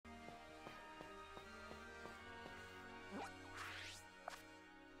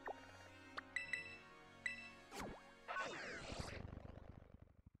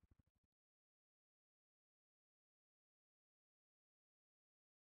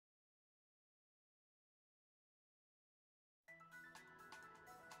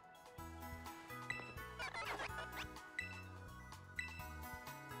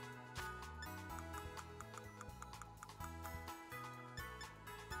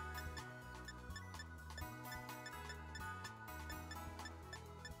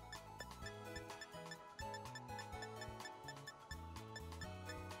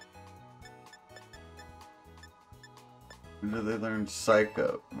When do they learn Psych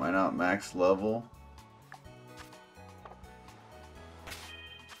Up? Am I not max level?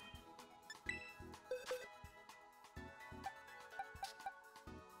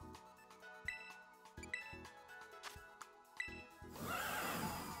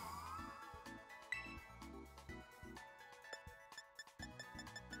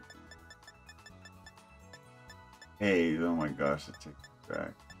 Hey, oh my gosh, I take it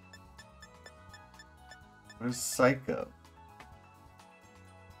back. What is Psych Up?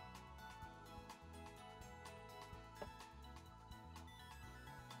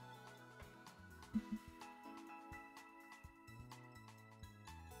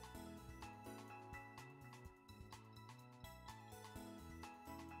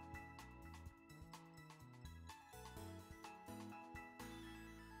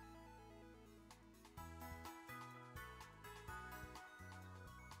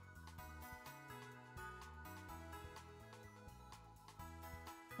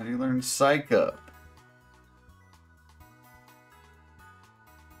 How do you learn Psych Up?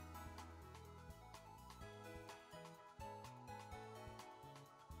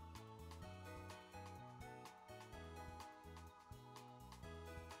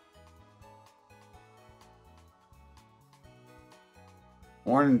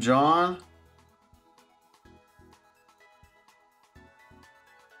 Morning, John.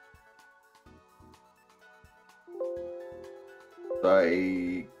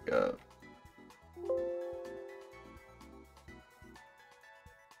 Psych Up.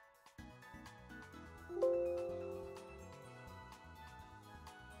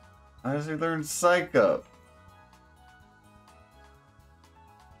 How does he learn Psych Up?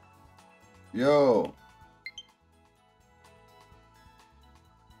 Yo.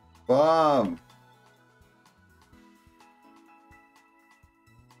 Bob.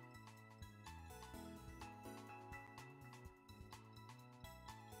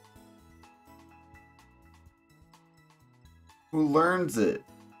 Who learns it?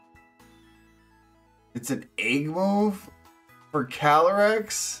 It's an egg move for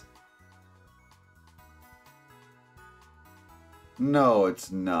Calyrex? No,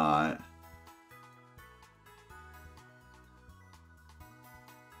 it's not.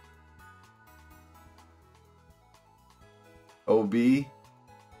 OB?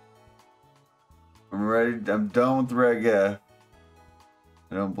 I'm ready. I'm done with Reg F.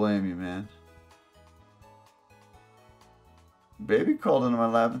 I don't blame you, man. Baby called into my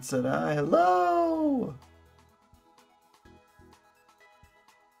lap and said, hi, hello!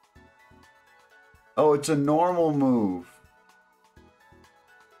 Oh, it's a normal move.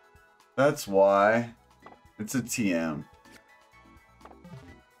 That's why. It's a TM.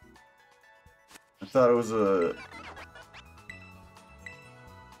 I thought it was a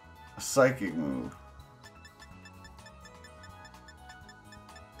psychic move.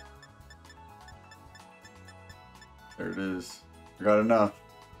 There it is. I got enough.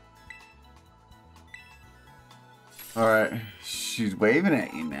 Alright. She's waving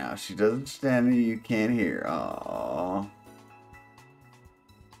at you now. She doesn't understand you. You can't hear. Aww.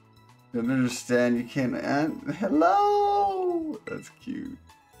 Don't understand. You can't. Hello! That's cute.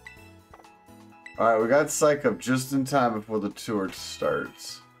 Alright, we got Psych Up just in time before the tour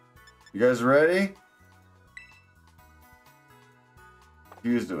starts. You guys ready?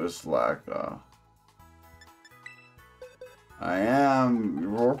 Used it with Slack. I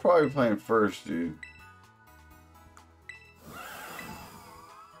am. We're probably playing first, dude.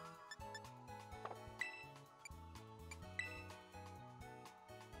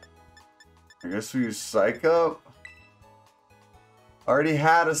 I guess we use Psych Up. Already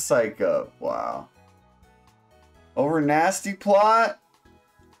had a Psych Up. Wow. Over Nasty Plot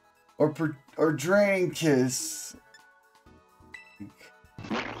or Draining Kiss. Let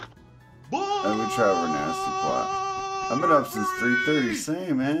me try over Nasty Plot. I've been up since 3:30.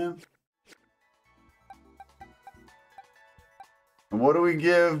 Same, man. And what do we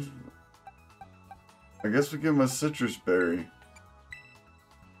give? I guess we give him a citrus berry.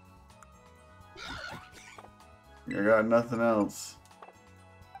 I got nothing else.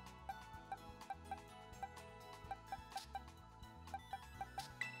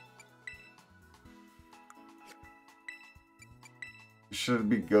 It should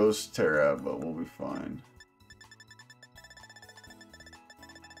be Ghost Terra, but we'll be fine.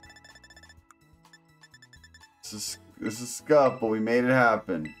 This is scuff, but we made it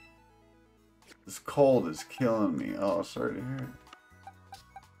happen. This cold is killing me. Oh, sorry to hear it.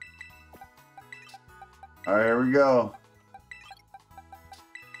 Alright, here we go.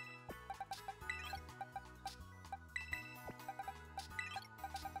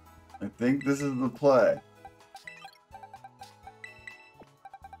 I think this is the play.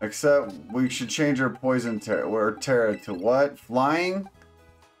 Except we should change our poison Terra to what? Flying?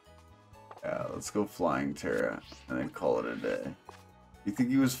 Yeah, let's go flying Terra and then call it a day. You think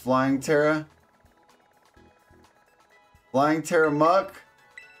he was flying Terra? Flying Terra Muck?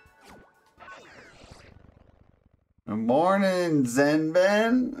 Good morning,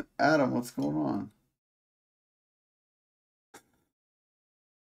 Zenben. Adam, what's going on?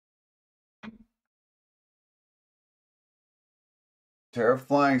 Terra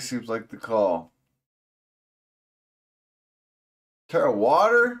Flying seems like the call. Terra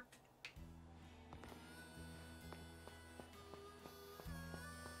Water?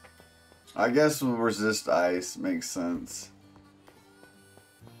 I guess we'll resist ice. Makes sense.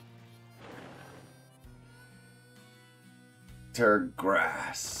 Terra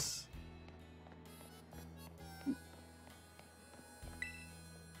Grass.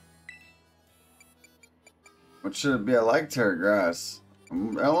 What should it be? I like Terra Grass.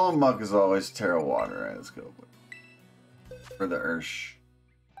 Ellen Muck is always Terra Water. Right, let's go for the Ursh.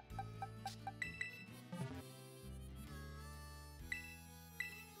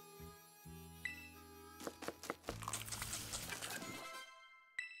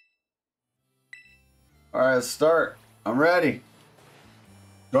 Alright, let's start. I'm ready.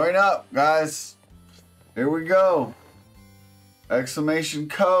 Join up, guys. Here we go. Exclamation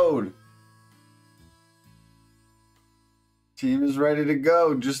code. Team is ready to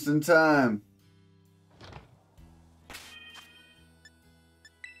go just in time.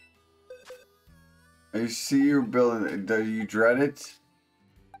 I see you're building. Do you dread it?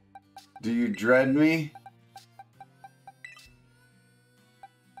 Do you dread me?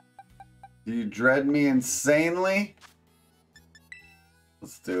 Do you dread me insanely?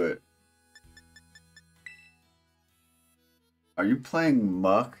 Let's do it. Are you playing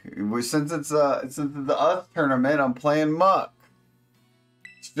Muck? Since it's the Us tournament, I'm playing Muck.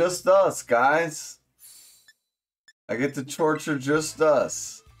 It's just us, guys. I get to torture just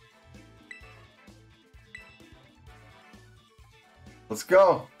us. Let's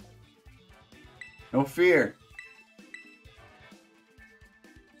go. No fear.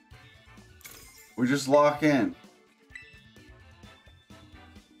 We just lock in.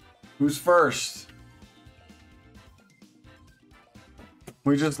 Who's first?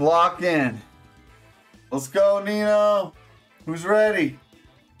 We just lock in. Let's go, Nino. Who's ready?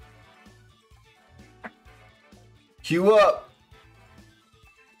 Queue up.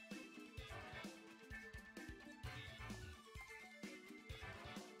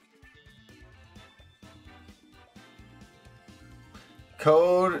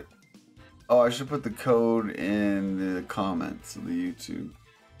 Code. Oh, I should put the code in the comments of the YouTube.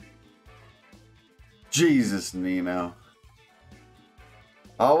 Jesus, Nino.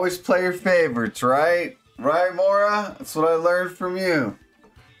 Always play your favorites, right? Right, Mora? That's what I learned from you.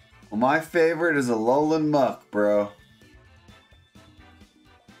 Well, my favorite is a Alolan Muck, bro.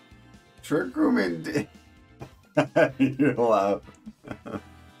 Trick Room and... You're loud.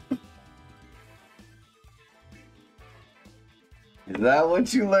 Is that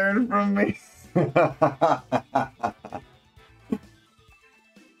what you learned from me?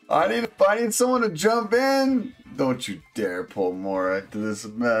 I need someone to jump in. Don't you dare pull Mora into this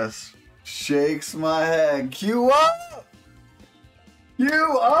mess. Shakes my head. Queue up!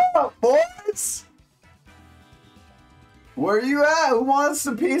 Queue up, boys! Where you at? Who wants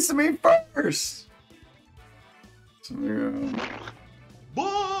a piece of me first?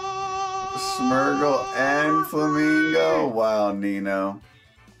 Smurgle and Flamingo. Wow, Nino.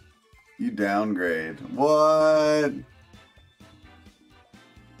 You downgrade. What?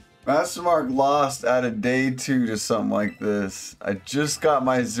 Mastermark lost out of day 2 to something like this. I just got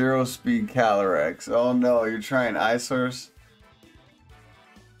my 0-speed Calyrex. Oh no, you're trying Ice-Horse?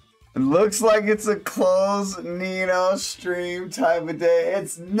 It looks like it's a closed Nino stream type of day.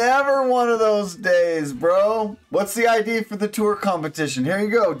 It's never one of those days, bro. What's the ID for the tour competition? Here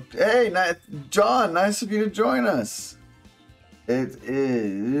you go. Hey, John, nice of you to join us. It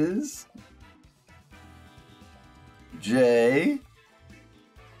is J3DX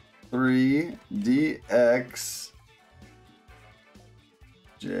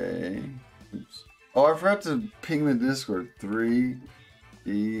J. Oops. Oh, I forgot to ping the Discord.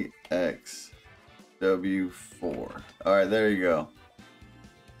 3EXW4. Alright, there you go.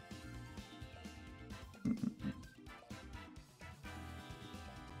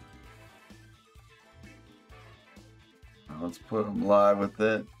 Let's put them live with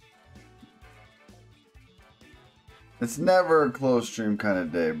it. It's never a close stream kind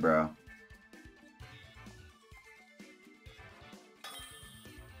of day, bro.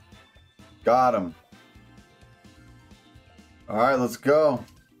 Got him. Alright, let's go.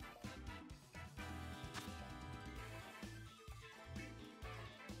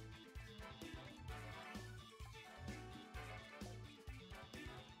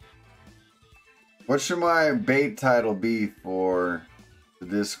 What should my bait title be for the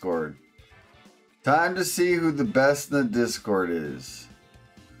Discord? Time to see who the best in the Discord is.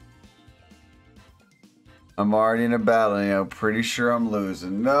 I'm already in a battle and I'm pretty sure I'm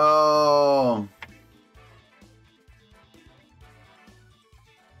losing. No!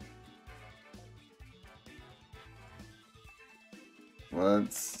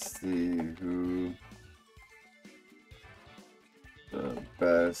 Let's see who the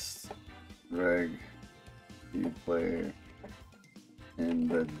best reg player in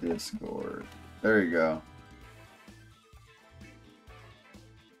the Discord. There you go.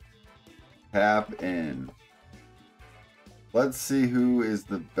 Tap in. Let's see who is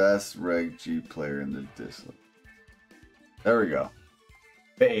the best Reg G player in the Discord. There we go.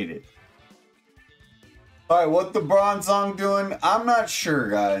 Baited. Alright, what the Bronzong doing? I'm not sure,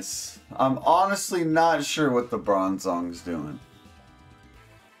 guys. I'm honestly not sure what the Bronzong's doing.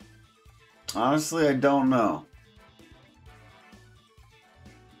 Honestly, I don't know.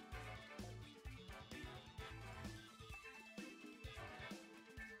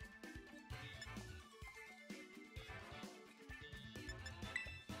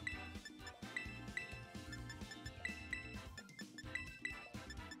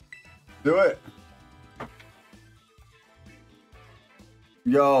 Do it.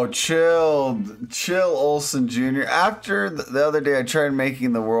 Yo, chill Olsen Jr. After the other day, I tried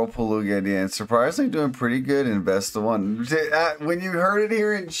making the Whirlpool idea and surprisingly doing pretty good in best of one. When you heard it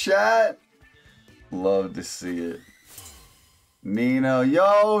here in chat, love to see it. Nino,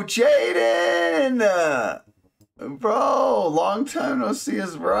 yo, Jaden! Bro, long time no see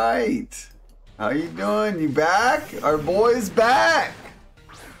is right. How you doing? You back? Our boy's back.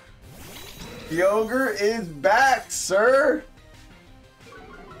 Yogurt is back, sir.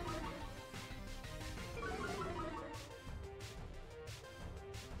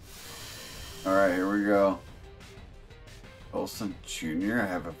 Alright, here we go. Olsen Jr., I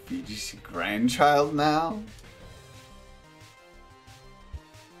have a VGC grandchild now.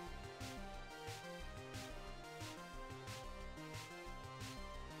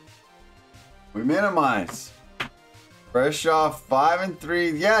 We minimize. Fresh off 5 and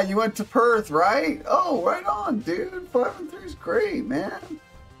 3. Yeah, you went to Perth, right? Oh, right on, dude. 5 and 3 is great, man.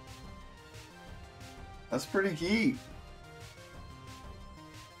 That's pretty heat.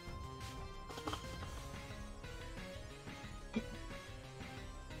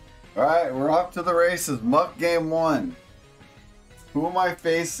 Alright, we're off to the races. Muck game 1. Who am I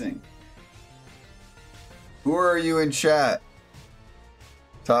facing? Who are you in chat?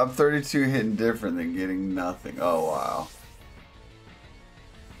 Top 32 hitting different than getting nothing. Oh, wow.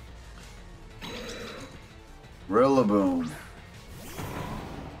 Rillaboom.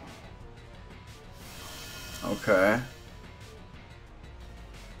 Okay.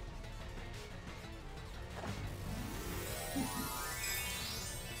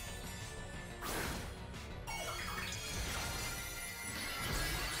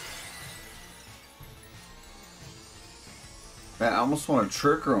 Man, I almost want to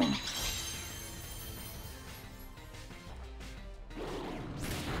trigger him.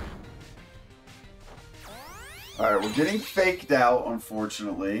 Alright, we're getting faked out,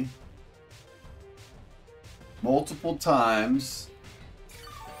 unfortunately. Multiple times.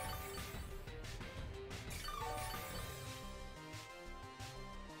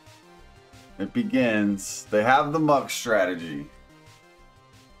 It begins. They have the muck strategy.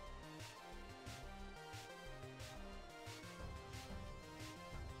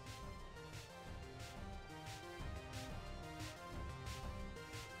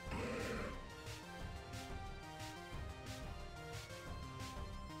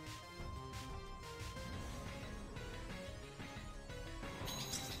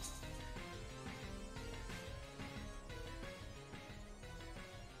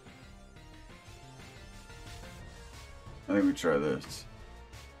 I think we try this.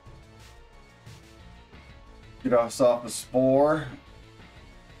 Get us off a spore.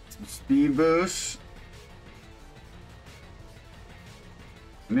 Some speed boost.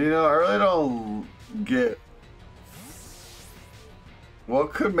 And, you know, I really don't get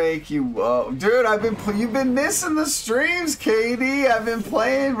what could make you. Dude, you've been missing the streams, KD. I've been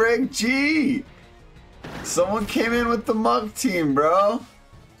playing Reg G. Someone came in with the muck team, bro.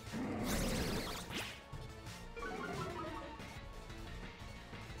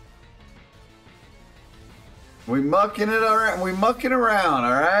 We mucking it around. We mucking around,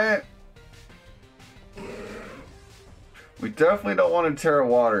 all right. We definitely don't want to tear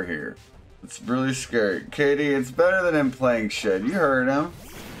water here. It's really scary. Katie, it's better than him playing shed. You heard him.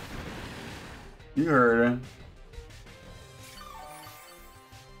 You heard him.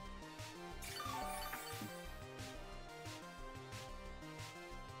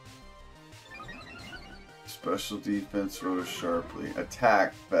 Special defense rose sharply.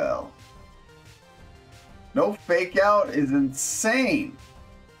 Attack fell. No fake out is insane.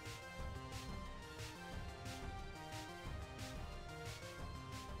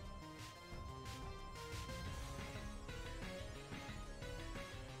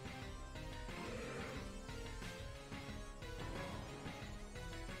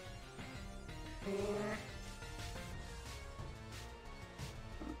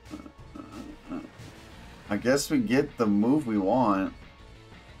 I guess we get the move we want.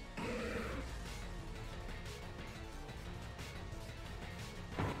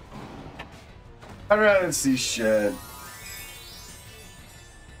 I'd rather see Shed.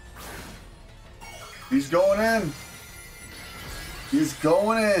 He's going in. He's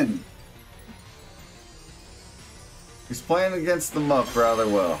going in. He's playing against the Muff rather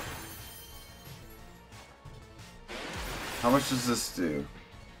well. How much does this do?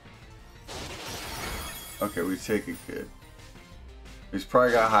 Okay, we take it good. He's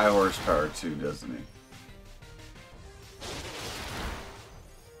probably got high horsepower too, doesn't he?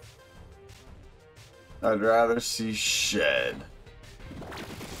 I'd rather see Shed.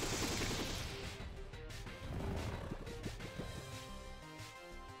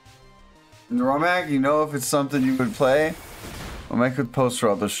 Romac, you know if it's something you would play? I'll make a post for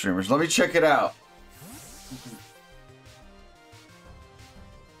other streamers. Let me check it out.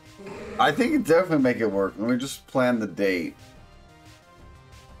 I think it definitely make it work. Let me just plan the date.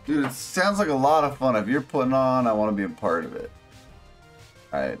 Dude, it sounds like a lot of fun. If you're putting on, I want to be a part of it.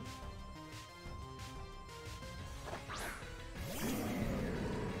 Alright.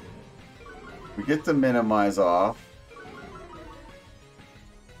 We get the minimize off.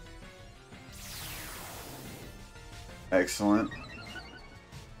 Excellent.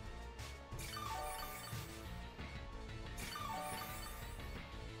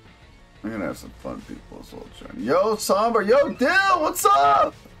 We're gonna have some fun people as well, Johnny. Yo, Somber! Yo, Dill! What's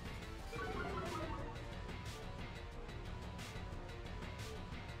up?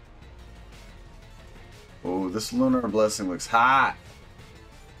 Oh, this Lunar Blessing looks hot.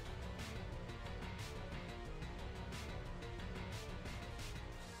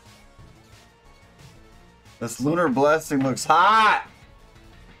 This Lunar Blessing looks hot!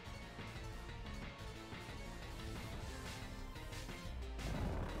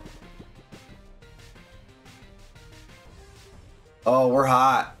 Oh, we're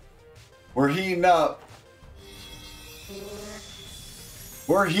hot. We're heating up.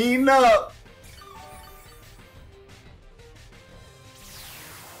 We're heating up.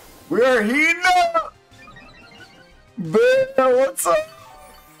 We are heating up. Bear, what's up?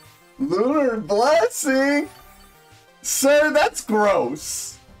 Lunar Blessing? Sir, that's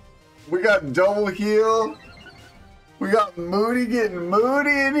gross. We got double heal. We got Moody getting moody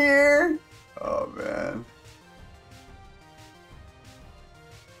in here. Oh, man.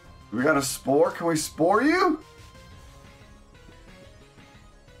 We got a spore? Can we spore you?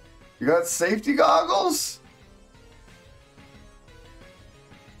 You got safety goggles?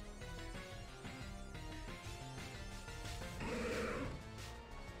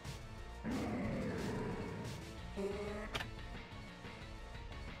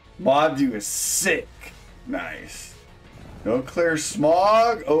 Madu is sick. Nice. No clear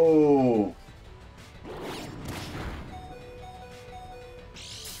smog. Oh.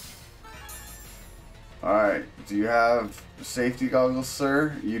 Alright, do you have safety goggles,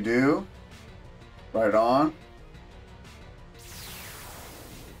 sir? You do? Right on.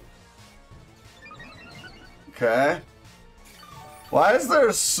 Okay. Why is there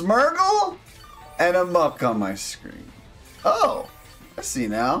a Smurgle and a Muck on my screen? Oh, I see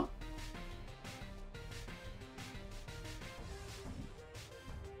now.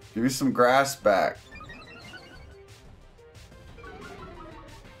 Give me some grass back.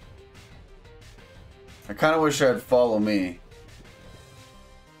 I kind of wish I'd follow me.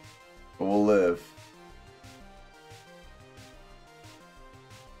 But we'll live.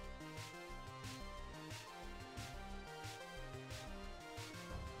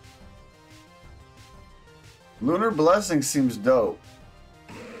 Lunar Blessing seems dope.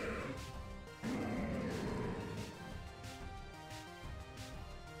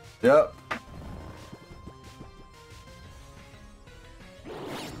 Yep.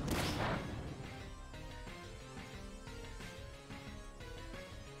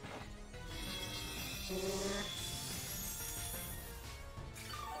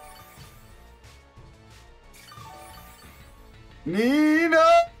 Nina!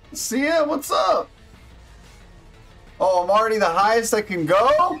 Sia, what's up? Oh, I'm already the highest I can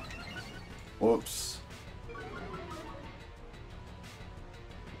go? Whoops.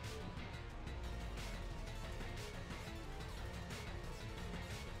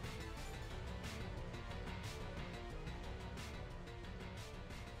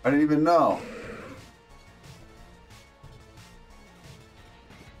 I didn't even know.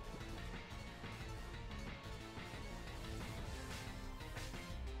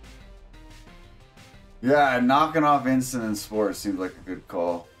 Yeah, knocking off Instant and Sport seems like a good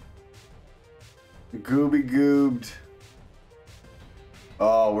call. Gooby goobed.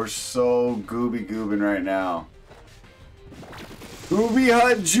 Oh, we're so gooby goobing right now. Gooby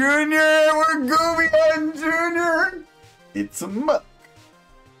Hut Jr. We're Gooby Hut Jr. It's a muck.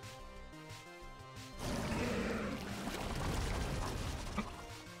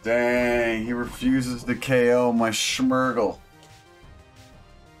 Dang, he refuses to KO my Schmurgle.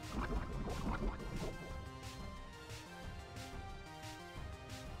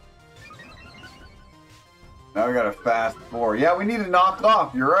 Now we got a fast 4. Yeah, we need to knock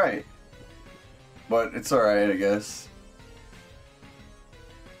off, you're right. But it's alright, I guess.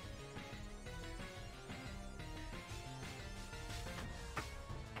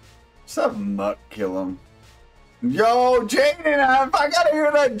 Just have Muck kill him. Yo, Jaden, if I gotta hear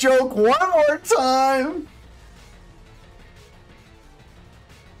that joke one more time.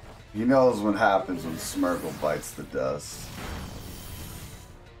 He knows what happens when Smurgle bites the dust.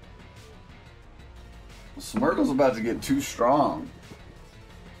 Well, Smurgle's about to get too strong.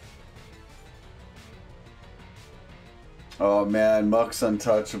 Oh man, Muck's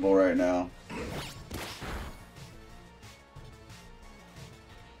untouchable right now.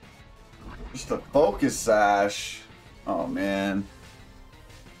 Just a focus sash. Oh man.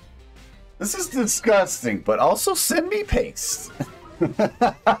 This is disgusting, but also send me paste.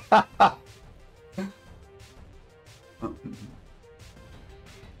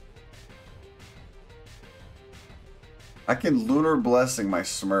 I can Lunar Blessing my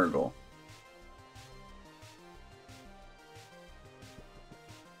Smurgle.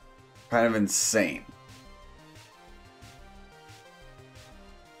 Kind of insane.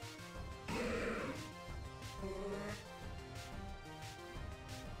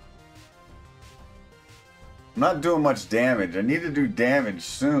 I'm not doing much damage. I need to do damage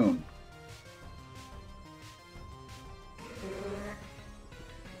soon.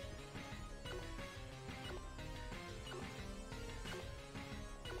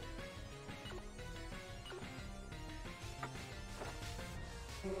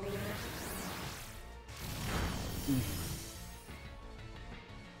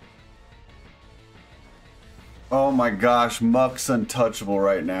 Oh my gosh, Muck's untouchable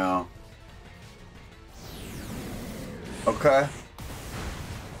right now. Okay.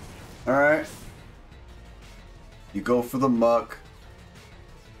 Alright. You go for the Muck.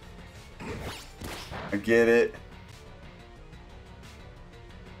 I get it.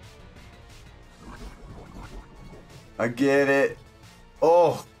 I get it.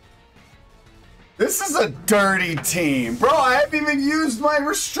 Oh. This is a dirty team. Bro, I haven't even used my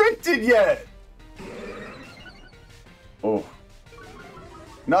restricted yet. Oh.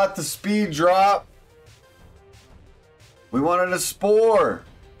 Not the speed drop. We wanted a Spore.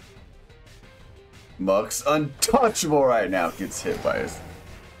 Muck's untouchable right now. Gets hit by his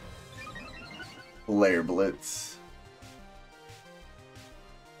Layer Blitz.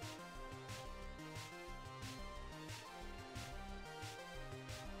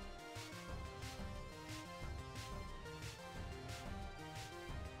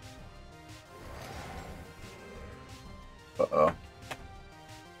 Uh-oh.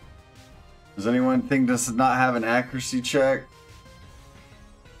 Does anyone think this does not have an accuracy check?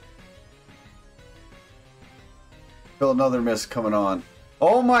 Feel another miss coming on.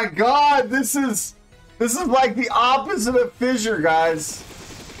 Oh my god, this is like the opposite of Fissure, guys.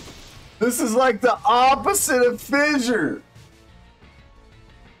 This is like the opposite of Fissure.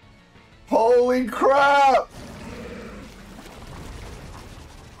 Holy crap.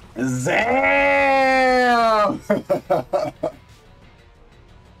 Zam!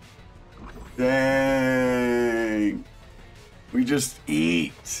 Dang. We just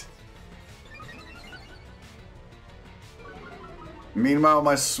eat. Meanwhile,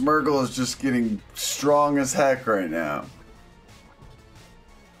 my Smurgle is just getting strong as heck right now.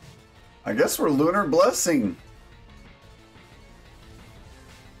 I guess we're Lunar Blessing.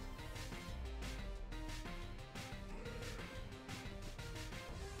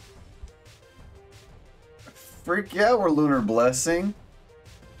 Freak yeah, we're Lunar Blessing.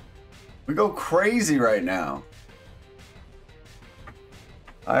 We go crazy right now.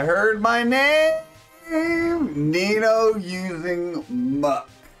 I heard my name. Nino using Muck.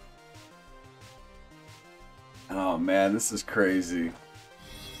 Oh man, this is crazy.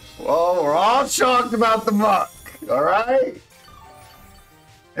 Well, we're all shocked about the Muck. All right.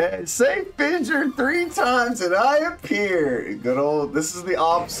 And say fissure 3 times and I appear. Good old, this is the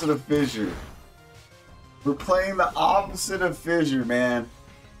opposite of fissure. We're playing the opposite of fissure, man.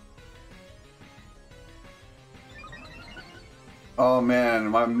 Oh man,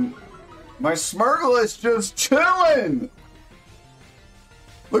 my Smurgle is just chilling.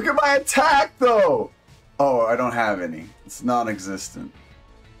 Look at my attack though. Oh, I don't have any. It's non-existent.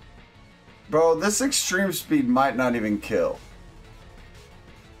 Bro, this extreme speed might not even kill.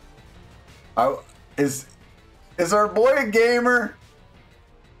 Is our boy a gamer?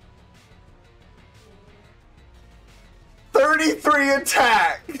 33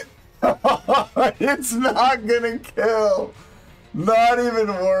 attack. It's not gonna kill. Not even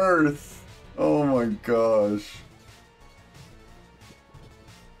worth. Oh my gosh.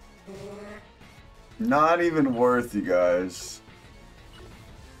 Not even worth, you guys.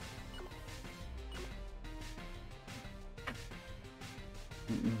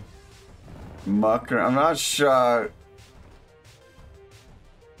 Mucker, I'm not shocked.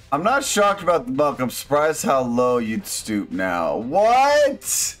 I'm not shocked about the muck. I'm surprised how low you'd stoop now.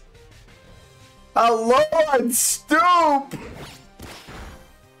 What? How low I'd stoop?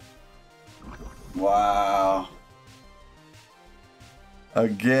 Wow.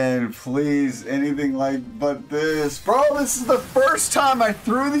 Again, please, anything like but this. Bro, this is the first time I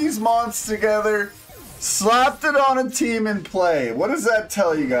threw these mons together, slapped it on a team and play. What does that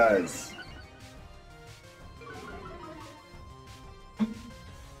tell you guys?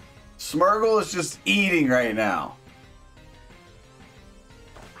 Smurgle is just eating right now.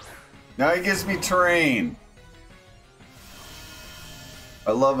 Now he gives me terrain.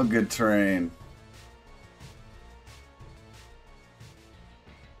 I love a good terrain.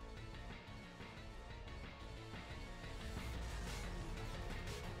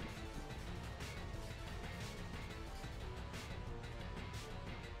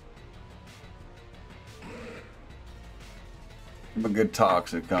 I'm a good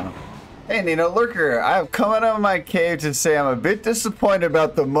toxic, huh? Hey, Nino Lurker, I have come out of my cave to say I'm a bit disappointed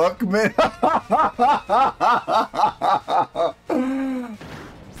about the Muckman.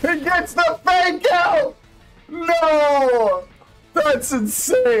 He gets the fake out! No! That's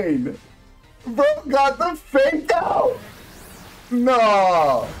insane! Bro got the fake out!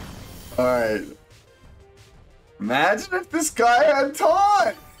 No! Alright. Imagine if this guy had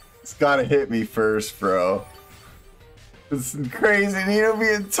taunt! It's gotta hit me first, bro. It's crazy. Nino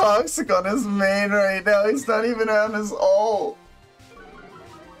being toxic on his main right now. He's not even on his ult.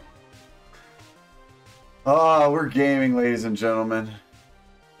 Oh, we're gaming, ladies and gentlemen.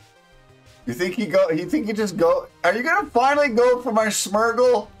 You think he just go? Are you gonna finally go for my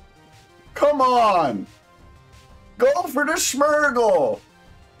Smurgle? Come on. Go for the Smurgle.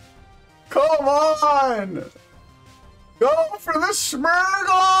 Come on. Go for the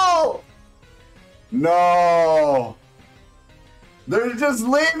Smurgle. No. They're just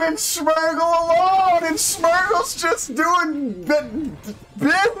leaving Smurgle alone, and Smurgle's just doing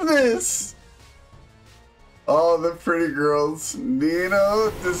business. Oh, the pretty girls.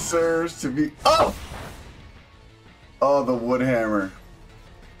 Nino deserves to be. Oh, oh, the wood hammer.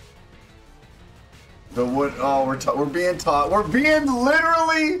 The wood. Oh, we're being taught. We're being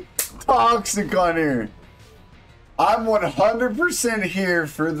literally toxic on here. I'm 100% here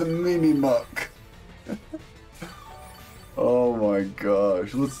for the mini muck. Oh my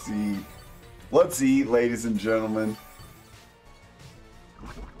gosh, let's eat. Let's eat, ladies and gentlemen.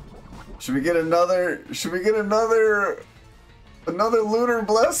 Should we get another lunar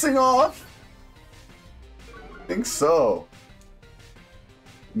blessing off? I think so.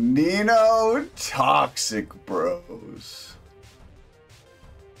 Nino toxic bros.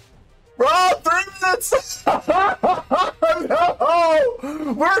 Bro, 3 minutes! No!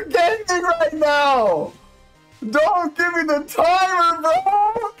 We're gaming right now! Don't give me the timer,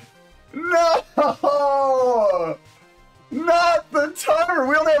 bro! No! Not the timer!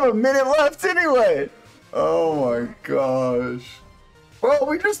 We only have a minute left anyway! Oh my gosh. Bro,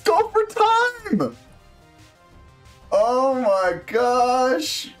 we just go for time! Oh my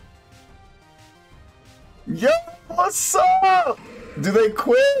gosh! Yo, what's up? Do they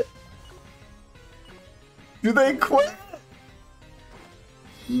quit? Do they quit?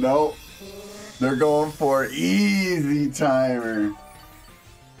 Nope. They're going for easy timer.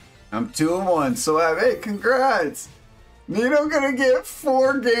 I'm 2-1, so hey, congrats. Nino gonna get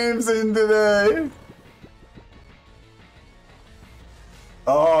 4 games in today.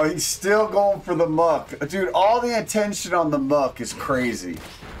 Oh, he's still going for the muck. Dude, all the attention on the muck is crazy.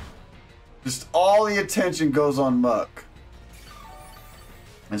 Just all the attention goes on muck.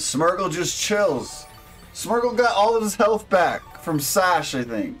 And Smurgle just chills. Smurgle got all of his health back. from Sash, I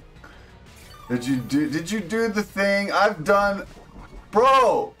think. Did you do the thing? I've done,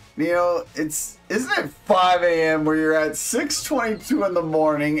 bro. You know, isn't it 5 a.m. where you're at 6:22 in the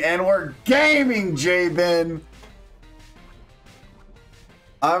morning and we're gaming, Jabin?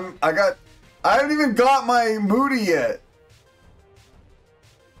 I haven't even got my Moody yet.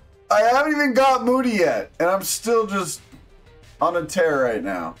 I haven't even got Moody yet, and I'm still just on a tear right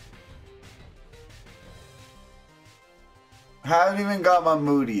now. Haven't even got my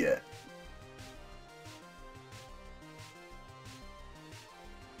Moody yet.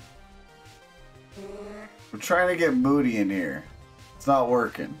 I'm trying to get Moody in here. It's not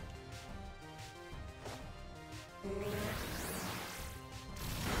working.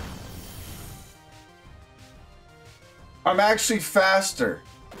 I'm actually faster.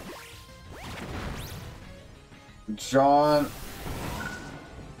 John,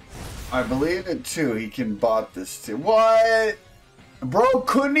 I believe it too. He can bot this too. What? Bro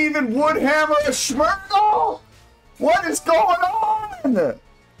couldn't even woodhammer a Schmergle? What is going on?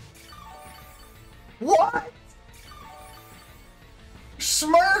 What?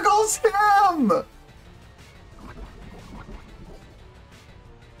 Schmergle's him!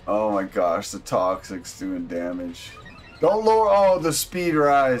 Oh my gosh, the Toxic's doing damage. Don't lower. Oh, the speed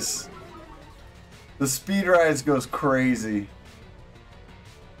rise. The speed rise goes crazy.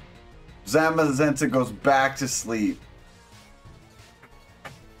 Zamazenta goes back to sleep.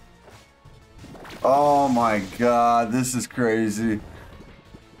 Oh my god, this is crazy.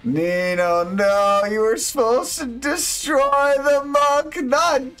 Nino, no, you were supposed to destroy the monk,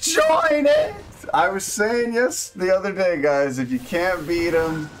 not join it! I was saying yes the other day, guys, if you can't beat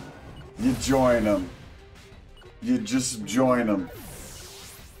him, you join him. You just join him.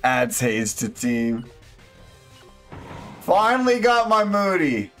 Adds haze to team. Finally got my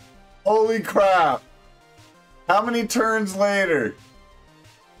Moody. Holy crap. How many turns later?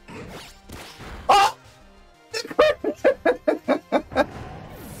 Oh!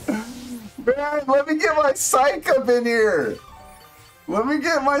 Man, let me get my psych up in here. Let me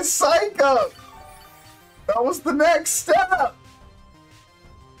get my psych up. That was the next step.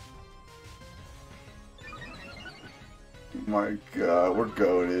 Oh my god, we're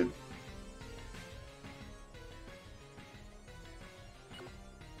goated.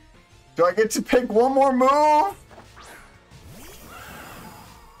 Do I get to pick one more move?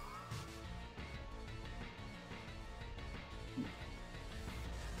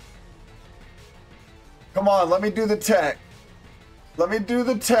 Come on, let me do the tech. Let me do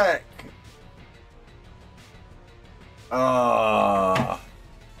the tech. I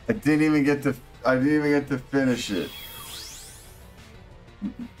didn't even get to finish it.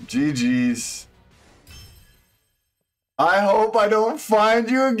 GG's. I hope I don't find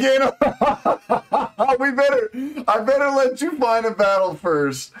you again. I better let you find a battle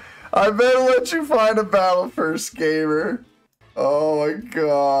first. I better let you find a battle first, gamer. Oh my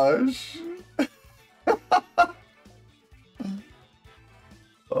gosh.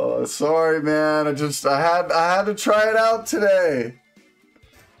 Oh, sorry, man. I had to try it out today.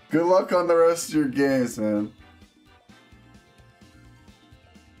 Good luck on the rest of your games, man.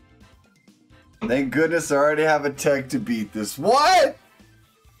 Thank goodness I already have a tech to beat this. What?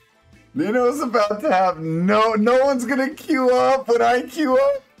 Nino's about to have no one's gonna queue up when I queue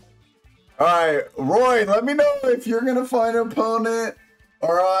up. Alright, Roy, let me know if you're gonna find an opponent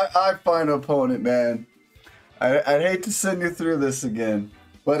or I find an opponent, man. I'd hate to send you through this again.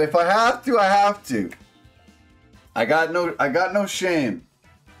 But if I have to, I have to. I got no shame.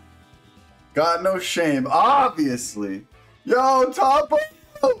 Got no shame, obviously. Yo, Topo!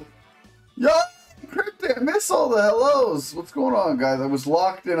 Yo, Cryptic, miss all the hellos. What's going on, guys? I was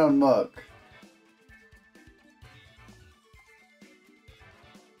locked in on Muck.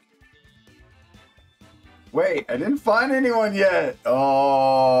 Wait, I didn't find anyone yet.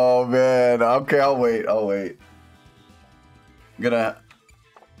 Oh, man. Okay, I'll wait.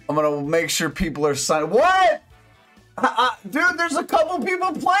 I'm gonna make sure people are signed. What? Dude, there's a couple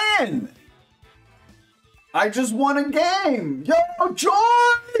people playing. I just won a game. Yo,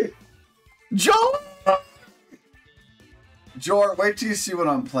 Joy! Jor, wait till you see what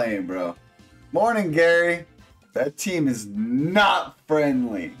I'm playing, bro. Morning, Gary. That team is not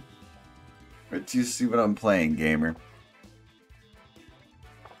friendly. Wait till you see what I'm playing, gamer.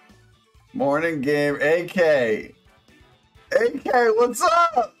 Morning, game. AK, what's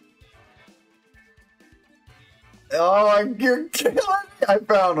up? Oh, you're killing me. I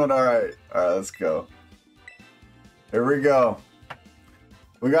found one. All right, let's go. Here we go.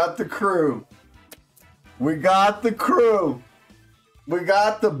 We got the crew. We got the crew. We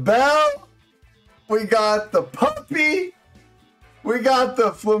got the bell. We got the puppy. We got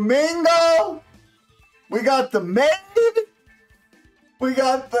the flamingo. We got the maid. We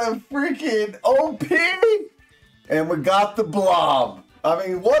got the freaking OP. And we got the blob. I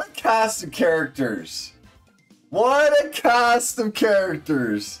mean, what a cast of characters. What a cast of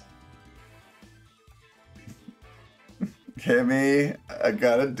characters. Kimmy, I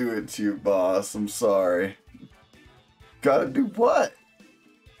gotta do it to you, boss. I'm sorry. Gotta do what?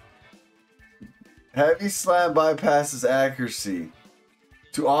 Heavy slam bypasses accuracy.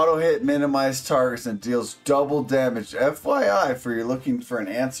 To auto hit, minimize targets, and deals double damage. FYI, for you're looking for an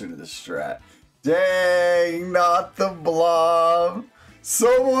answer to this strat. Dang, not the blob.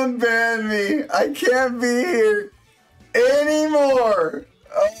 Someone ban me. I can't be here anymore.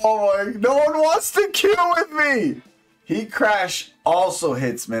 Oh my, no one wants to kill with me. Heat crash also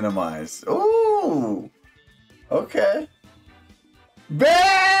hits minimize. Ooh. Okay.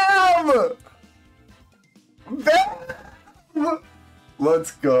 Bam! Bam!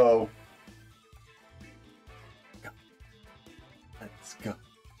 Let's go. Let's go.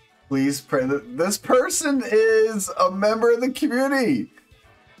 Please pray that this person is a member of the community.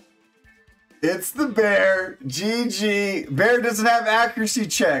 It's the bear. GG. Bear doesn't have accuracy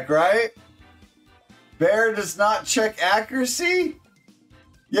check, right? Bear does not check accuracy?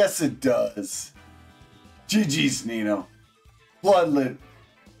 Yes, it does. GG's, Nino. Bloodlet.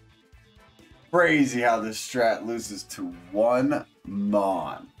 Crazy how this strat loses to one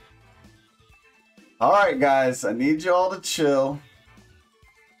Mon. Alright, guys. I need you all to chill.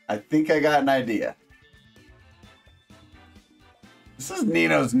 I think I got an idea. This is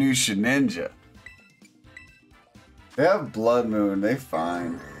Nino's new Sheninja. They have Blood Moon. They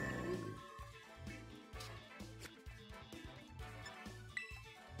fine.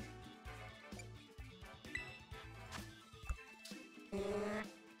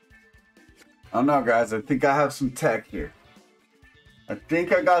 I don't know, guys. I think I have some tech here. I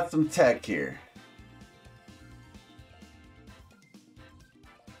think I got some tech here.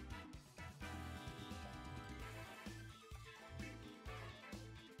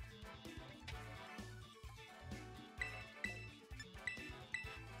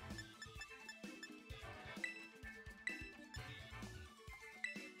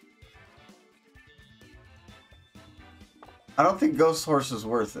 I don't think Ghost Horse is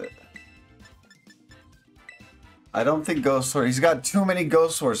worth it. I don't think Ghost Horse... He's got too many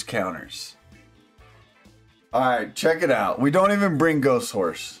Ghost Horse counters. Alright, check it out. We don't even bring Ghost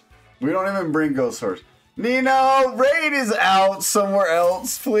Horse. We don't even bring Ghost Horse. Nino, Raid is out somewhere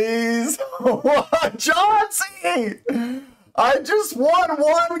else, please. What? Chauncey! I just won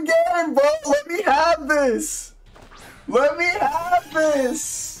one game, bro. Let me have this. Let me have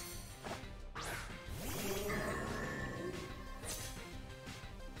this.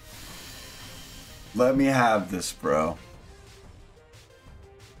 Let me have this, bro.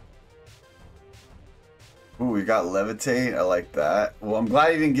 Ooh, we got Levitate. I like that. Well, I'm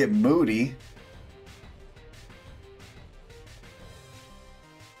glad you didn't get Moody.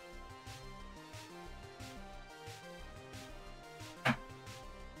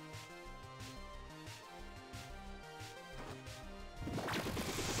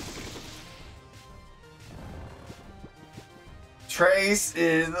 Trace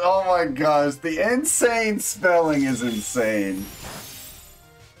is, oh my gosh, the insane spelling is insane.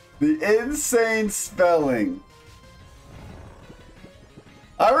 The insane spelling.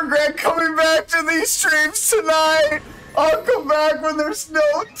 I regret coming back to these streams tonight. I'll come back when there's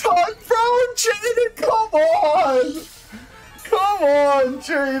no talk, bro. Jaden, come on. Come on,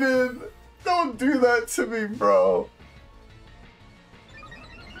 Jaden. Don't do that to me, bro.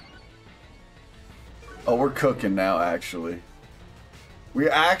 Oh, we're cooking now, actually. We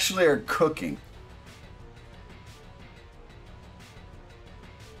actually are cooking.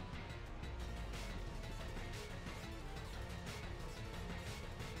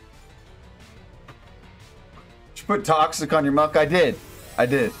 Did you put toxic on your milk? I did. I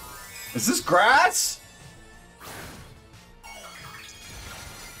did. Is this grass?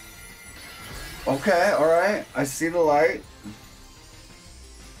 Okay, alright. I see the light.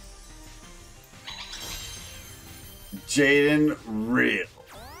 Jaden real.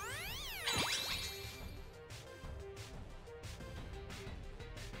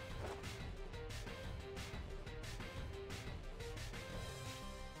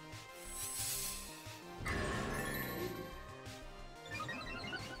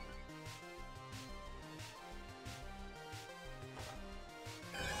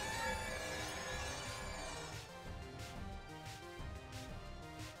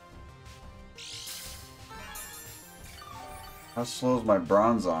 How slow is my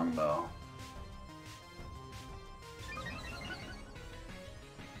Bronzong, though?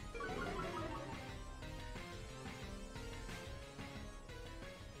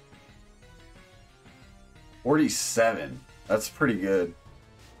 47. That's pretty good.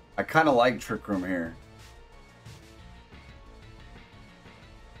 I kind of like Trick Room here.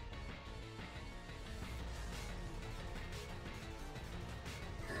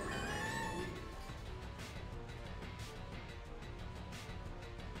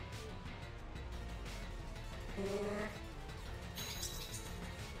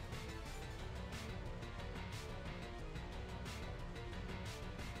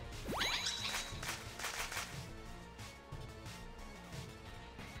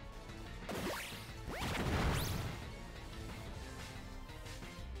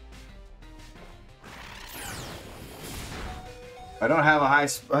 I don't have a high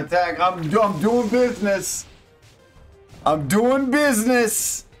attack. I'm doing business. I'm doing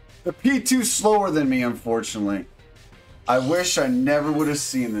business. The P2's slower than me, unfortunately. I wish I never would have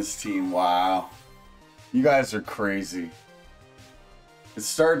seen this team. Wow. You guys are crazy. It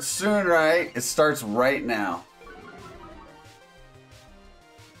starts soon, right? It starts right now.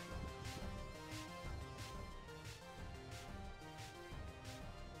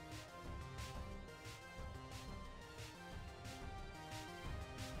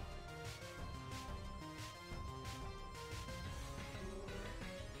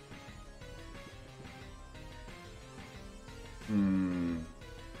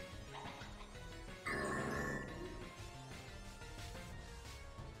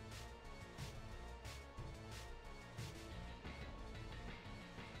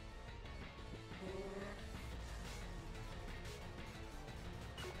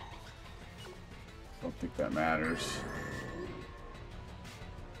 Don't think that matters.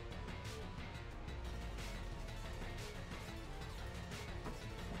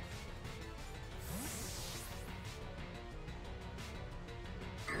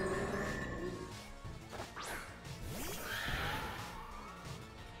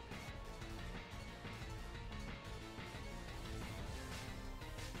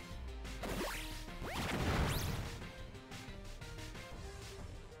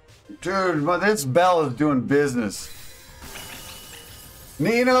 Dude, but this Bell is doing business.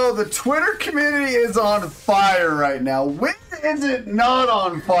 Nino, the Twitter community is on fire right now. When is it not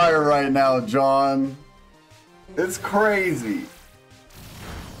on fire right now, John? It's crazy.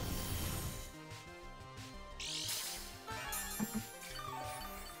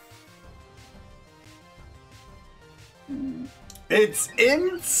 It's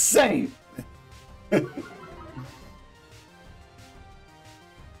insane.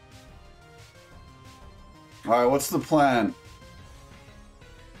 Alright, what's the plan?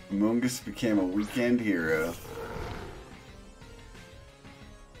 Mungus became a weekend hero.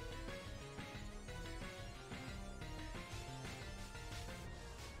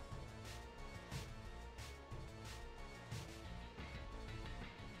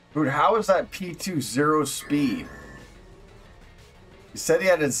 Dude, how is that P2 0 speed? He said he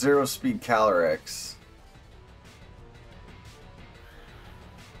had a 0 speed Calyrex.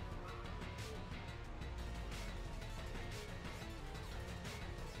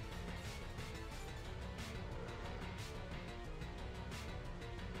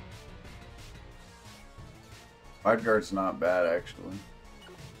 Guard's not bad, actually.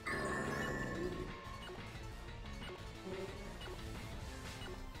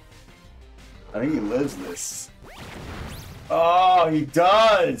 I think he lives this. Oh, he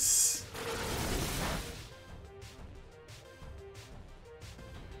does!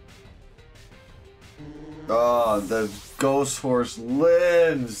 Oh, the ghost horse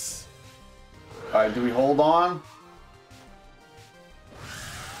lives! Alright, do we hold on?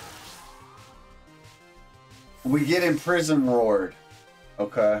 We get Imprison Roared.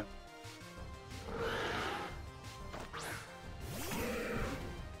 Okay.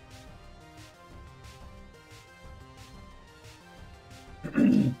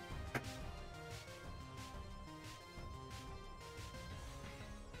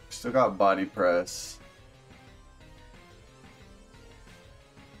 Still got Body Press.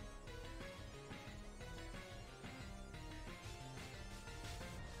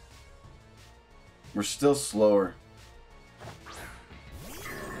 We're still slower.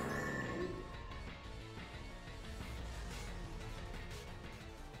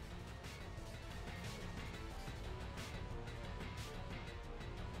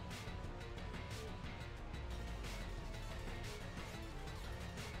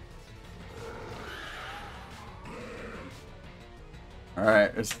 All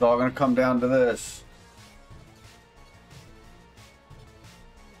right, it's all gonna come down to this.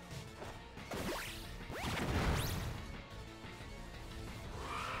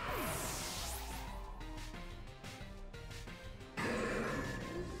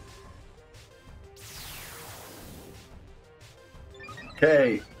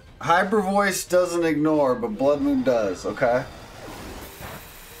 Okay. Hyper Voice doesn't ignore, but Blood Moon does, okay?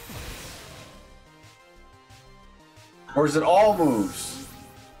 Or is it all moves?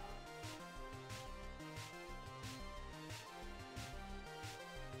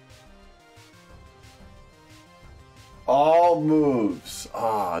 All moves.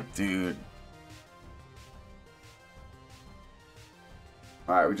 Ah, dude.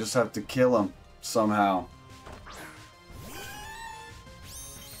 Alright, we just have to kill him somehow.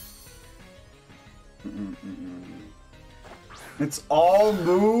 It's all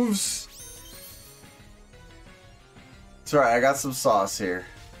moves. It's alright, I got some sauce here.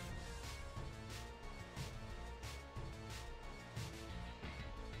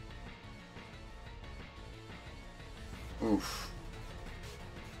 Oof.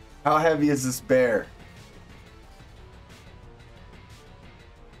 How heavy is this bear?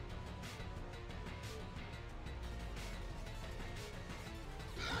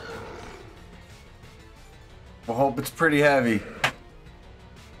 I hope it's pretty heavy.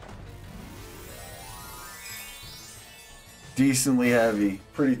 Decently heavy.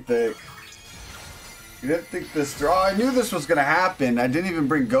 Pretty thick. You didn't think this through. Oh, I knew this was gonna happen. I didn't even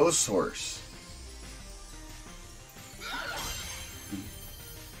bring Ghost Horse.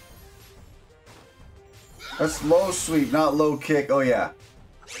 That's low sweep, not low kick. Oh yeah.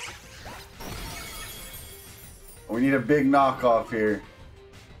 We need a big knockoff here.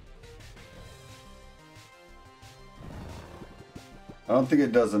 I don't think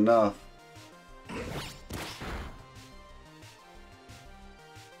it does enough.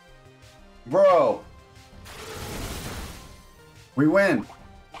 Bro. We win.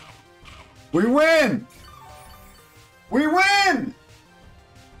 We win. We win.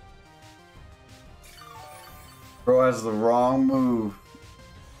 Bro has the wrong move.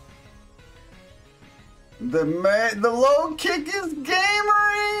 The low kick is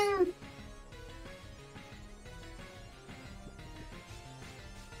gamering.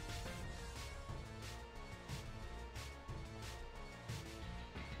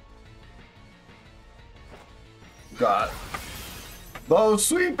 God. Low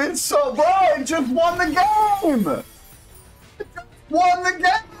sweep is so bro, it just won the game! It just won the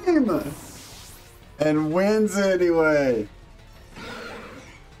game! And wins anyway.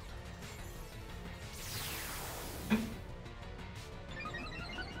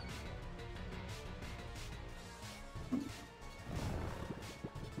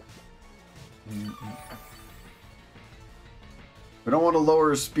 We don't want to lower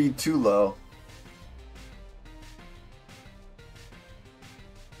his speed too low.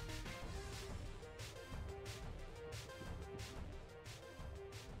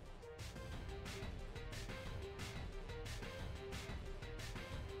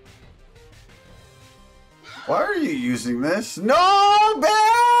 Why are you using this? No!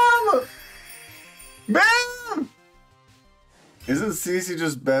 Bam! Bam! Isn't CC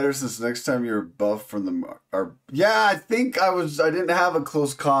just better since next time you're buffed from the... yeah, I think I didn't have a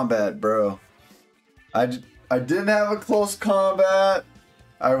close combat, bro. I didn't have a close combat.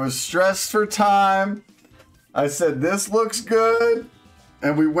 I was stressed for time. I said, this looks good.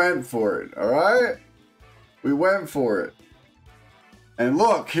 And we went for it, alright? We went for it. And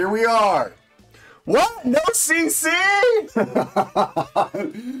look, here we are. What? No CC?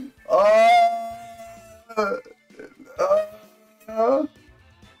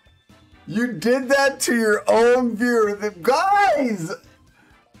 You did that to your own viewer. Guys!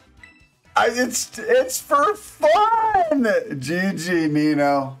 It's for fun! GG,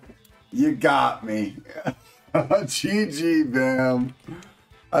 Nino. You got me. GG, Bam.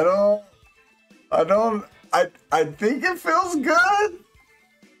 I think it feels good.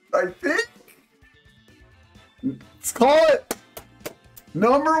 I think. Let's call it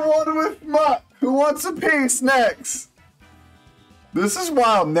 #1 with Mutt. Who wants a piece next? This is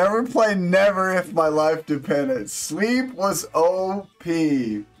wild. Never play never if my life depended. Sleep was OP.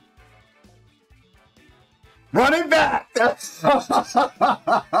 Running back. It's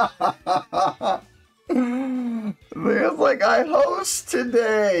like I host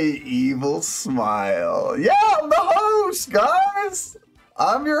today. Evil smile. Yeah, I'm the host, guys.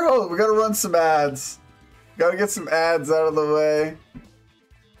 I'm your host. We gotta run some ads. Gotta get some ads out of the way.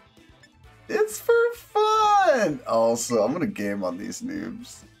 It's for fun. Also, I'm gonna game on these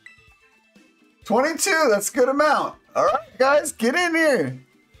noobs. 22, that's a good amount. All right, guys, get in here.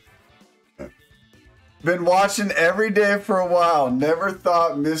 Been watching every day for a while. Never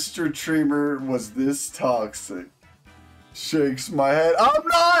thought Mr. Treemer was this toxic. Shakes my head. I'm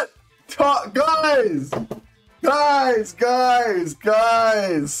not guys.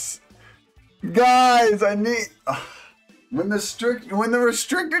 Guys, I need... When the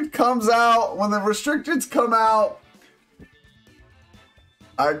restricted comes out, when the restrictions come out,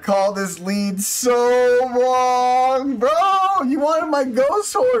 I call this lead so long, bro. You wanted my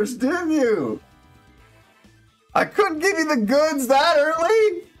ghost horse, didn't you? I couldn't give you the goods that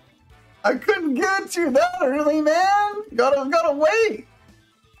early. I couldn't give it to you that early, man. Gotta wait.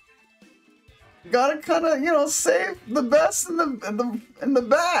 Gotta kind of, you know, save the best in the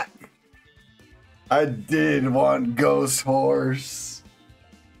back. I did want Ghost Horse.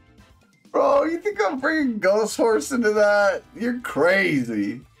 Bro, you think I'm bringing Ghost Horse into that? You're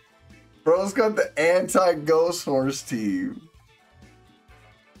crazy. Bro's got the anti-Ghost Horse team.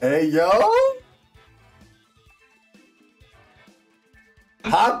 Hey, yo.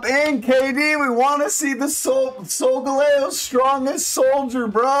 Hop in, KD. We want to see the Solgaleo's strongest soldier,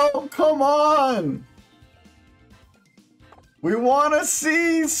 bro. Come on. We want to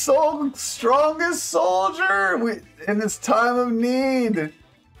see strongest soldier in this time of need.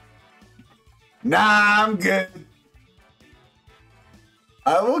 Nah, I'm good.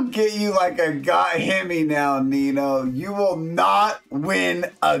 I will get you like I got Hemi now, Nino. You will not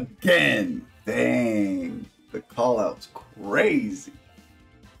win again. Dang. The call-out's crazy.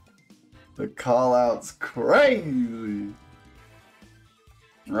 The call-out's crazy.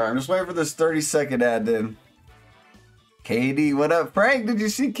 All right, I'm just waiting for this 30-second ad then. KD, what up? Frank, did you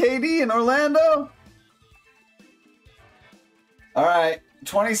see KD in Orlando? All right,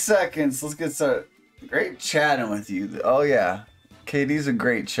 20 seconds. Let's get started. Great chatting with you. Oh, yeah. KD's a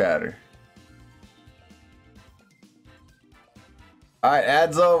great chatter. All right,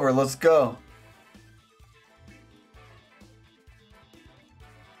 ad's over. Let's go.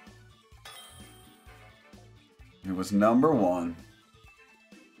 It was number one.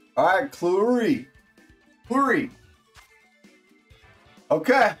 All right, Clury. Clury.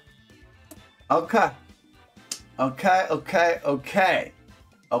 Okay. Okay. Okay, okay, okay.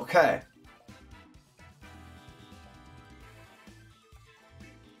 Okay.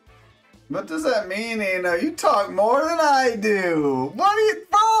 What does that mean, Nino? You talk more than I do. What do you,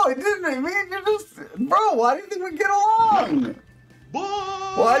 bro? It didn't mean you just, bro. Why do you think we get along?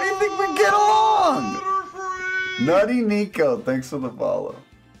 Why do you think we get along? Nutty Nico, thanks for the follow.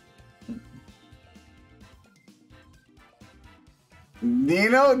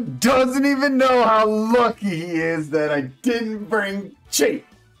 Nino doesn't even know how lucky he is that I didn't bring Chi.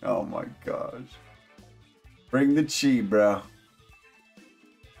 Oh my gosh. Bring the Chi, bro.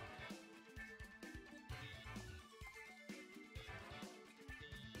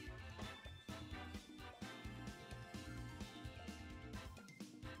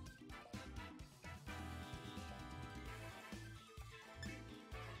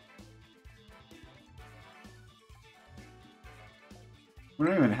 We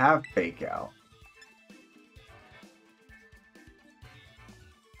don't even have fake out.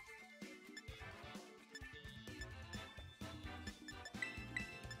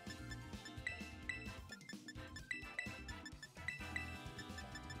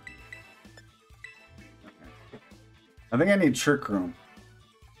 I think I need Trick Room.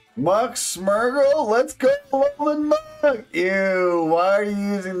 Muck Smurgle, let's go, Roland Muck. Ew, why are you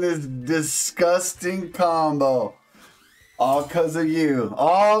using this disgusting combo? All cause of you.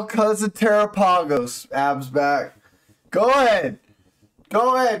 All cause of Terrapagos. Abs back. Go ahead.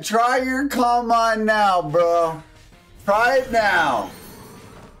 Go ahead. Try your combine now, bro. Try it now.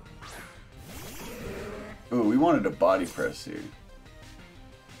 Ooh, we wanted a body press here.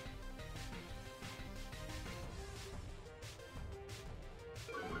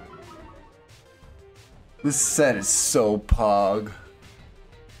 This set is so pog.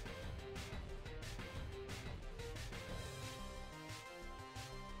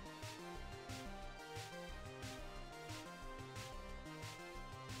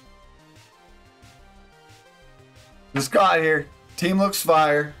 Just got here. Team looks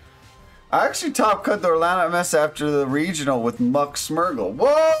fire. I actually top cut the Orlando MS after the regional with Muck Smurgle.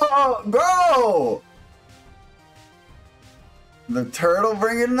 Whoa, bro! The turtle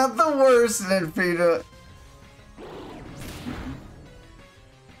bringing up the worst in Fita.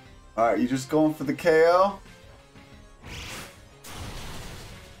 Alright, you just going for the KO?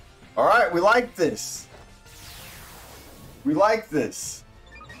 Alright, we like this. We like this.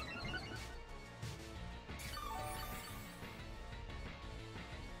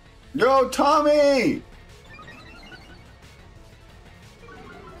 Yo, Tommy!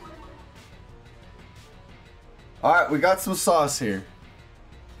 Alright, we got some sauce here.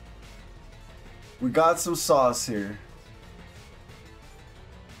 We got some sauce here.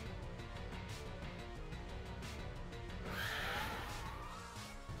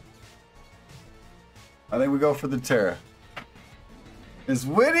 I think we go for the Terra. Is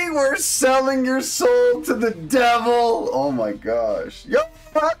winning worth selling your soul to the devil? Oh my gosh. Yo,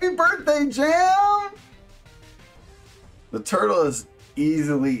 happy birthday, Jam! The turtle is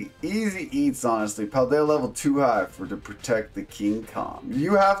easy eats, honestly. Paldea level too high to protect the King Kong.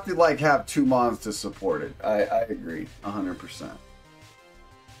 You have to like have 2 mons to support it. I agree, 100%.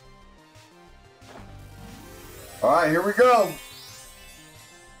 All right, here we go.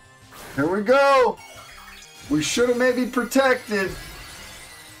 Here we go. We should have maybe protected,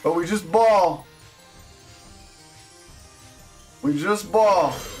 but we just ball. We just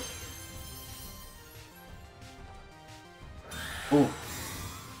ball. Ooh.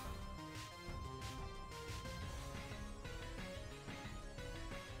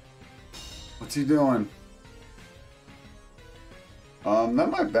 What's he doing? That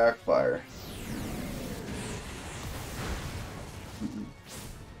might backfire.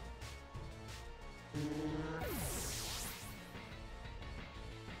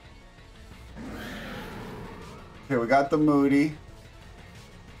 Okay, we got the Moody.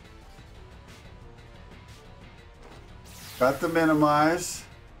 Got the Minimize.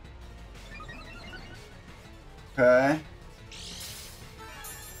 Okay.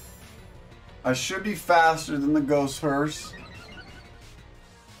 I should be faster than the Ghost Hearse.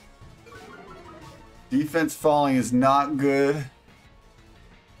 Defense falling is not good.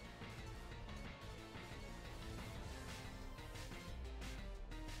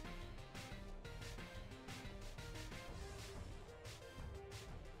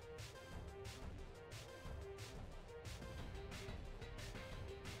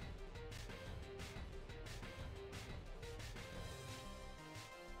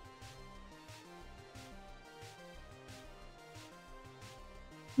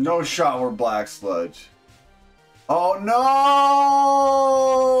 No shot where Black Sludge. Oh no!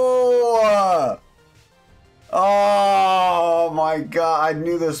 Oh my god, I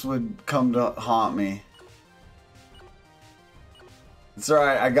knew this would come to haunt me. It's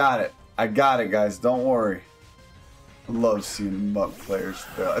alright, I got it. I got it, guys, don't worry. I love seeing Muck players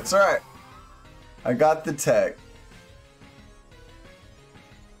fail. It's alright. I got the tech.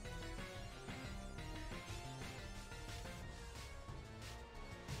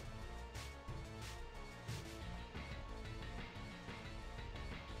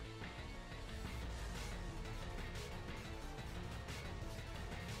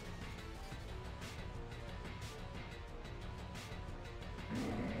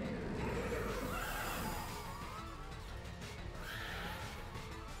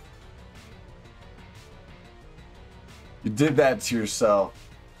 You did that to yourself.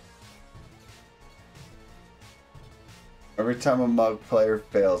 Every time a Mug player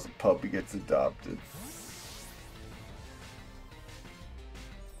fails, a puppy gets adopted.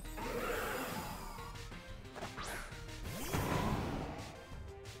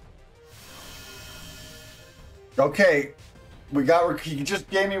 Okay, we got. He just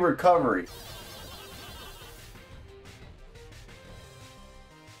gave me recovery.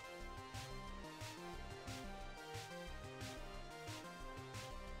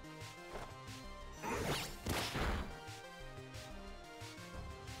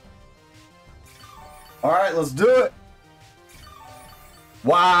 All right, let's do it.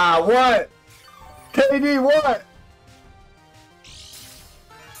 Wow, what? KD, what?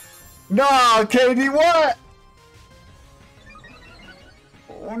 No, KD, what?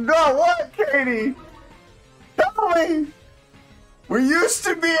 No, what, Katie? Tell me. We used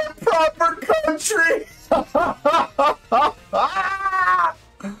to be a proper country.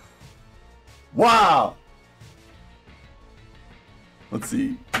 Wow. Let's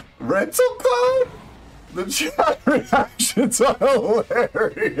see. Rental code? The chat reactions are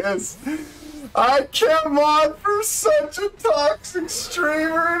hilarious. I can't mod for such a toxic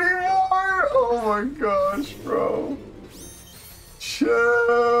streamer anymore. Oh my gosh, bro.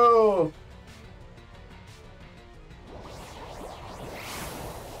 Chill.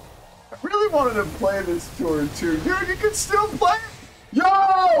 I really wanted to play this tour too. Dude, you can still play it.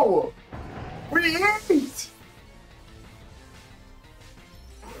 Yo! We eat!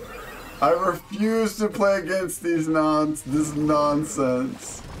 I refuse to play against this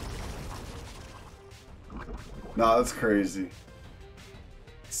nonsense. Nah, that's crazy.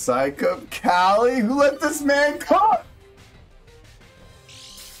 Psych up Callie? Who let this man cook?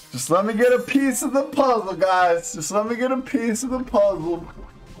 Just let me get a piece of the puzzle, guys. Just let me get a piece of the puzzle.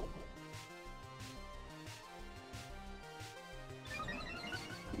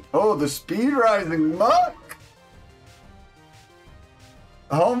 Oh, the speed rising muck.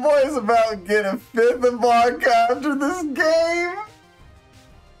 Homeboy's about to get a 5th of block after this game.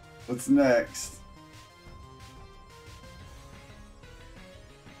 What's next?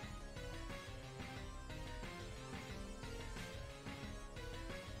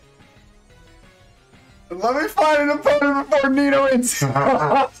 Let me find an opponent before Nino wins.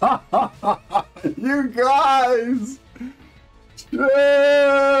 You guys.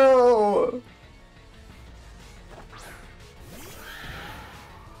 Chill.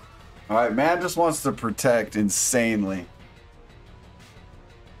 Alright, man just wants to protect insanely.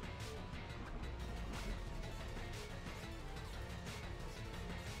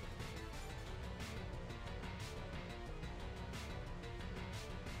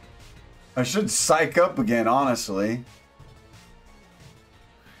 I should psych up again, honestly.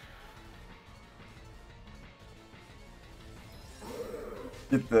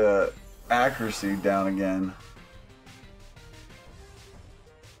 Get the accuracy down again.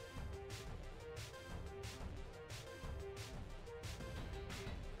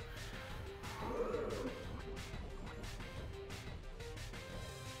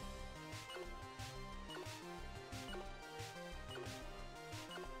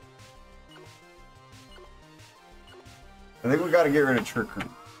 I think we got to get rid of Trickery.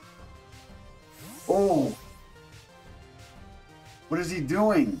 Oh! What is he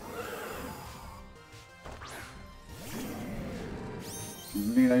doing?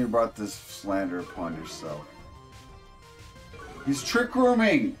 You know you brought this slander upon yourself. He's trick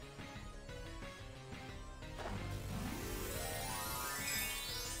rooming!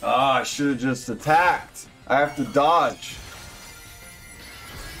 Ah, I should have just attacked. I have to dodge.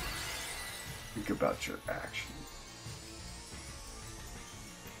 Think about your actions.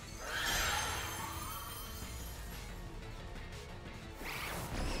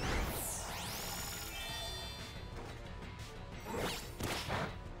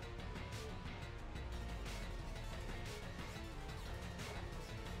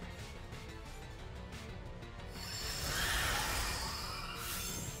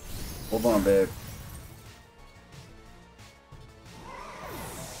 Hold on, babe.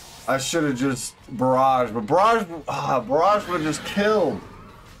 I should have just barraged, but barrage would have just killed.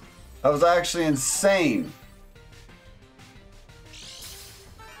 That was actually insane.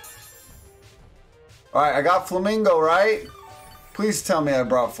 All right, I got Flamingo, right? Please tell me I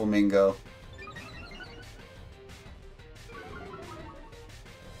brought Flamingo.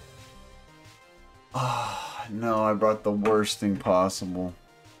 Ah, no, I brought the worst thing possible.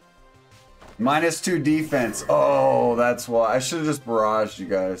 -2 defense. Oh, that's why. I should have just barraged you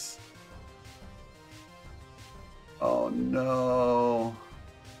guys. Oh, no.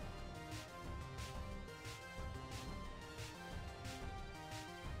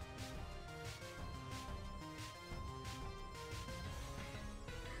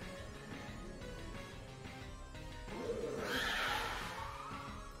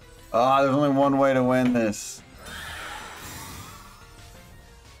 Ah, there's only one way to win this.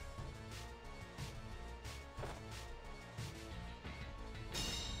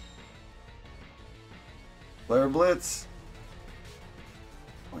 Flare Blitz.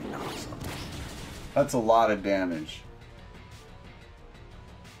 Oh, he knocks him. That's a lot of damage.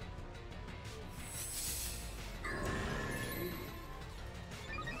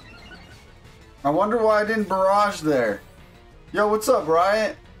 I wonder why I didn't barrage there. Yo, what's up,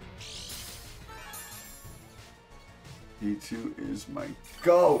 Riot? D2 is my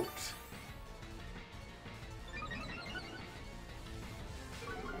GOAT.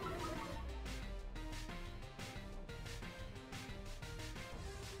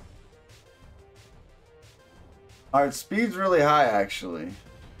 Alright, speed's really high, actually.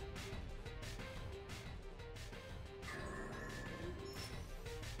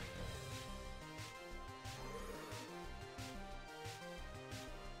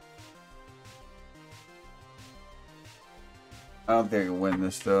 I don't think I can win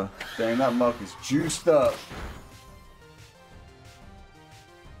this, though. Dang, that muck is juiced up.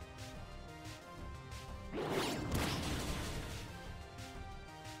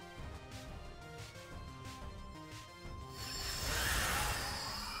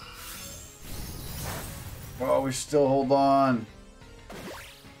 Oh, we still hold on.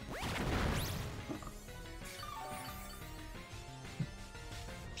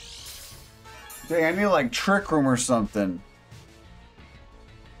 Dang, I need like Trick Room or something.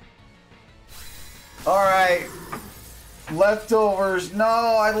 Alright. Leftovers. No,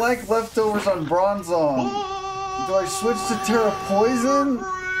 I like leftovers on Bronzong. Do I switch to Terra Poison?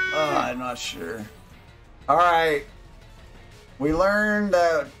 I'm not sure. Alright. We learned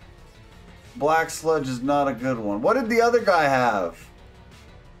that Black Sludge is not a good one. What did the other guy have?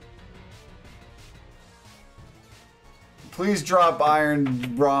 Please drop Iron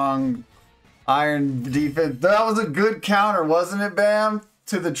Defense. That was a good counter, wasn't it, Bam?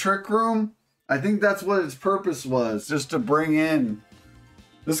 To the Trick Room? I think that's what its purpose was. Just to bring in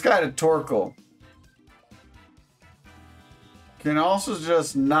this guy to Torkoal. Can also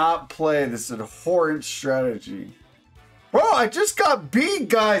just not play this abhorrent strategy. Bro, I just got beat,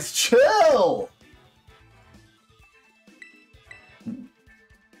 guys. Chill.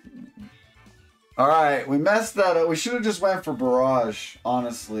 All right, we messed that up. We should have just went for barrage,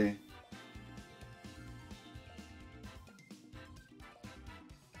 honestly.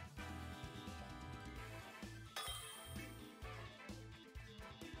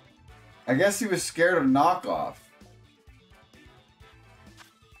 I guess he was scared of knockoff.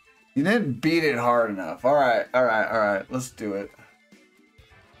 You didn't beat it hard enough. All right, all right, all right. Let's do it.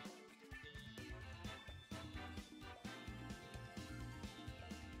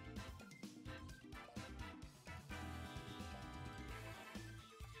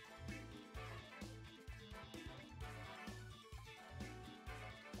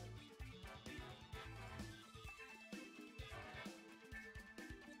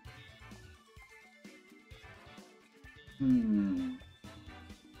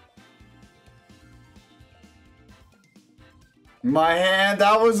 My hand,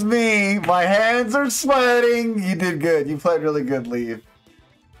 that was me. My hands are sweating. You did good. You played really good, Leave.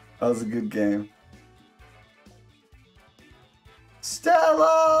 That was a good game.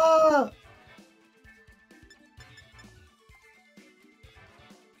 Stella!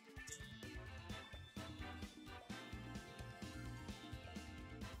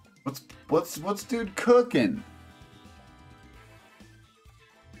 What's dude cooking?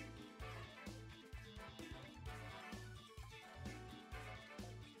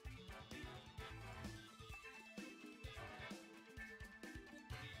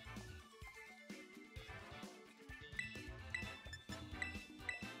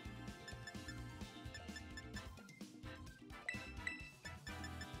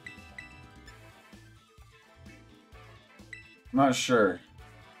 I'm not sure.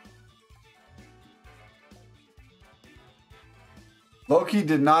 Loki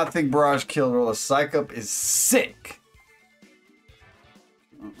did not think Barrage killed Rolla. Psych Up is sick.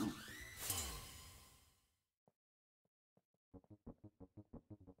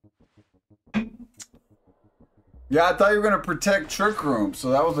 Yeah, I thought you were going to protect Trick Room, so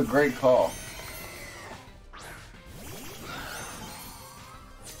that was a great call.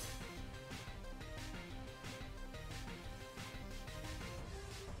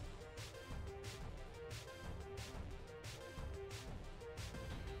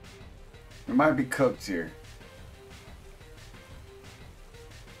 It might be cooked here.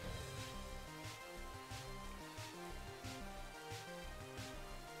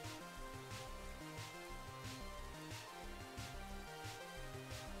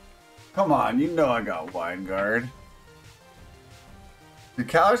 Come on, you know I got wide guard. The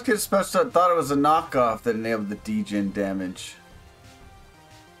Calories Kid special thought it was a knockoff that enabled the degen damage.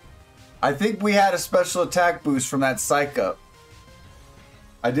 I think we had a special attack boost from that Psych Up.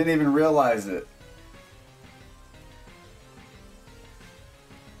 I didn't even realize it.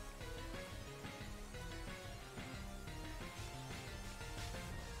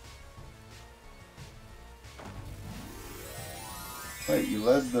 Wait, you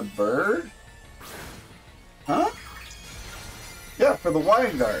led the bird? Huh? Yeah, for the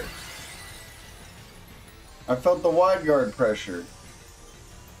wide guard. I felt the wide guard pressure.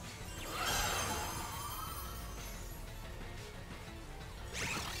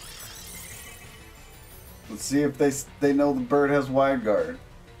 Let's see if they know the bird has wide guard.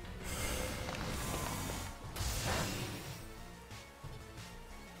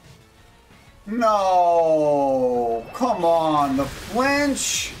 No! Come on, the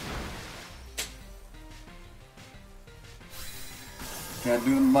flinch! Can't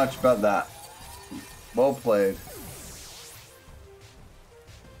do much about that. Well played.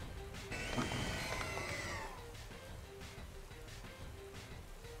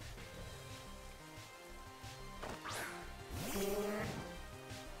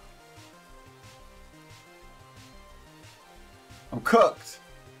 I'm cooked.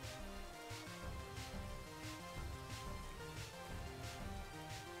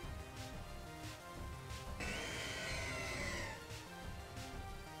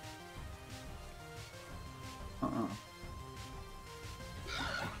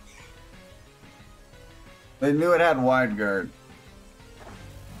 They knew it had wide guard.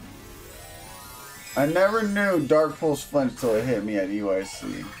 I never knew Dark Pulse flinch till it hit me at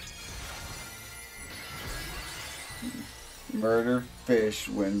EYC. Murder Fish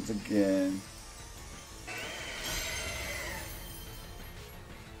wins again.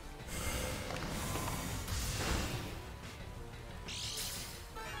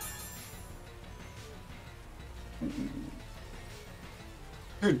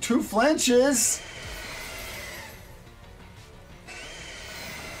 Dude, 2 flinches.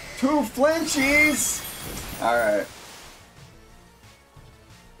 2 flinchies! Alright.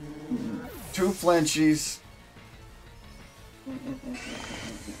 2 flinchies.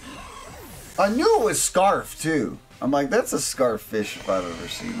 I knew it was scarf too. I'm like, that's a scarf fish if I've ever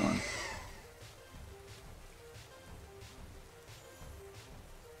seen one.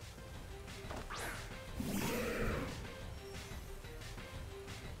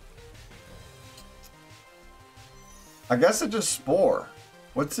 I guess it just spore.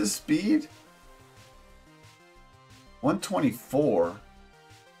 What's his speed? 124.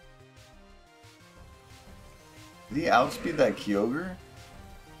 Did he outspeed that Kyogre?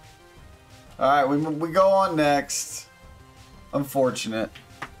 Alright, we go on next. Unfortunate.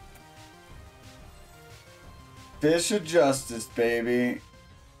 Fish of Justice, baby.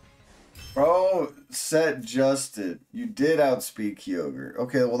 Bro, set justed. You did outspeed Kyogre.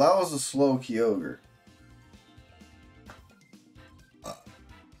 Okay, well that was a slow Kyogre.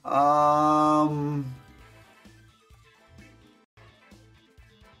 I'm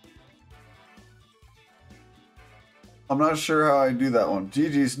not sure how I do that one.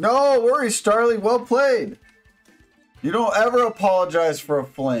 GG's. No worries, Starly. Well played. You don't ever apologize for a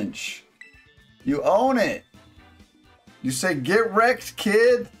flinch. You own it. You say, get wrecked,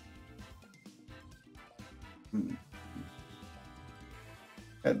 kid.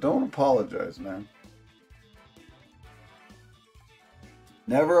 Yeah, don't apologize, man.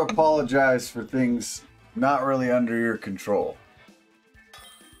 Never apologize for things not really under your control.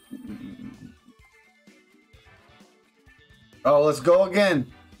 Oh, let's go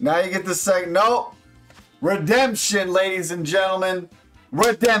again. Now you get the second. No. Redemption, ladies and gentlemen.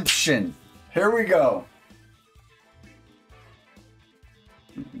 Redemption. Here we go.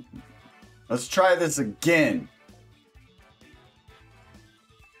 Let's try this again.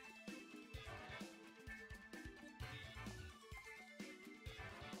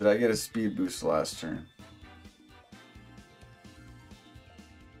 Did I get a speed boost last turn?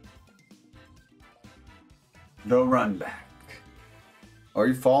 No run back. Are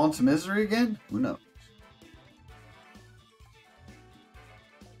you falling to misery again? Who knows?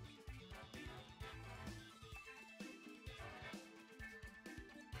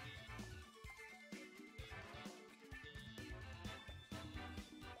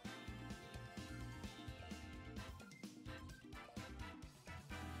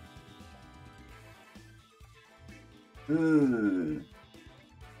 Ugh.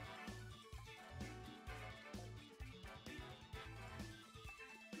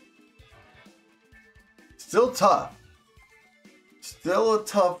 Still tough. Still a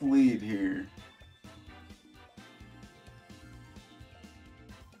tough lead here.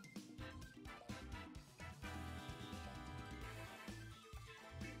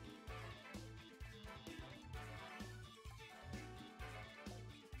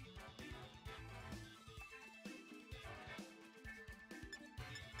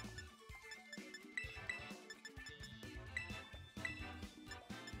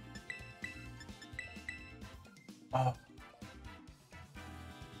 Oh.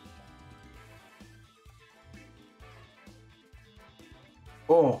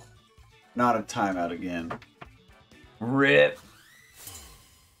 Oh, not a timeout again. Rip.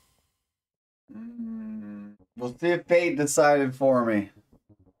 We'll see if fate decided for me.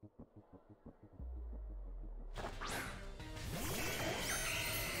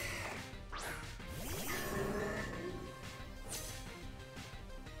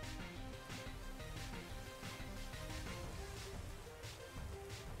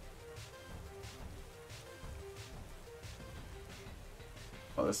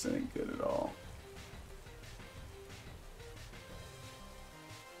 Oh, this ain't good at all.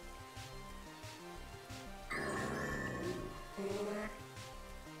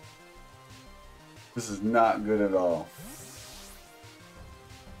 This is not good at all.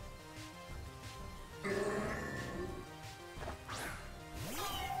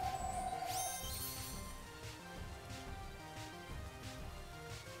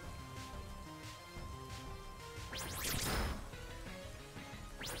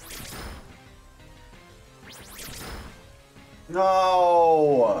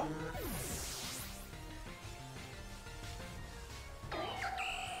 No!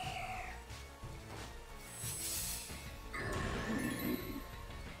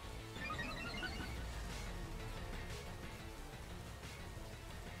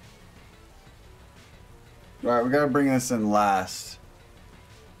 Alright, we gotta bring this in last.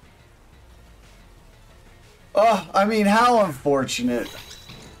 Oh, I mean, how unfortunate.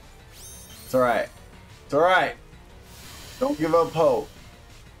 It's alright. It's alright. Don't give up hope.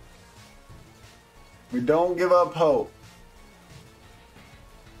 We don't give up hope.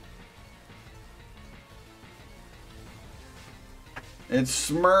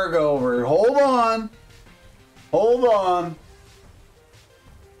 It's Smurgover. Hold on. Hold on.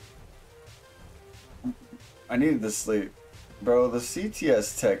 I needed to sleep. Bro, the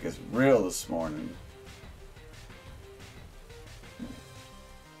CTS tech is real this morning.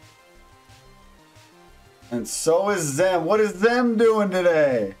 And so is Zem. What is Zem doing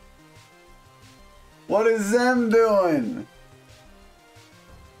today? What is Zem doing?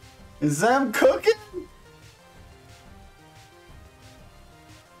 Is Zem cooking?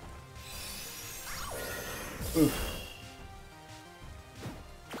 Oof.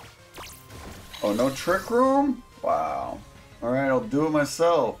 Oh, no trick room? Wow. Alright, I'll do it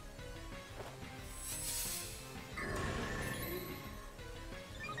myself.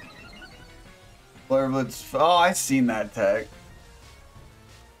 Flare Blitz. Oh, I seen that tech.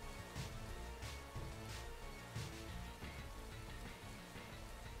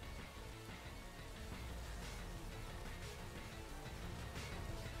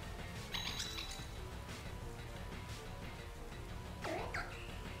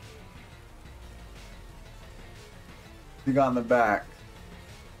 He got in the back.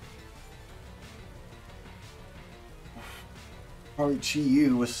 Probably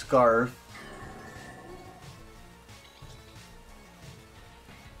Chi-Yu with Scarf.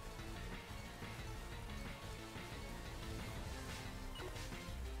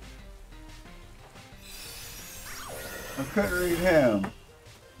 I couldn't read him.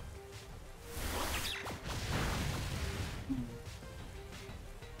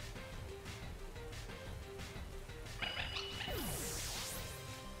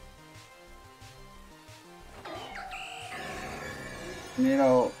 You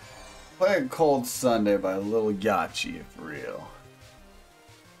know, play a Cold Sunday by Lil Yachi if real.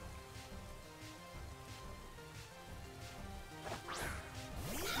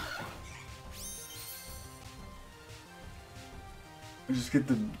 We just get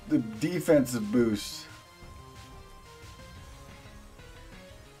the defensive boost.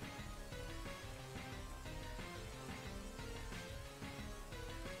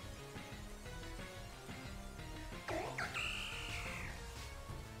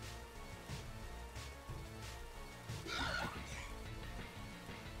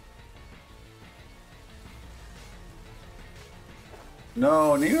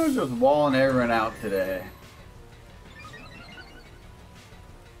 No, Nino's just walling everyone out today.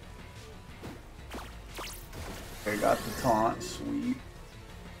 Okay, got the taunt, sweet.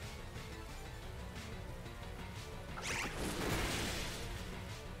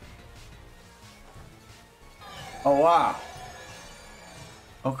 Oh wow.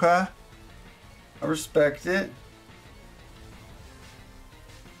 Okay. I respect it.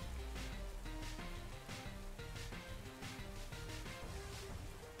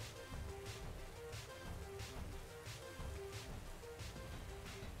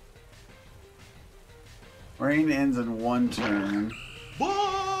 Rain ends in 1 turn. Butterfree!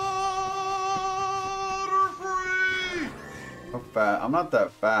 How fast? I'm not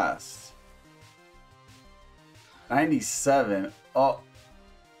that fast. 97. Oh.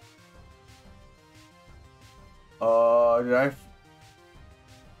 Did I?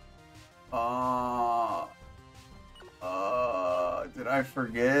 Did I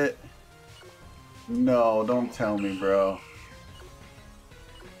forget? No, don't tell me, bro.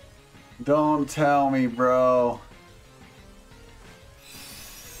 Don't tell me, bro.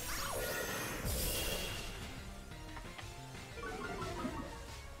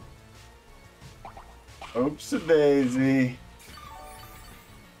 Oops-a-daisy.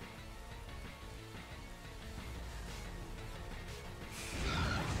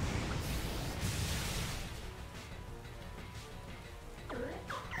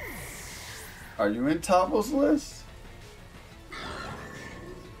 Are you in Topo's list?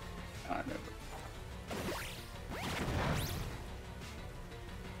 I never.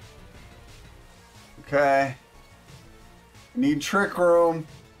 Okay. Need trick room.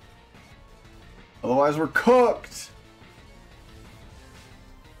 Otherwise we're cooked.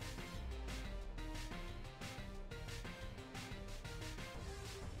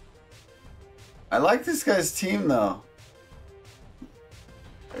 I like this guy's team though.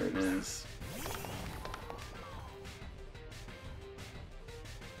 There it is.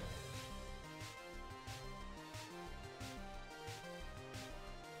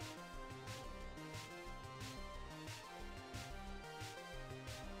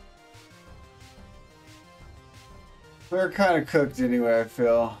 We're kind of cooked anyway, I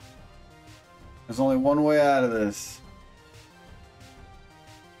feel. There's only one way out of this.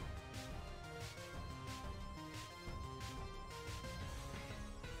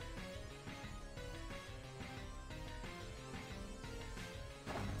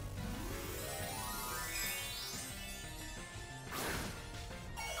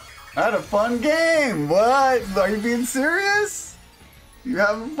 I had a fun game. What? Are you being serious? You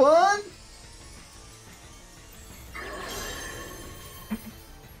having fun?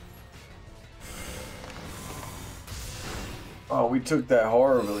 Oh, we took that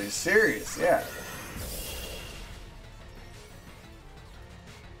horribly serious, yeah.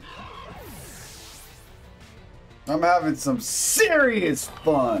 I'm having some serious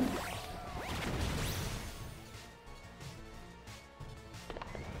fun.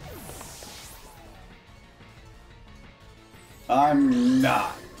 I'm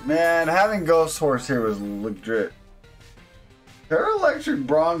not. Man, having Ghost Horse here was legit. Paraelectric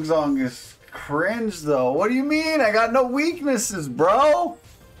Bronzong is cringe though. What do you mean? I got no weaknesses, bro.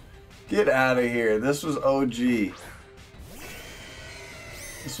 Get out of here. This was OG.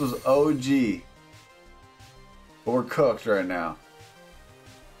 This was OG. But we're cooked right now.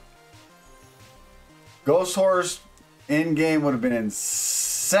 Ghost Horse in game would have been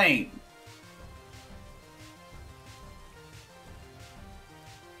insane.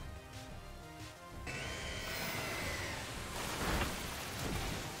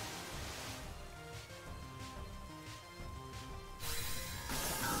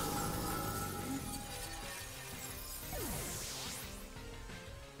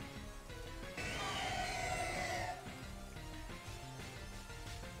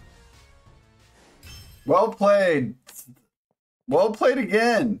 Well played. Well played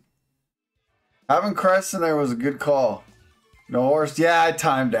again. Having Crest in there was a good call. No horse. Yeah, I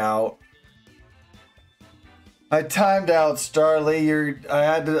timed out. I timed out, Starly. I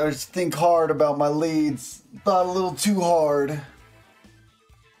had to think hard about my leads. Thought a little too hard.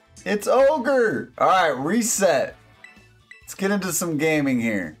 It's Ogre. All right, reset. Let's get into some gaming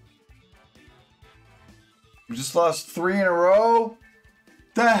here. We just lost 3 in a row.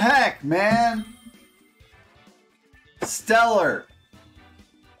 The heck, man. Stellar.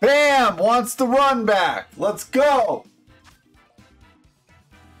 Bam! Wants the run back. Let's go.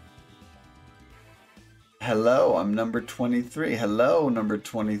 Hello, I'm number 23. Hello, number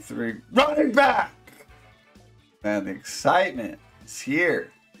 23. Running back! Man, the excitement is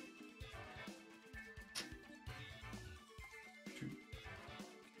here.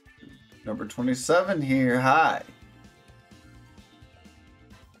 Number 27 here. Hi.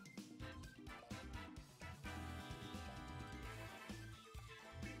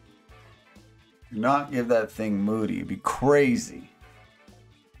 Do not give that thing Moody. It'd be crazy.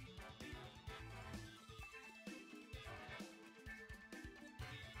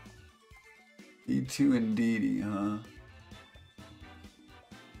 D2 and DD, huh?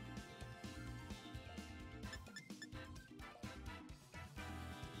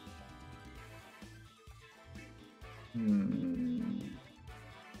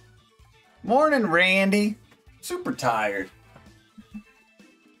 Morning, Randy. Super tired.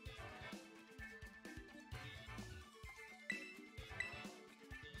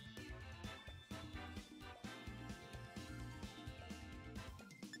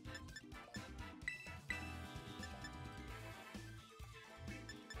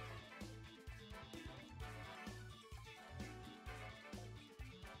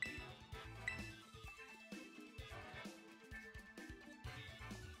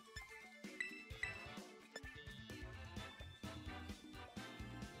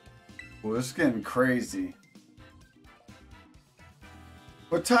 Well, this is getting crazy.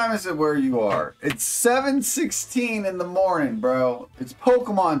 What time is it where you are? It's 7:16 in the morning, bro. It's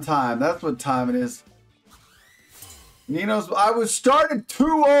Pokemon time. That's what time it is. Nino's. I was started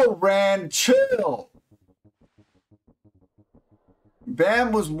 2-0, Rand. Chill.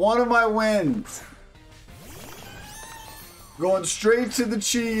 Bam was one of my wins. Going straight to the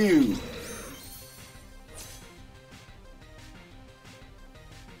Chi-Yu.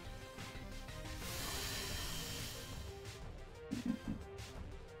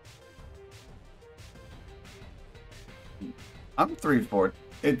 I'm 3-4.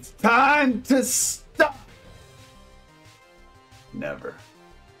 It's time to stop. Never.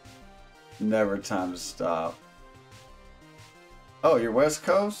 Never time to stop. Oh, you're West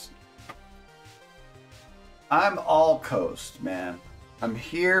Coast? I'm all coast, man. I'm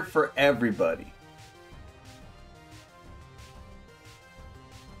here for everybody.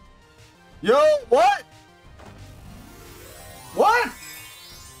 Yo, what? What?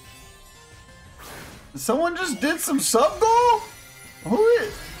 Someone just did some sub goal? Who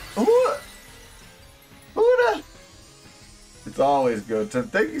the? It's always good time.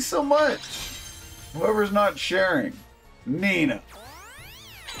 Thank you so much. Whoever's not sharing. Nina.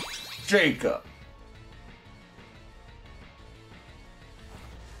 Jacob.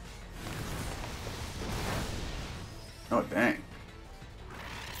 Oh, dang.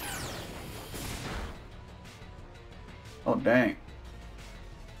 Oh, dang.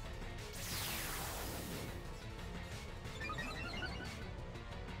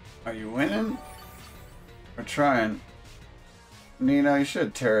 Are you winning? We're trying. Nino, you should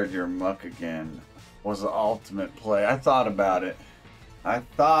have teared your muck again. Was the ultimate play. I thought about it. I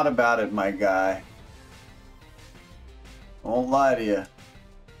thought about it, my guy. Won't lie to you.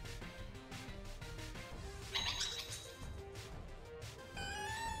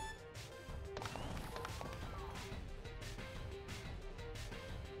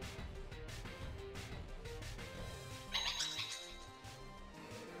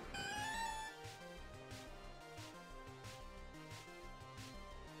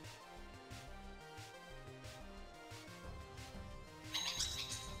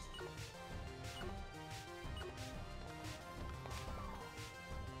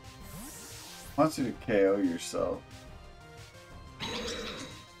 I want you to KO yourself.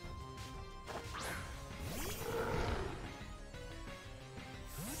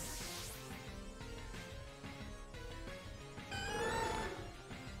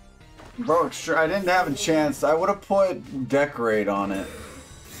 Bro, sure, I didn't have a chance. I would have put Decorate on it.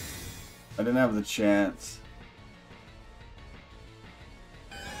 I didn't have the chance.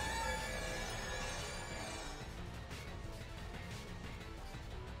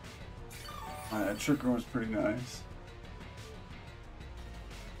 That Trick Room was pretty nice.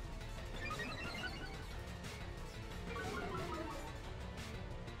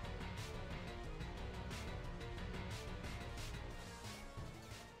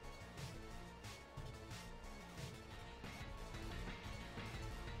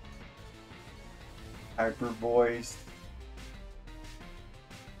 Hyper Voice.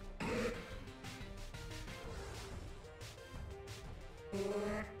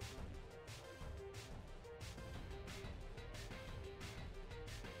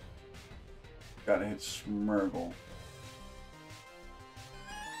 Gotta hit Smurgle.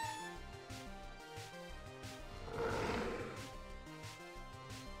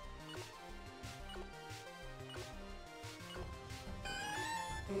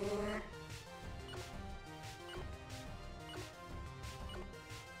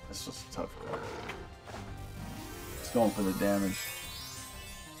 This was a tough card. It's going for the damage.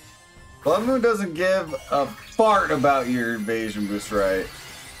 Blood Moon doesn't give a fart about your evasion boost, right?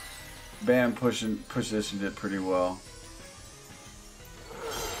 Bam positioned it pretty well.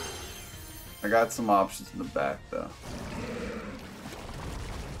 I got some options in the back though.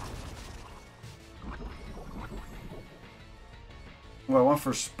 Oh, I went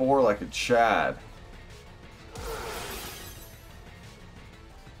for Spore like a Chad.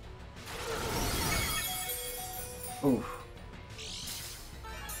 Oof.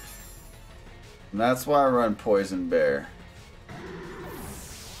 And that's why I run Poison Bear.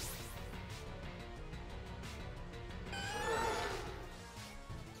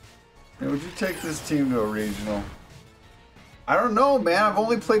 Hey, would you take this team to a regional? I don't know, man. I've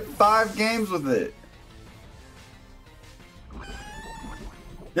only played 5 games with it.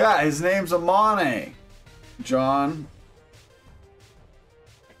 Yeah, his name's Amane, John.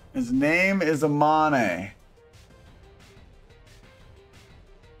 His name is Amane.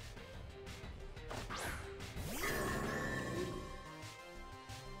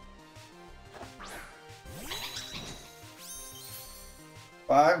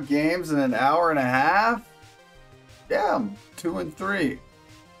 Five games in an hour and a half? Yeah, I'm 2 and 3.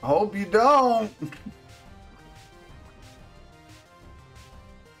 I hope you don't.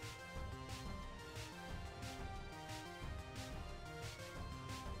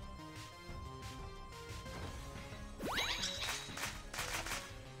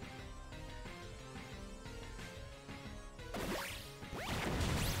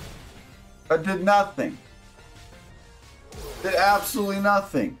 I did nothing. Did absolutely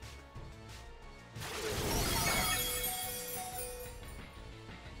nothing.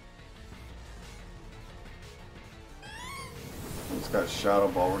 It's got Shadow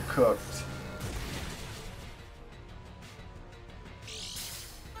Ball. We're cooked.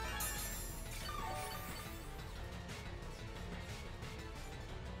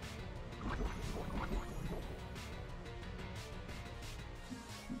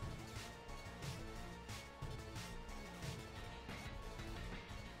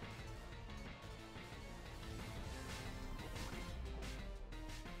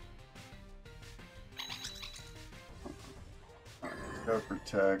 Go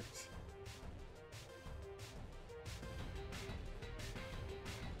protect.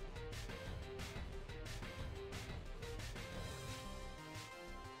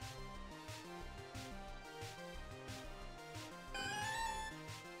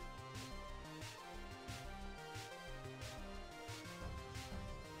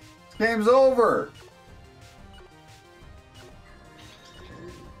 Game's over.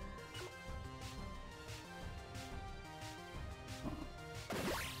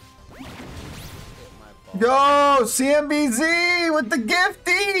 Yo, CMBZ with the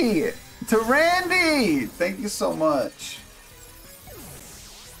gifty to Randy. Thank you so much.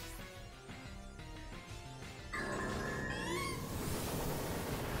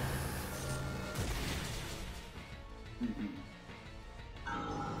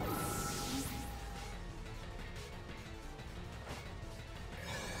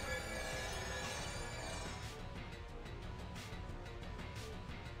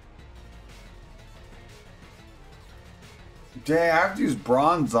 Dang, I have to use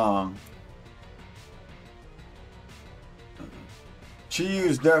Bronzong.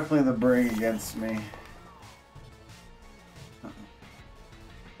 Chiyu's definitely the bring against me.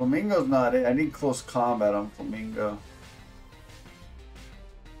 Flamingo's not it. I need close combat on Flamingo.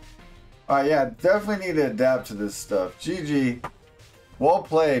 Alright, yeah, definitely need to adapt to this stuff. GG. Well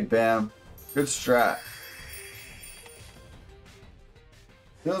played, Bam. Good strat.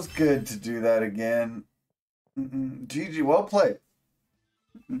 Feels good to do that again. GG, well played.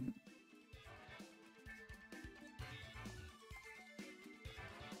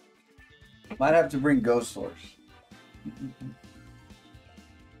 Might have to bring Ghost Horse.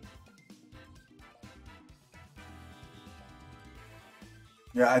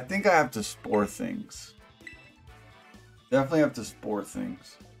 Yeah, I think I have to spore things. Definitely have to spore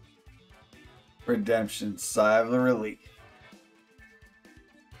things. Redemption, sigh of the relief.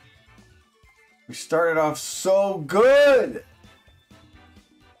 We started off so good.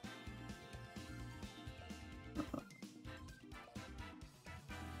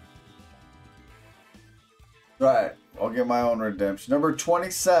 Right, I'll get my own redemption. Number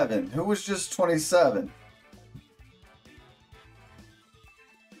 27. Who was just 27?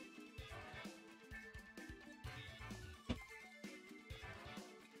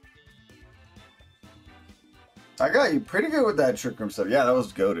 I got you pretty good with that trick room stuff. Yeah, that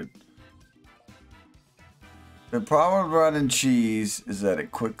was goated. The problem with bread and cheese is that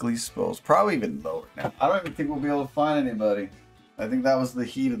it quickly spills. Probably even lower now. I don't even think we'll be able to find anybody. I think that was the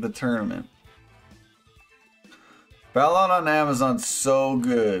heat of the tournament. Ballon on Amazon's so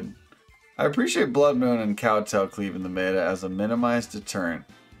good. I appreciate Blood Moon and Cowtail Cleave in the meta as a minimized deterrent.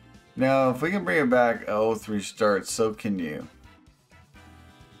 Now, if we can bring it back at 0-3 start, so can you.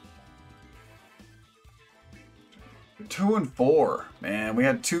 2 and 4. Man, we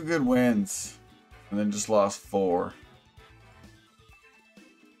had 2 good wins. And then just lost 4.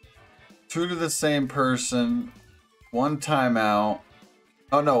 2 to the same person. 1 timeout.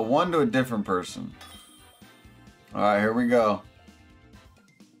 Oh no, 1 to a different person. Alright, here we go.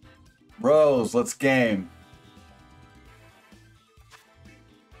 Rose, let's game.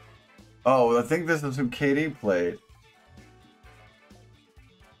 Oh, I think this is who KD played.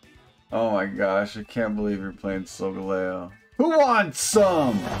 Oh my gosh, I can't believe you're playing Solgaleo. Who wants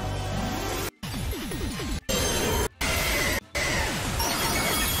some?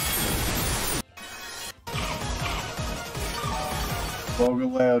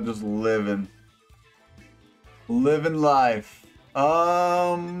 Solgaleo just living life.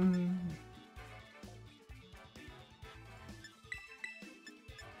 I'm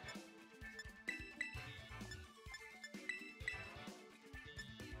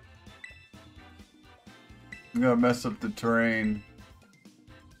gonna mess up the terrain.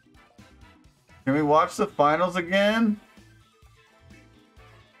 Can we watch the finals again?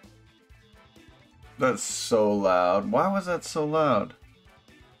 That's so loud. Why was that so loud?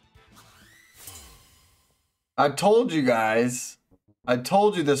 I told you guys. I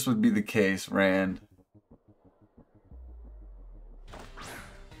told you this would be the case, Rand.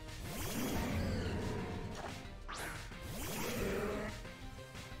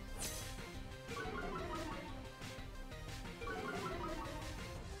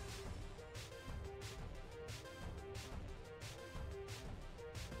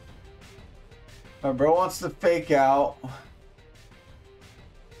 My bro wants to fake out.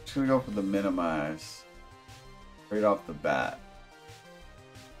 Just gonna go for the minimize. Right off the bat.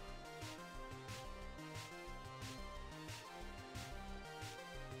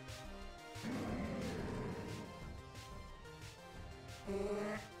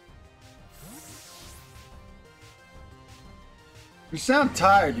 You sound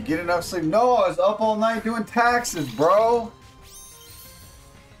tired. You get enough sleep? No, I was up all night doing taxes, bro.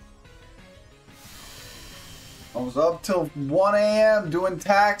 I was up till 1 a.m. doing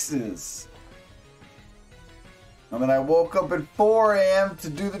taxes. And then I woke up at 4 a.m. to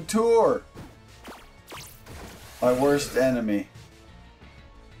do the tour. My worst enemy.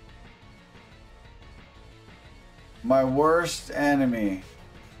 My worst enemy.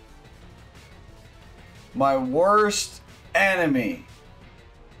 My worst enemy.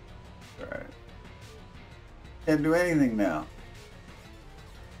 Alright. Can't do anything now.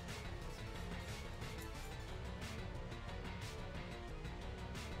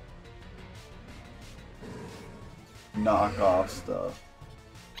 Knock off stuff.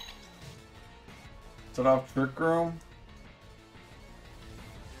 Set off Trick Room.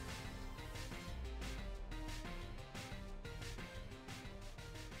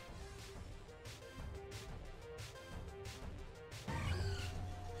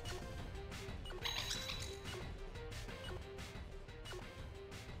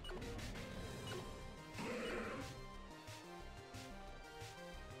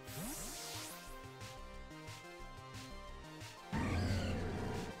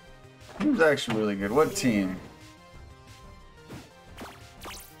 Team's actually really good. What team?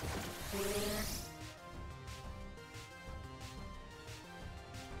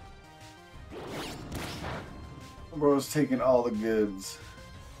 Bro's taking all the goods.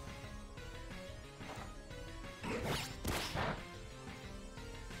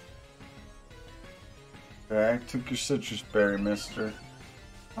 Okay, took your citrus berry, mister.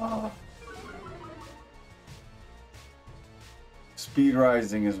 Oh. Speed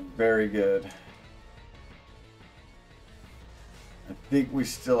rising is very good. I think we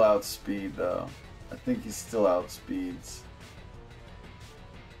still outspeed though. I think he still outspeeds.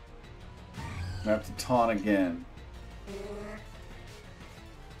 I have to taunt again.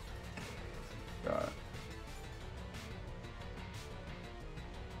 God.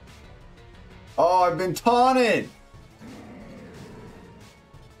 Oh, I've been taunted!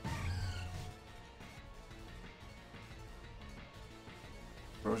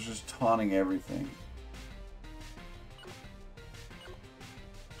 Bro's just taunting everything.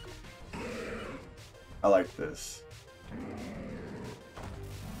 I like this.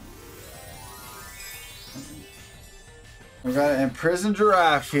 We got an imprisoned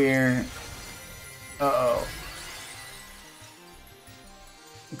giraffe here. Uh-oh.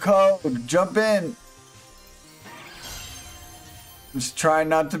 Code, jump in. Just try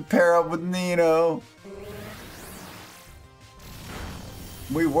not to pair up with Nino.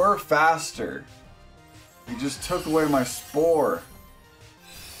 We were faster. He just took away my spore.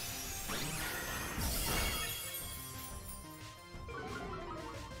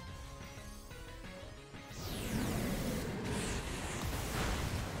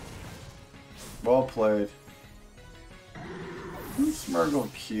 Well played.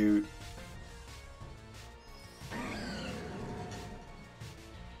 Smurgle cute.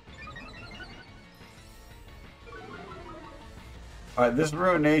 Alright, this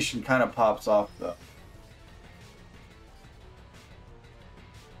ruination kind of pops off though.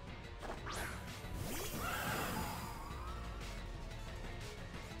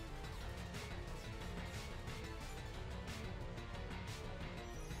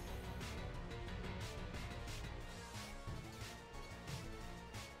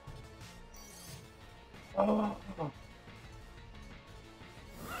 Oh.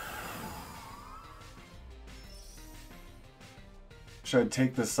 Should I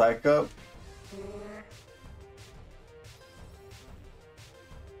take the psych up?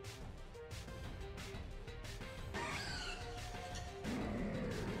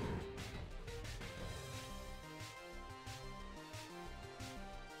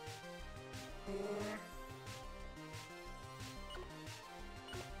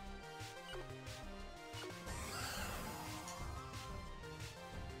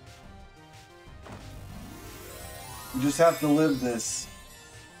 You just have to live this.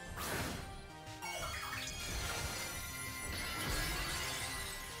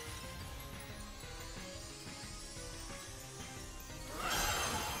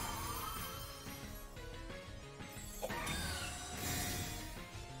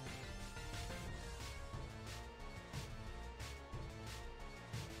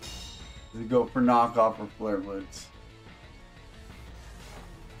 We go for knockoff or flare blitz.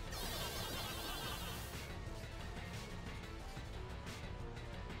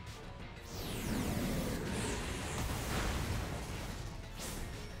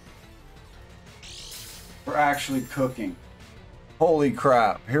 We're actually cooking. Holy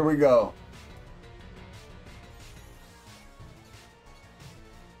crap. Here we go.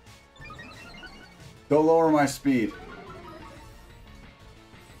 Go lower my speed.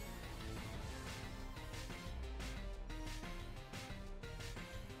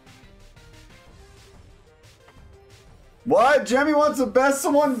 What? Jemmy wants a best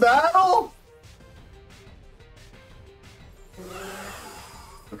of one battle?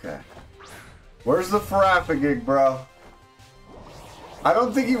 Okay. Where's the Farafigig, bro? I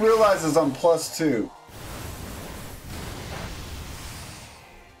don't think he realizes I'm +2.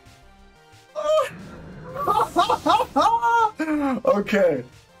 Okay,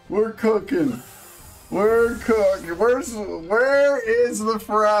 we're cooking. We're cooking. Where is the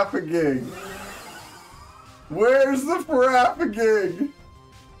Farafigig? Where's the Farafigig?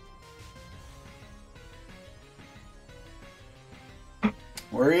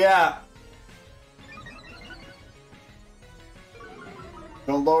 Where you at?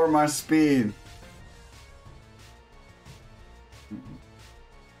 Don't lower my speed.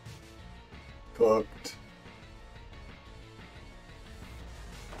 Cooked.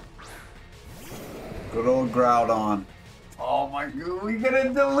 Good old Groudon. Oh my god, we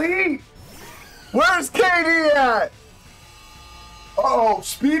gonna delete! Where's Katie at? Uh-oh,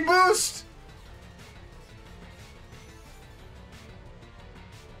 speed boost?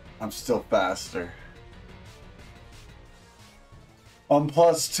 I'm still faster. I'm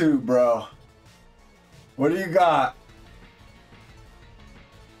 +2, bro. What do you got?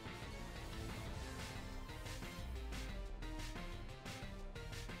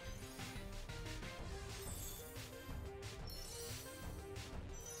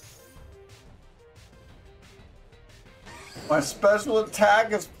 My special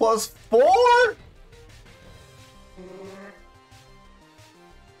attack is +4?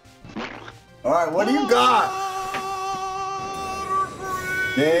 Alright, what do you got?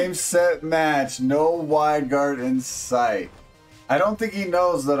 Game, set, match. No wide guard in sight. I don't think he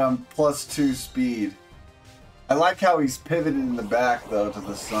knows that I'm +2 speed. I like how he's pivoted in the back, though, to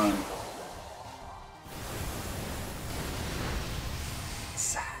the sun.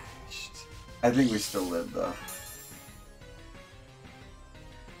 Sashed. I think we still live, though.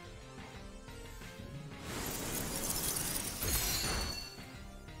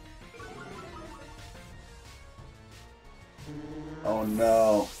 Oh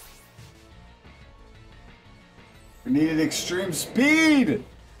no. We needed extreme speed!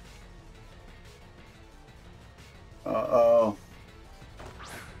 Uh-oh.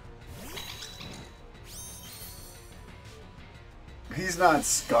 He's not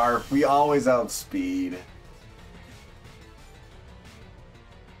Scarf. We always outspeed.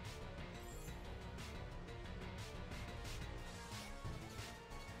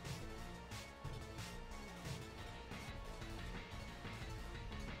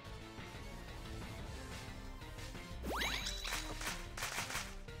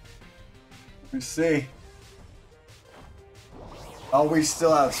 Let's see. Oh, we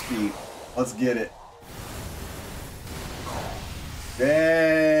still have speed. Let's get it.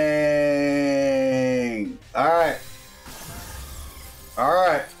 Dang. Alright.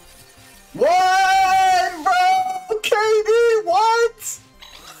 Alright. What, bro? KD, what?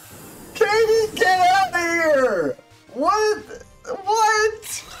 KD, get out of here. What?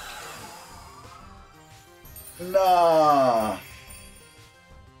 What? Nah.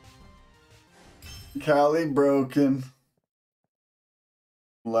 Cali broken.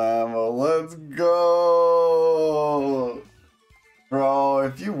 Lamo, let's go. Bro,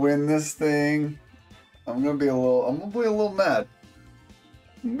 if you win this thing, I'm gonna be a little mad.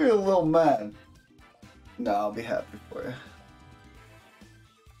 I'm gonna be a little mad. No, I'll be happy for you.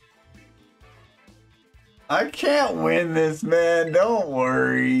 I can't win this, man. Don't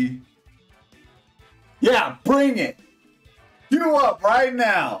worry. Yeah, bring it. You up right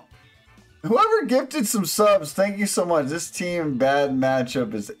now. Whoever gifted some subs, thank you so much. This team bad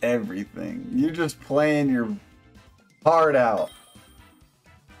matchup is everything. You're just playing your heart out.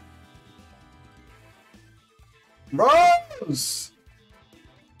 Rose!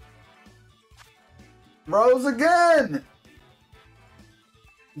 Rose again!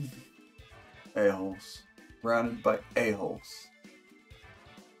 A-holes. Surrounded by a-holes.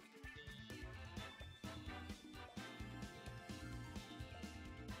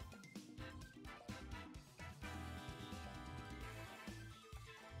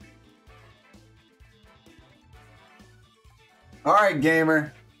 Alright,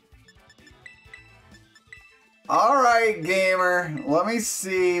 gamer. Alright, gamer. Let me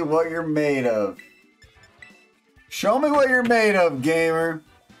see what you're made of. Show me what you're made of, gamer.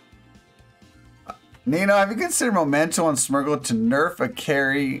 Nino, have you considered Memento on Smirgle to nerf a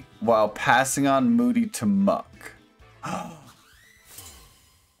carry while passing on Moody to Muck? I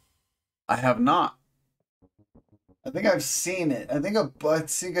have not. I think I've seen it. I think I've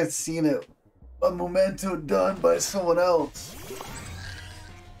seen it. A Memento done by someone else.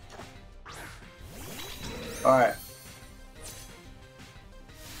 Alright.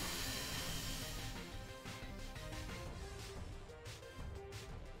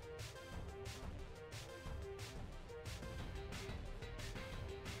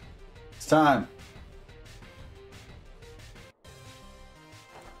 time.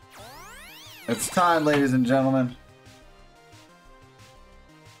 It's time, ladies and gentlemen.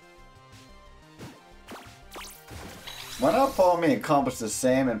 Why not follow me, accomplish the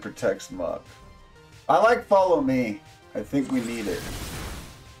same, and protect Muck? I like follow me. I think we need it.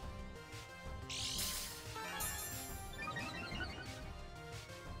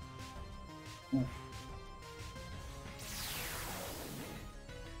 Oof.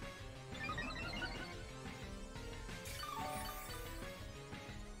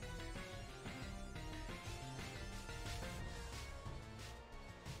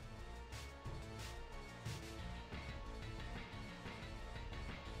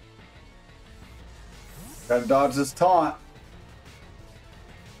 Gotta dodge this taunt.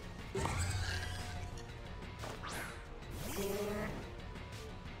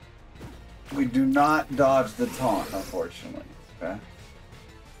 We do not dodge the taunt, unfortunately. Okay.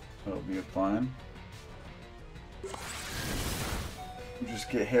 That'll be fun. We just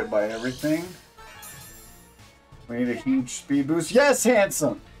get hit by everything. We need a huge speed boost. Yes,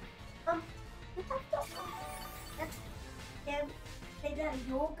 handsome!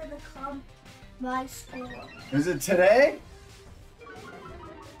 You're gonna come my school. Is it today?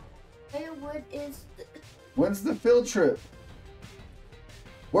 Hey, what is When's the field trip?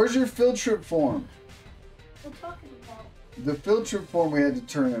 Where's your field trip form? I'm talking about? The field trip form we had to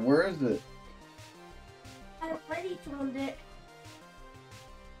turn in. Where is it? I already told it.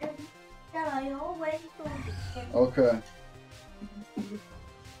 And yeah, I already told it. Okay.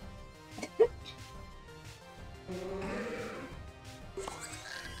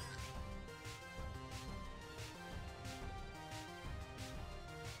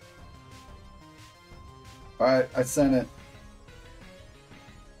 Alright, I sent it.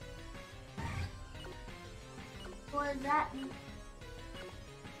 What does that mean?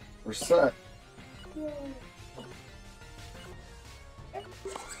 We're set. Yeah.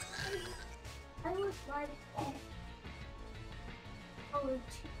 I was like, oh,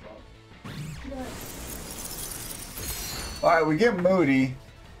 no. Alright, we get moody.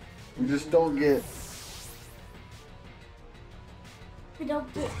 We just don't get... We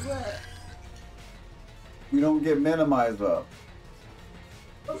don't get what? We don't get minimized up.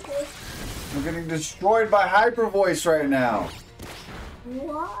 Okay. We're getting destroyed by Hyper Voice right now.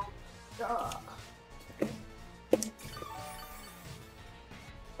 What the?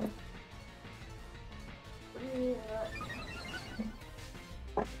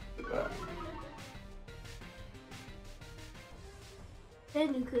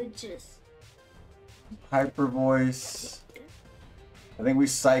 Then you could just... Hyper Voice. I think we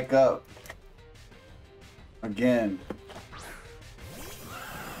psych up. Again.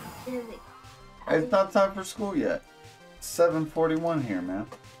 Hey, it's not time for school yet. It's 7:41 here, man.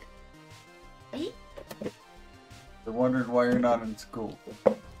 Hey? They're wondering why you're not in school.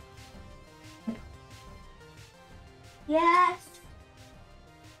 Yes.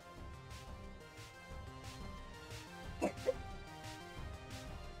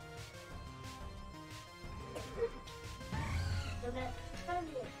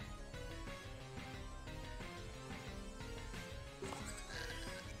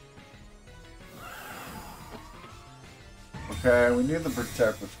 Okay, we knew the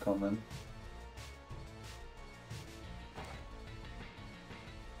protect was coming.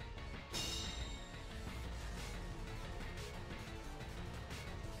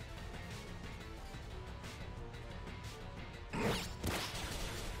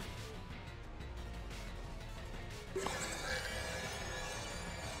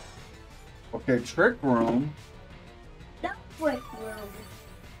 Okay, trick room. No trick room.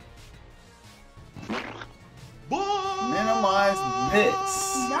 Minimize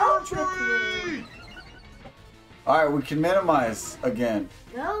this. No trick room. Alright, we can minimize again.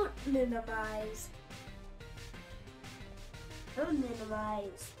 Don't minimize. Don't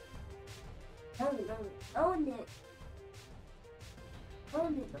minimize. Don't minimize.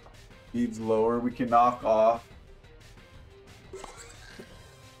 Speed's lower, we can knock off.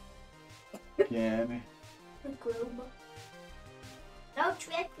 Again. Trick room. No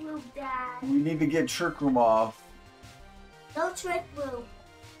trick room, Dad. We need to get trick room off. No trick room.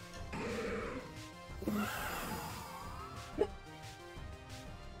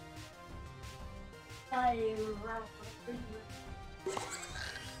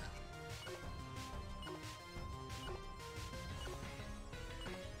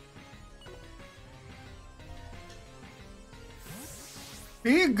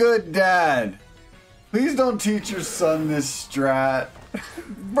 Be a good dad. Please don't teach your son this strat.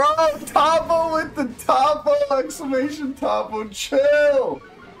 Bro, Topo with the Topo! Exclamation Topo, chill!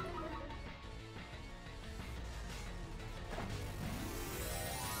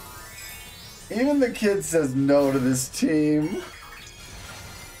 Even the kid says no to this team.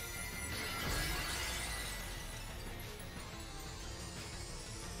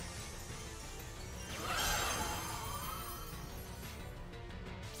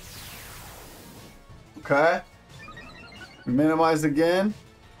 Okay. We minimize again.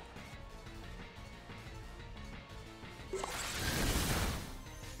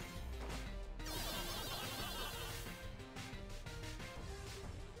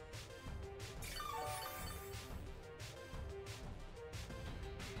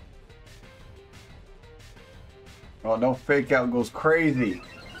 Oh, no fake out goes crazy.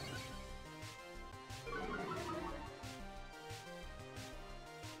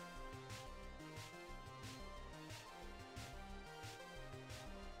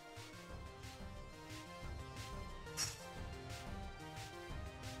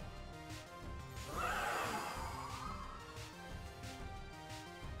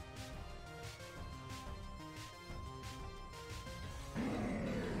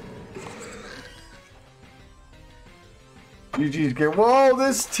 GG's get. Whoa,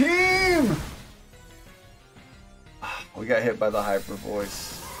 this team! We got hit by the hyper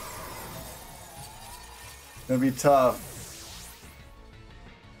voice. Gonna be tough.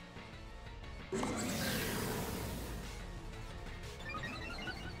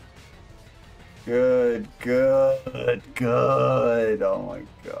 Good, good, good. Oh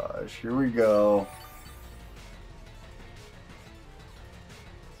my gosh, here we go.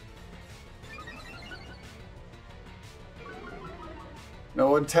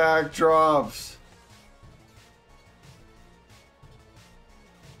 No attack drops.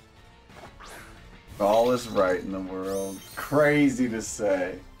 All is right in the world. Crazy to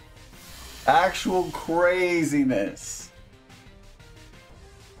say. Actual craziness.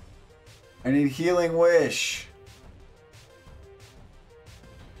 I need healing wish.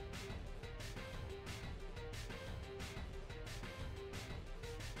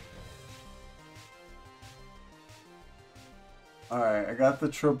 Alright, I got the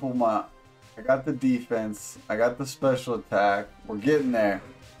triple mop. I got the defense. I got the special attack. We're getting there.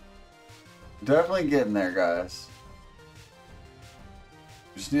 Definitely getting there, guys.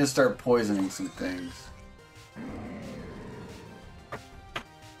 Just need to start poisoning some things.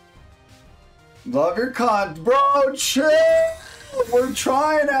 Love your con, bro. Chill. We're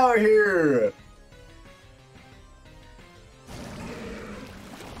trying out here.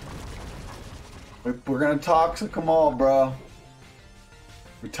 We're gonna toxic them all, bro.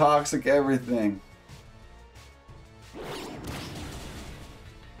 We toxic everything.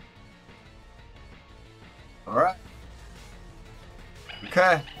 Alright.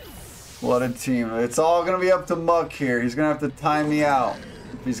 Okay. What a team. It's all gonna be up to Muck here. He's gonna have to time me out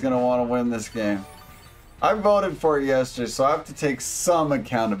if he's gonna want to win this game. I voted for it yesterday, so I have to take some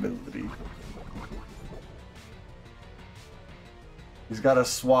accountability. He's gotta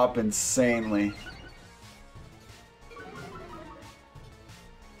swap insanely.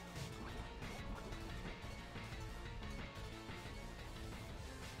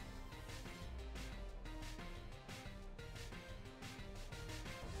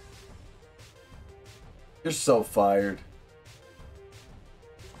 You're so fired.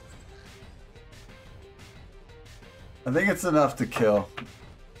 I think it's enough to kill.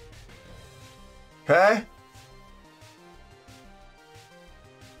 Okay?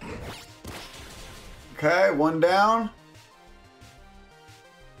 Okay, one down.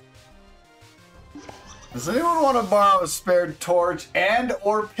 Does anyone want to borrow a spare torch and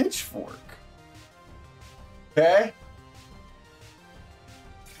or pitchfork? Okay?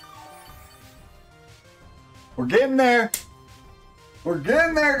 We're getting there. We're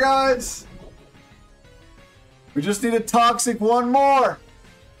getting there, guys. We just need a toxic one more.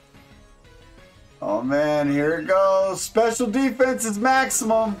 Oh man, here it goes. Special defense is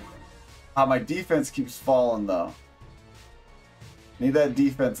maximum. Ah, my defense keeps falling though. Need that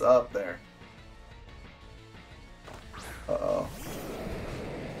defense up there. Uh-oh.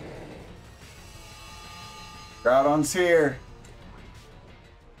 Groudon's here.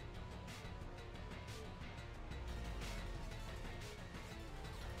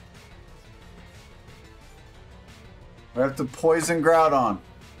 We have to poison Groudon.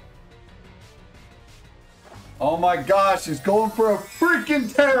 Oh my gosh, he's going for a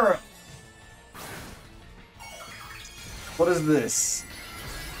freaking Terra! What is this?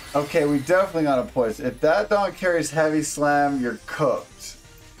 Okay, we definitely got a poison. If that dog carries heavy slam, you're cooked.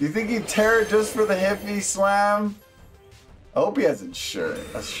 Do you think he'd Terra just for the heavy slam? I hope he has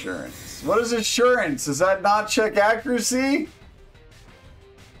assurance. What is assurance? Does that not check accuracy?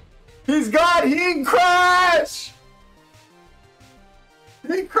 He's got Heat Crash!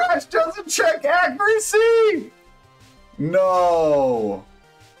 He Crash doesn't check accuracy! No!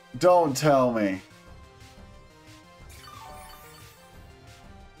 Don't tell me.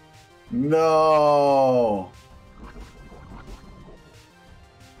 No!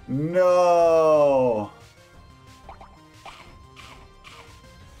 No!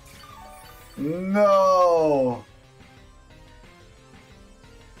 No!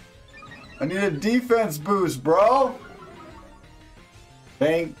 I need a defense boost, bro!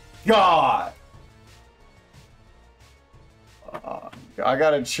 Thank God! I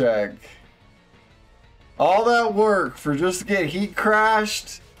gotta check. All that work for just to get heat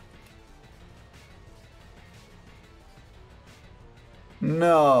crashed?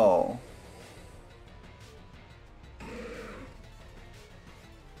 No.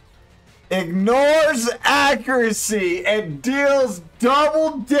 Ignores accuracy and deals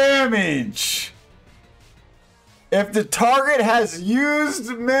double damage. If the target has used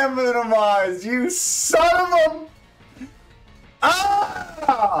minimize, you son of a...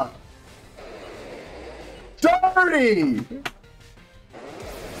 Ah! Dirty!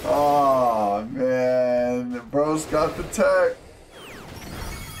 Oh, man. Bro's got the tech.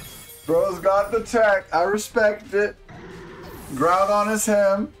 Bro's got the tech. I respect it. Ground on his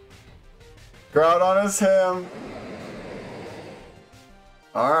him. Ground on his him.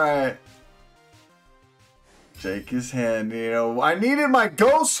 Alright. Shake his hand. You know, I needed my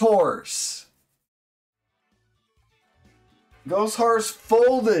ghost horse. Ghost horse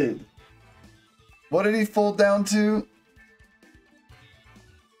folded. What did he fold down to?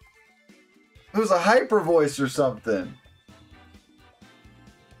 It was a hyper voice or something.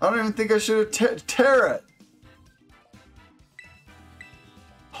 I don't even think I should have tear it.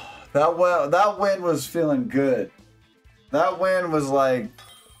 That win was feeling good. That win was like,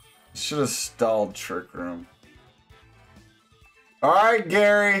 should have stalled Trick Room. All right,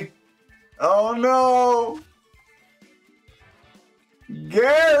 Gary. Oh no.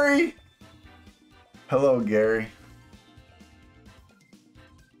 Gary. Hello, Gary.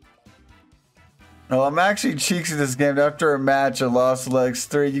 No, I'm actually cheeksy this game. After a match, I lost legs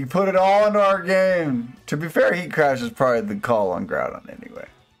 3. You put it all into our game. To be fair, Heat Crash is probably the call on Groudon anyway.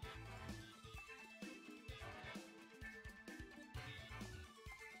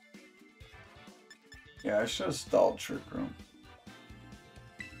 Yeah, I should have stalled Trick Room.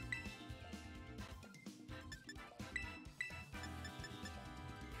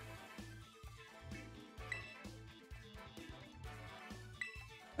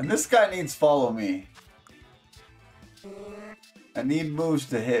 And this guy needs follow me. I need moves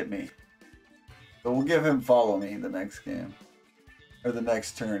to hit me. So we'll give him follow me the next game. Or the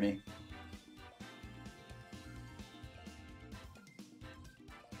next tourney.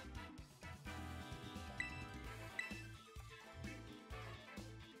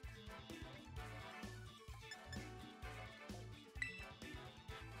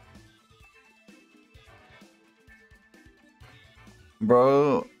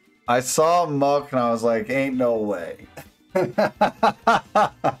 Bro, I saw Muck and I was like, ain't no way. I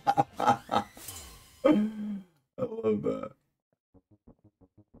love that.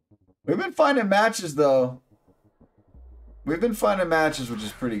 We've been finding matches though. We've been finding matches, which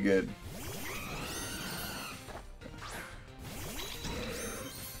is pretty good.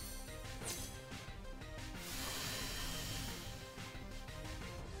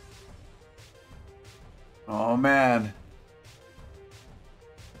 Oh man.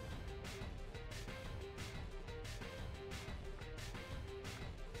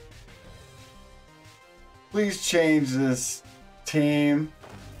 Please change this team.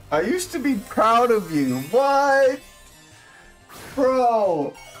 I used to be proud of you. What?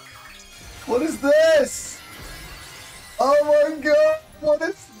 Bro. What is this? Oh my god. What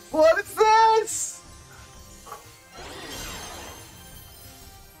is this?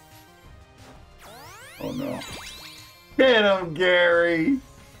 Oh no. Hit him, Gary.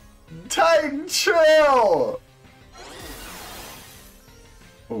 Titan Trail.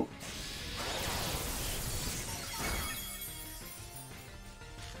 Oh.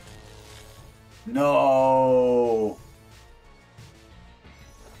 No.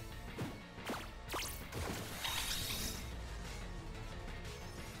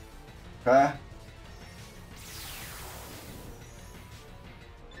 Okay.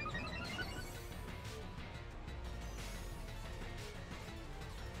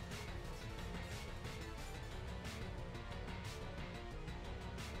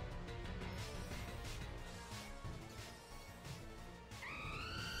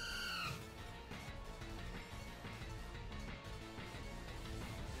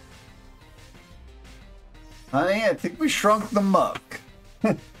 Honey, I think we shrunk the muck.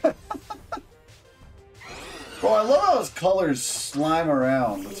 Bro, I love how those colors slime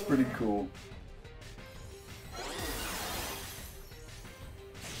around. That's pretty cool.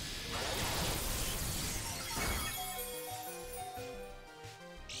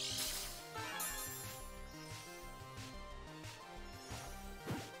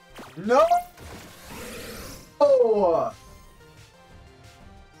 No! Oh!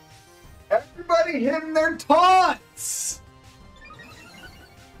 Everybody hitting their taunts!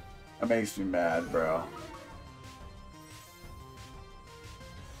 That makes me mad, bro.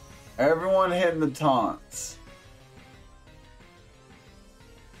 Everyone hitting the taunts.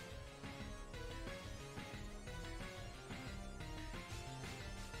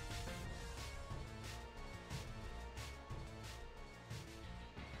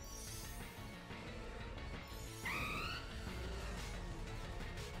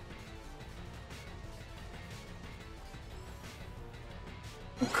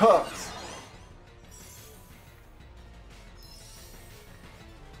 I'm cooked.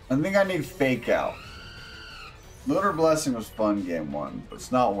 I think I need fake out. Lunar Blessing was fun game one, but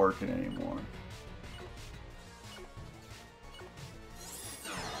it's not working anymore.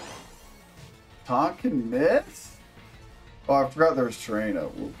 Taunt can miss? Oh, I forgot there was terrain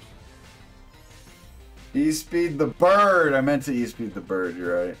up. Whoops. E-speed the bird. I meant to E-speed the bird,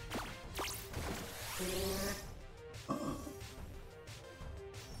 you're right.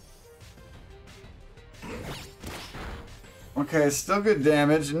 Okay, still good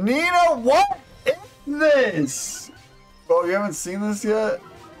damage. Nina, what is this? Oh, you haven't seen this yet?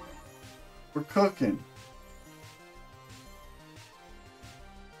 We're cooking.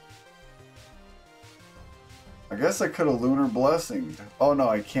 I guess I could have Lunar Blessing. Oh no,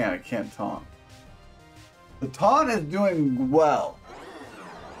 I can't. I can't taunt. The taunt is doing well.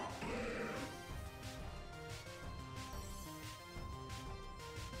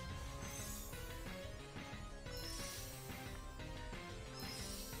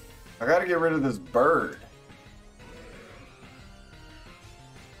 I gotta get rid of this bird.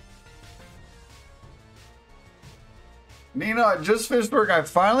 Nina, I just finished work. I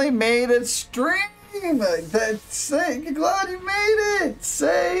finally made it stream. That's glad you made it,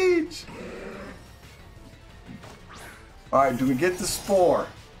 Sage. All right, do we get the spore?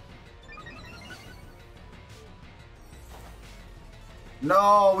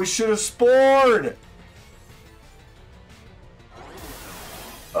 No, we should have spored.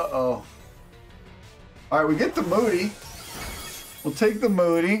 Uh-oh. Alright, we get the Moody. We'll take the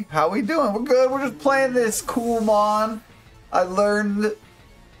Moody. How we doing? We're good. We're just playing this cool Mon. I learned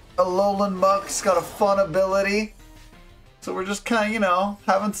Alolan Muck's got a fun ability. So we're just kind of, you know,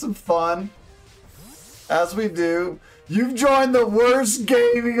 having some fun. As we do. You've joined the worst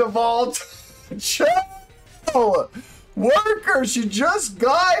gaming of all time. Chill! Worker, she just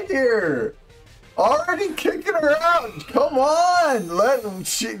got here. Already kicking her out. Come on.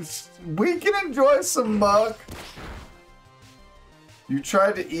 We can enjoy some muck. You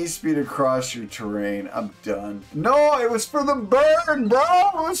tried to E-speed across your terrain. I'm done. No, it was for the bird, bro.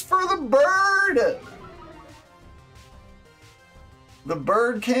 It was for the bird. The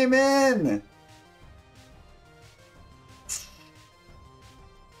bird came in.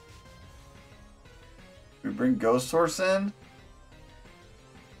 We bring Ghost Horse in?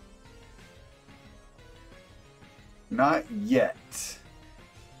 Not yet.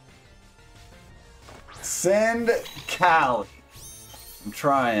 Send Callie. I'm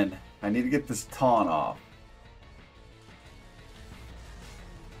trying. I need to get this taunt off.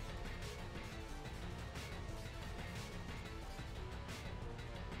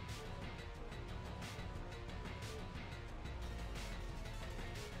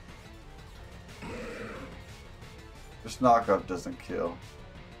 This knockup doesn't kill.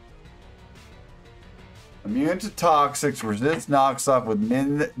 Immune to toxics, resist knocks off with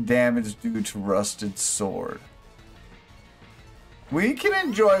min damage due to rusted sword. We can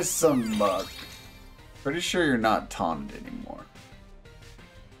enjoy some muck. Pretty sure you're not taunted anymore.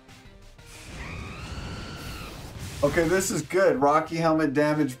 Okay, this is good. Rocky Helmet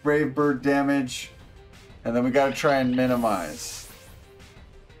damage, Brave Bird damage, and then we gotta try and minimize.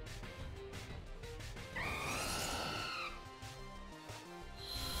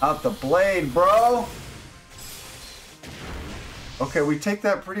 Out the blade, bro! Okay, we take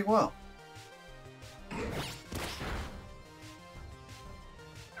that pretty well.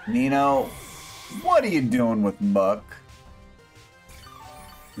 Nino, what are you doing with muck?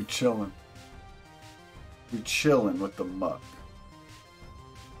 We chilling. We chilling with the muck.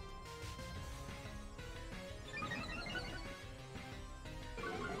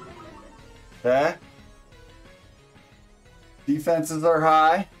 Okay? Defenses are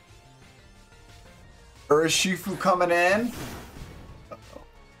high. Urshifu coming in. Uh-oh.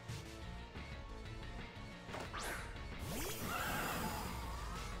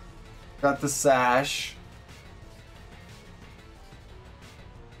 Got the sash.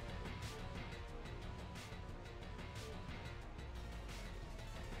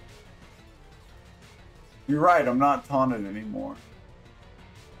 You're right, I'm not taunted anymore.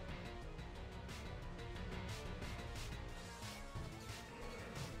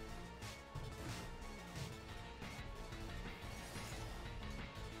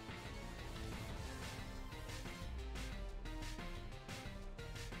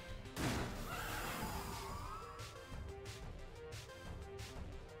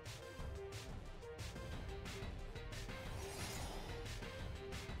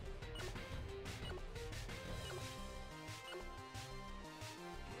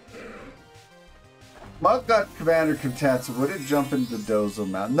 Muck got Commander Katatsu. Would it jump into Dozo's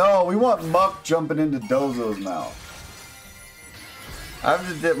mouth? No, we want Muck jumping into Dozo's mouth. I have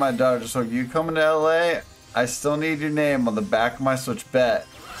to dip my daughter just so you coming to LA? I still need your name on the back of my Switch. Bet.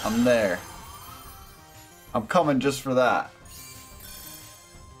 I'm there. I'm coming just for that.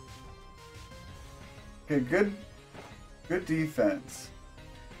 Okay, good defense.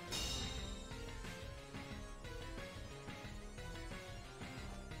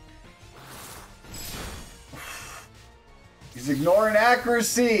 He's ignoring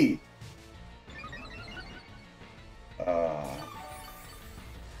accuracy.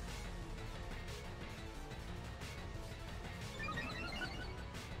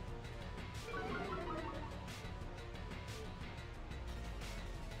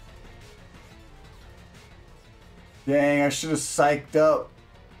 Dang, I should have psyched up.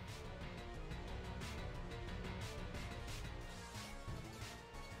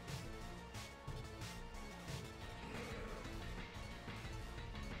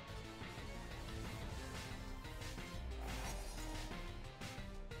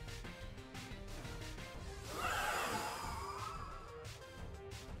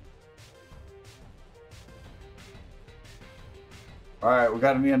 Alright, we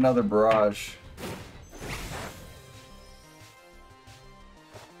gotta need another barrage.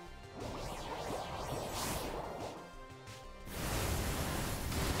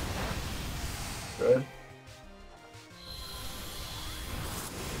 Good.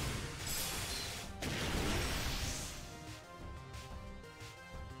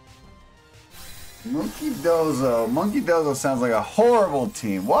 Monkey Dozo. Monkey Dozo sounds like a horrible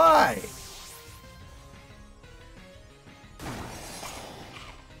team. Why?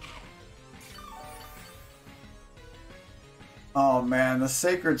 Oh man, the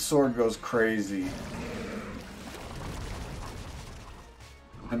Sacred Sword goes crazy.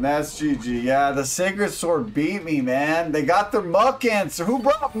 And that's GG. Yeah, the Sacred Sword beat me, man. They got their Muck answer. Who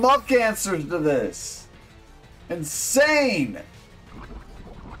brought Muck answers to this? Insane!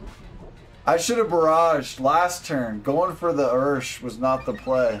 I should have barraged last turn. Going for the Ursh was not the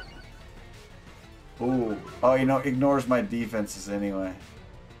play. Ooh. Oh, you know, ignores my defenses anyway.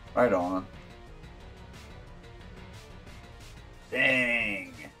 Right on.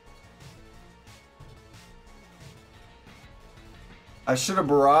 Dang. I should have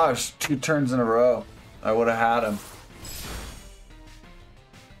barraged 2 turns in a row. I would have had him.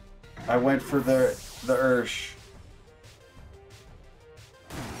 I went for the Ursh.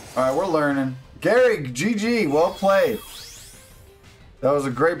 Alright, we're learning. Gary, GG, well played. That was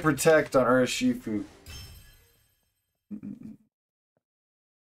a great protect on Urshifu.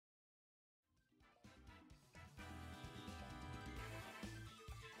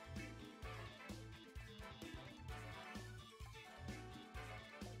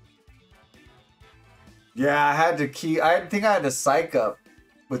 Yeah, I think I had to psych up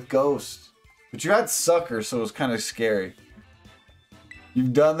with Ghost. But you had Sucker, so it was kind of scary.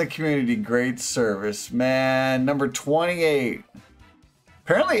 You've done the community great service. Man, number 28.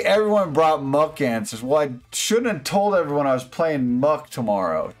 Apparently everyone brought Muck answers. Well, I shouldn't have told everyone I was playing Muck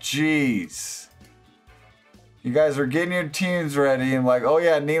tomorrow. Jeez. You guys are getting your teams ready and like, oh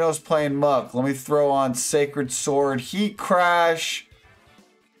yeah, Nino's playing Muck. Let me throw on Sacred Sword, Heat Crash,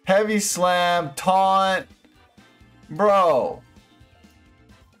 Heavy Slam, Taunt. Bro.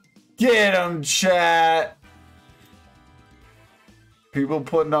 Get him, chat. People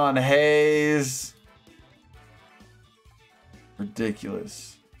putting on haze.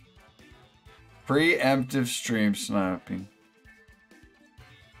 Ridiculous. Preemptive stream sniping.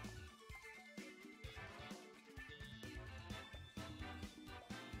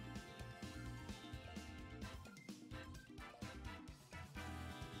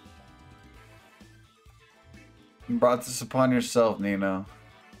 You brought this upon yourself, Nino.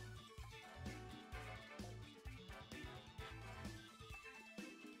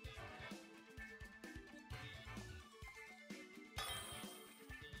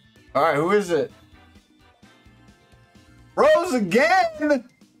 Alright, who is it? Rose again!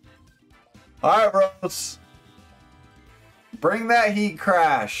 Alright, Rose. Bring that heat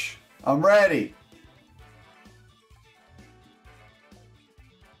crash. I'm ready.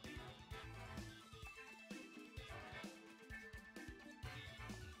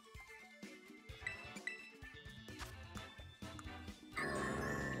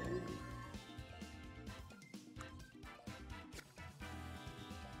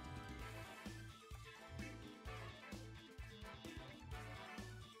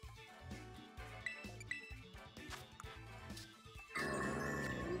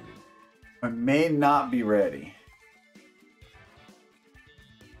 I may not be ready.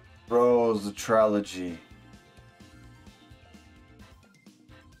 Rose, the trilogy.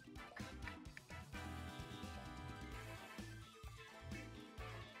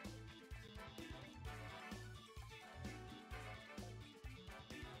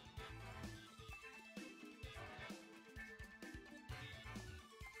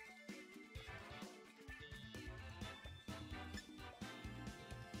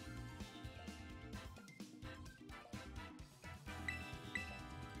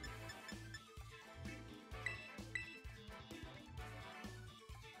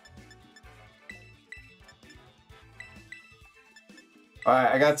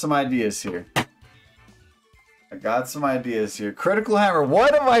 Alright, I got some ideas here. Critical Hammer,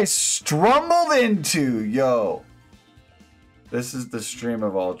 what have I strumbled into? Yo. This is the stream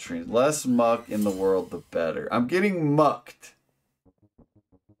of all streams. Less muck in the world, the better. I'm getting mucked.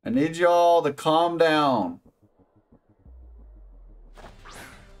 I need y'all to calm down.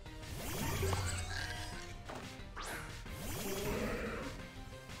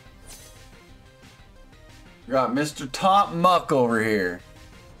 We got Mr. Top Muck over here.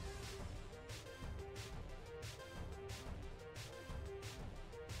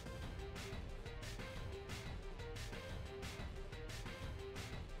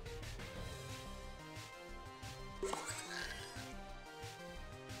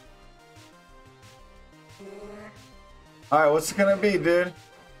 Alright, what's it gonna be, dude?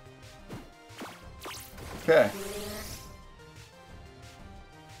 Okay.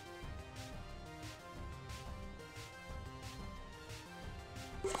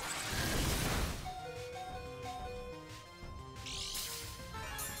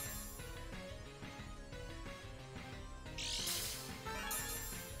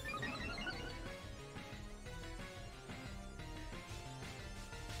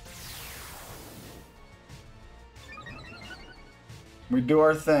 We do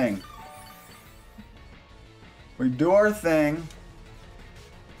our thing. We do our thing.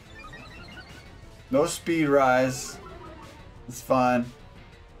 No speed rise. It's fine.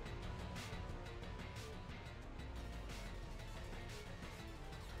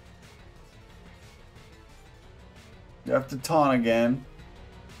 You have to taunt again.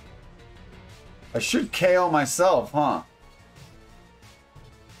 I should KO myself, huh?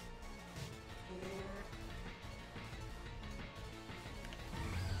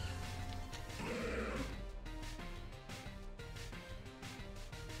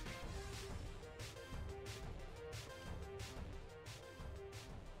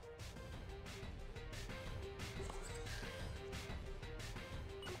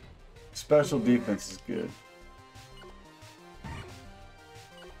 Special defense is good.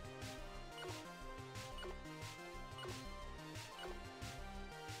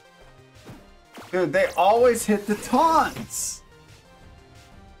 Dude, they always hit the taunts.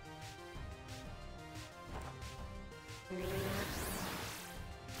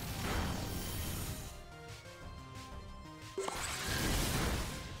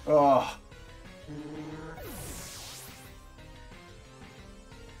 Oh.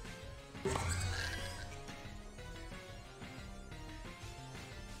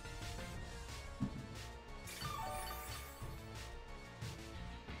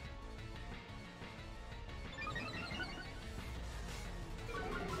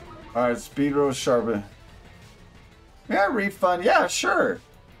 Alright, Speed Rose Sharpen. May I refund? Yeah, sure.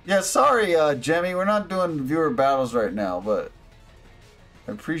 Yeah, sorry, Jemmy, we're not doing viewer battles right now, but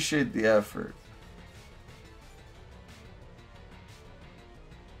I appreciate the effort.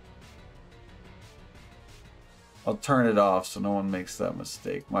 I'll turn it off so no one makes that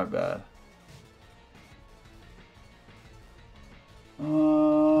mistake. My bad.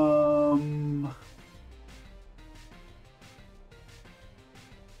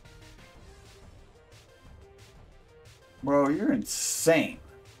 Bro, you're insane.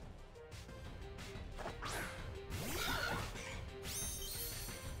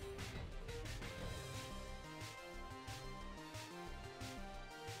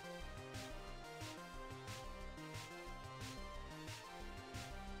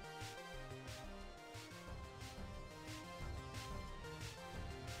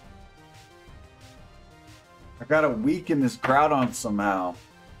 I gotta weaken this Groudon somehow.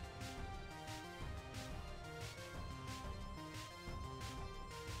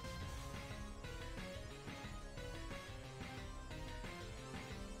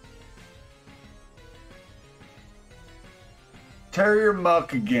 Terrier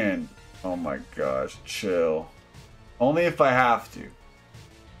Muck again. Oh my gosh, chill. Only if I have to.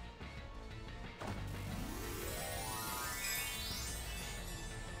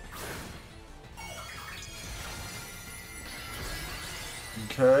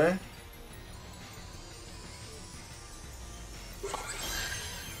 Okay.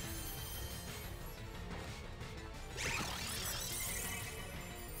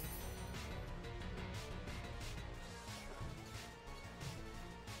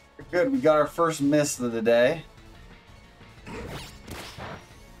 Good, we got our first miss of the day.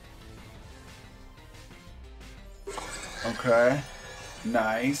 Okay.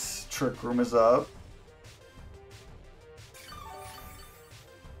 Nice. Trick Room is up.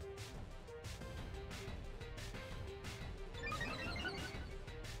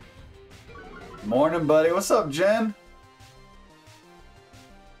 Morning, buddy. What's up, Jen?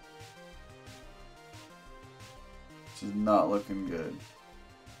 This is not looking good.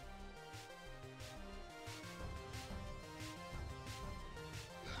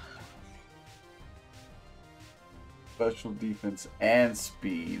 Special defense and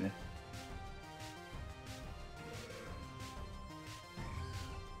speed.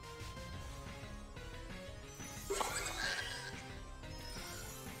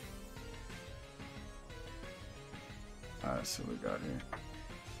 Alright, see what we got here.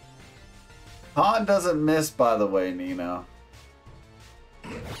 Han doesn't miss, by the way, Nino.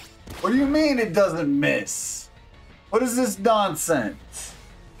 What do you mean it doesn't miss? What is this nonsense?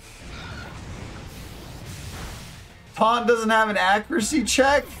 Taunt doesn't have an accuracy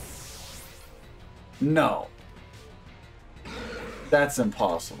check? No. That's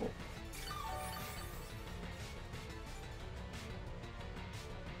impossible.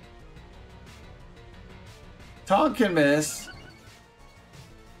 Taunt can miss.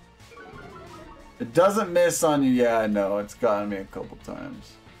 It doesn't miss on you. Yeah, I know. It's gotten me a couple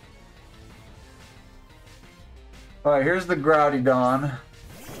times. Alright, here's the Groudon.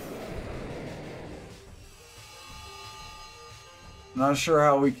 Not sure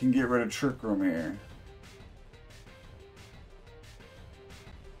how we can get rid of Trick Room here.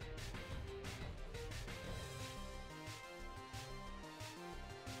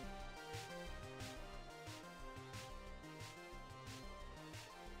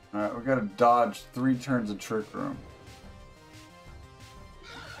 Alright, we gotta dodge 3 turns of Trick Room.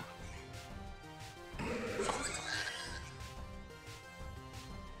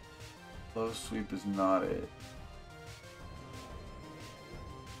 Low sweep is not it.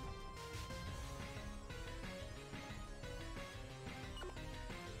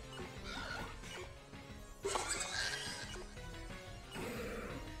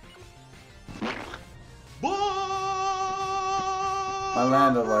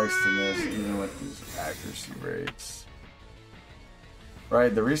 Landa likes to miss even with these accuracy rates.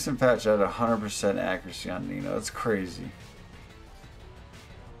 Right, the recent patch had 100% accuracy on Nino. That's crazy.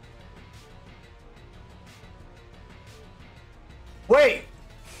 Wait!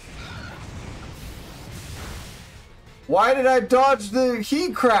 Why did I dodge the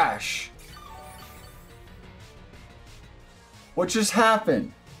heat crash? What just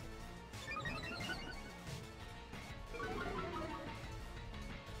happened?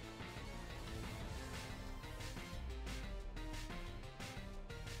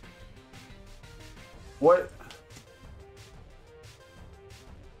 What?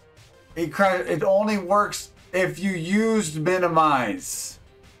 It only works if you used minimize.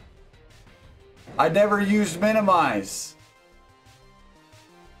 I never used minimize.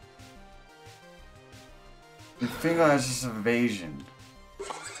 Your finger has this evasion.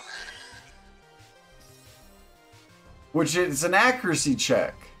 Which is an accuracy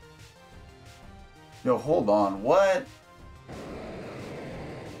check. Yo, hold on. What?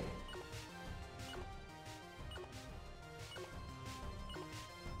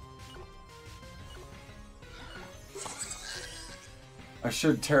 I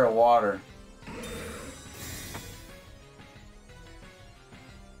should tear water.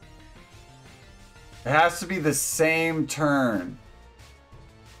 It has to be the same turn.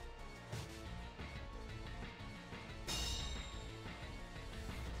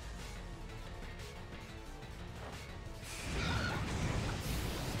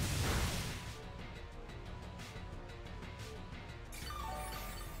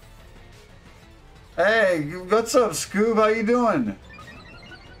 Hey, what's up, Scoob? How you doing?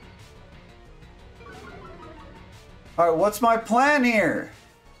 Alright, what's my plan here?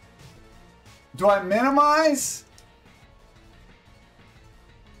 Do I minimize?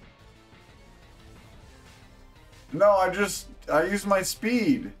 No, I use my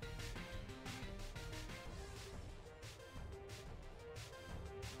speed.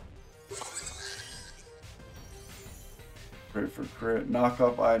 Crit for crit, knock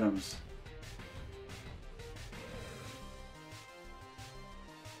off items.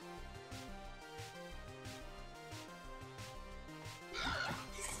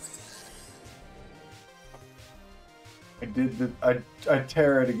 I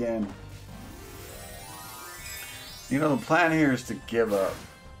tear it again. You know, the plan here is to give up.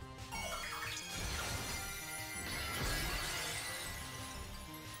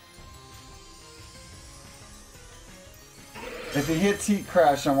 If it hits heat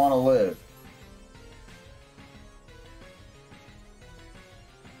crash, I want to live.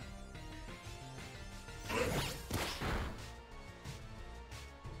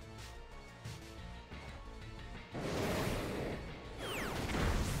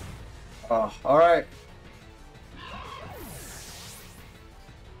 Oh, all right.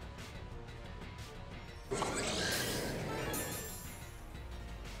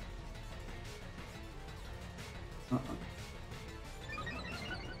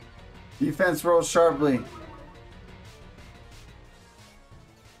 Defense rolls sharply.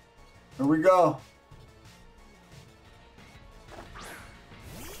 Here we go.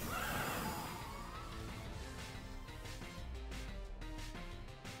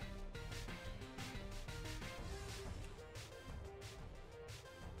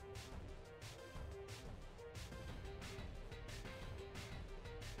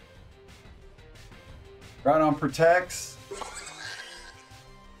 Right on protects.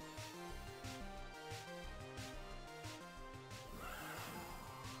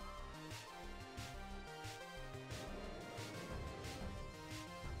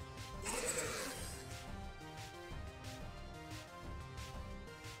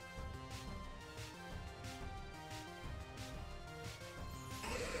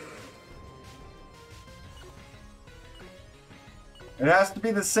 It has to be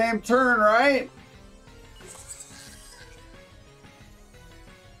the same turn, right?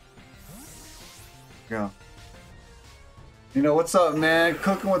 Go. You know, what's up, man?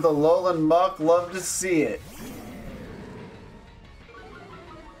 Cooking with a Lowland Muck. Love to see it.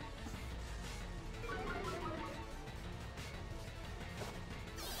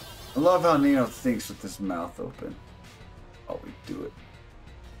 I love how Nino thinks with his mouth open. Oh, we do it.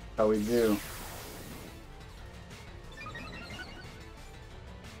 How we do.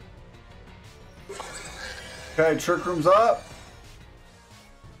 Okay, Trick Room's up.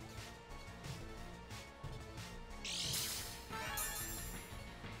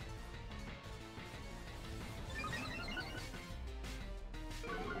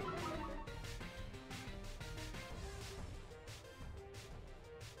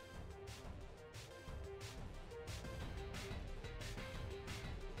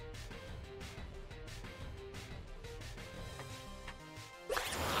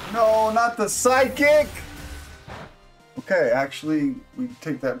 No, not the sidekick! Okay, actually, we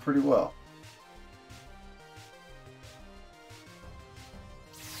take that pretty well.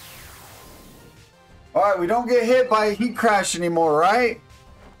 Alright, we don't get hit by a heat crash anymore, right?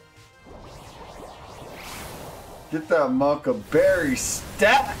 Get that Mucka Berry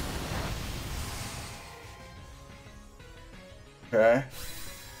stat! Okay.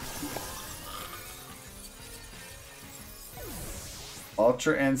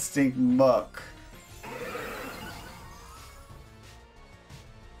 Ultra Instinct Muck.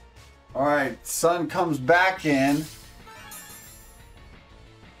 Alright, Sun comes back in.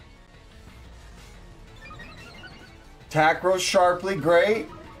 Attack rolls sharply, great.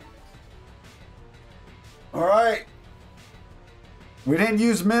 Alright. We didn't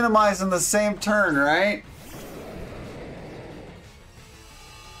use minimize in the same turn, right?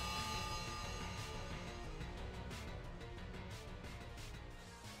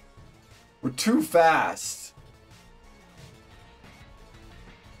 We're too fast.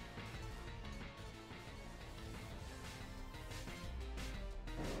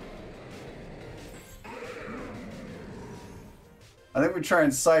 I think we try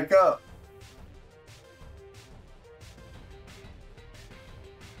and psych up.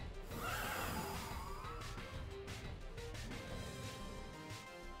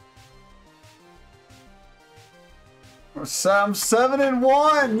 I'm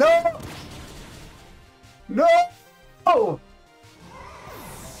 7-1. No. No.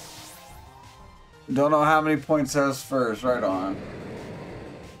 Don't know how many points I was first. Right on.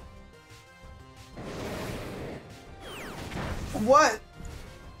 What?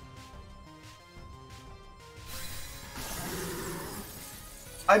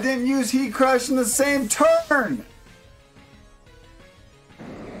 I didn't use Heat Crush in the same turn.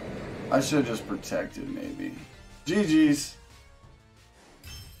 I should have just protected, maybe. GG's.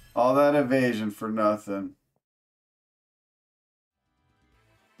 All that evasion for nothing.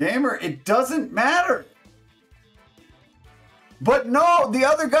 Gamer, it doesn't matter. But no, the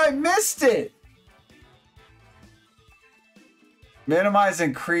other guy missed it. Minimize,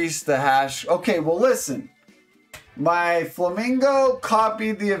 increase the hash. Okay, well listen. My Flamingo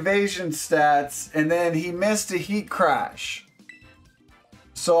copied the evasion stats and then he missed a heat crash.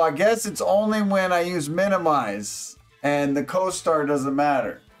 So I guess it's only when I use minimize and the co-star doesn't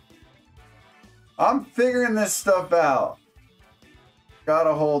matter. I'm figuring this stuff out.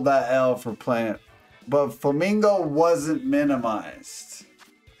 Gotta hold that L for playing it. But Flamingo wasn't minimized.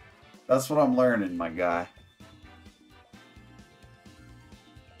 That's what I'm learning, my guy.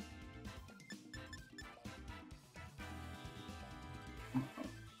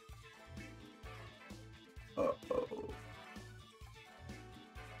 Uh-oh.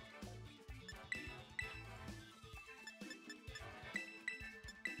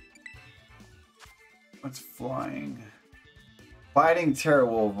 What's flying? Fighting Terror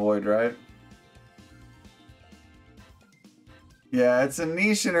will avoid, right? Yeah, it's a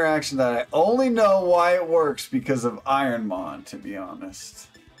niche interaction that I only know why it works because of Ironmon, to be honest.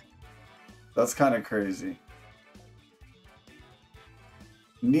 That's kind of crazy.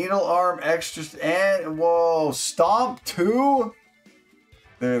 Needle arm extra and whoa, stomp 2?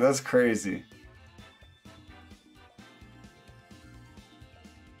 Dude, that's crazy.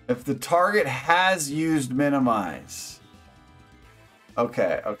 If the target has used minimize.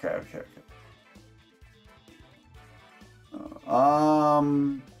 Okay.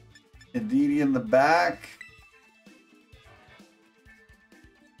 Edidi in the back.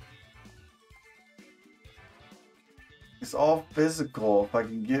 It's all physical if I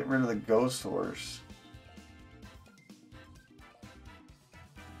can get rid of the ghost horse.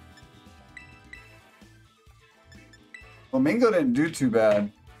 Flamingo didn't do too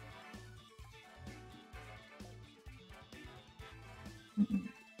bad.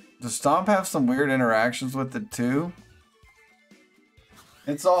 Does Stomp have some weird interactions with it too?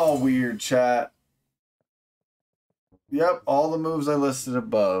 It's all weird, chat. Yep, all the moves I listed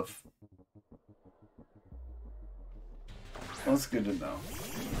above. That's good to know.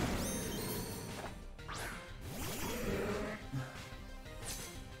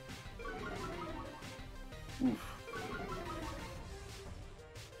 Oof.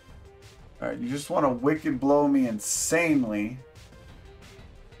 Alright, you just want to wicked blow me insanely.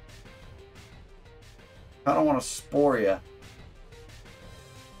 I don't want to spore you.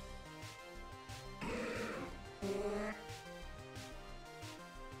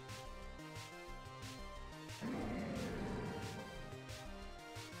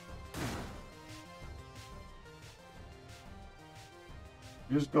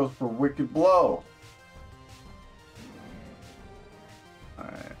 Just goes for wicked blow.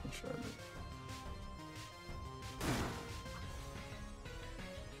 Alright, I'll try this.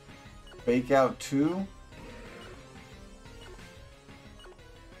 Fake out 2.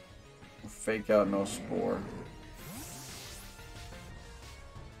 Fake out no spore.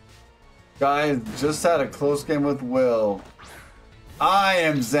 Guys, just had a close game with Will. I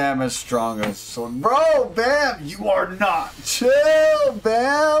am Zama's strongest. So, bro, Bam, you are not. Chill,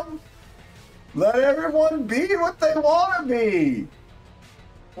 Bam. Let everyone be what they want to be.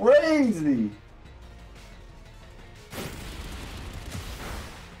 Crazy.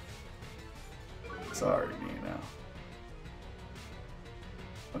 Sorry, Nina.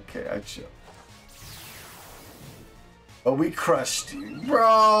 Okay, I chill. But we crushed you,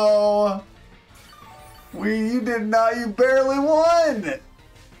 bro. You did not. You barely won.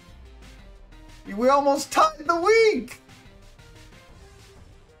 We almost tied the week.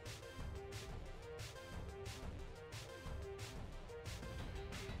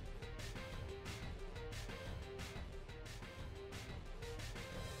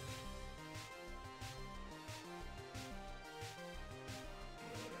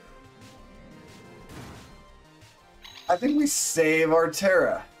 I think we save our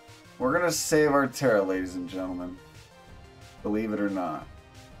Terra. We're gonna save our Terra, ladies and gentlemen. Believe it or not.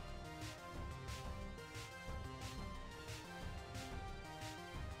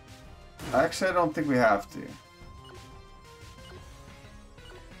 Actually, I don't think we have to.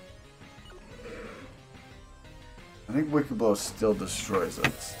 I think Wicked Blow still destroys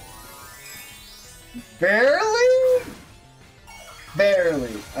us. Barely?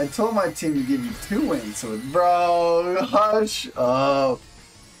 Barely. I told my team to give you 2 wins, so bro, hush up.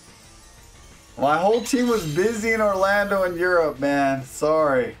 My whole team was busy in Orlando and Europe, man.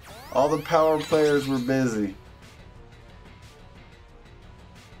 Sorry. All the power players were busy.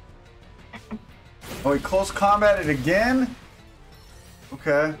 Oh, he close combated again?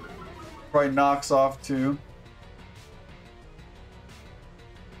 Okay. Probably knocks off too.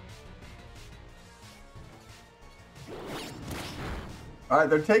 Alright,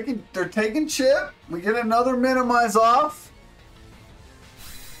 they're taking chip. We get another minimize off.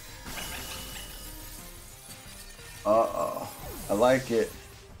 Uh-oh. I like it.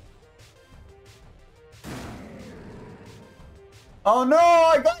 Oh no,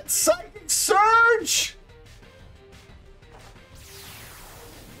 I got Psychic Surge!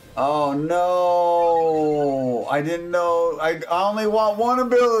 Oh no, I didn't know. I only want 1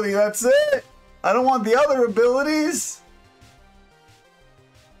 ability, that's it. I don't want the other abilities.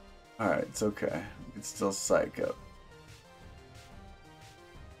 Alright, it's okay. We can still psych up.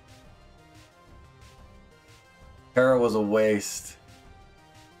 Terra was a waste.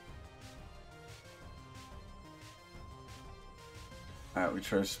 Alright, we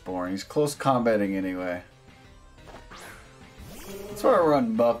try Sporing. He's close combating anyway. That's why I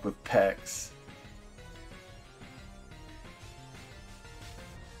run Buck with Pex.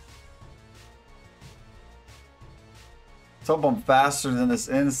 Let's hope I'm faster than this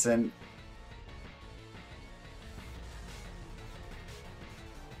innocent.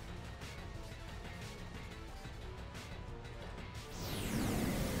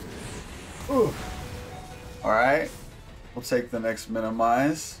 Ooh. Alright. We'll take the next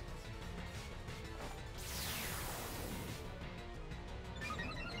minimize.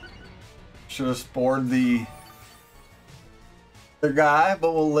 Should have spored the guy,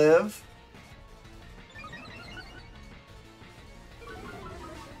 but we'll live.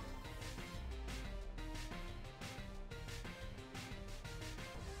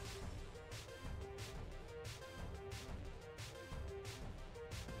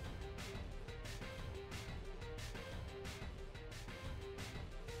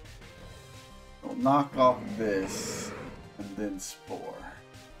 We'll knock off this and then spore.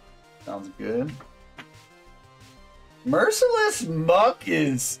 Sounds good. Merciless Muck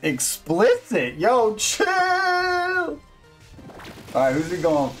is explicit. Yo, chill. Alright, who's he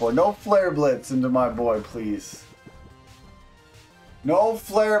going for? No Flare Blitz into my boy, please. No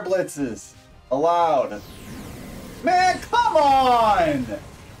Flare Blitzes allowed. Man, come on!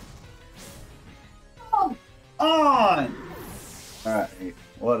 Come on! Alright,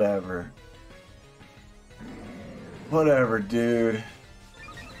 whatever. Whatever, dude.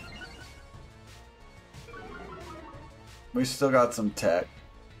 We still got some tech.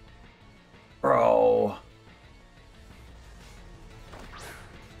 Bro.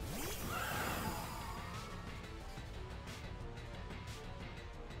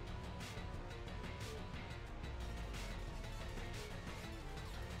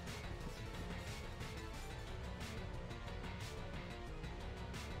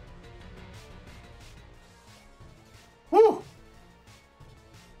 Woo!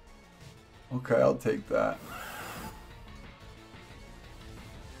 Okay, I'll take that.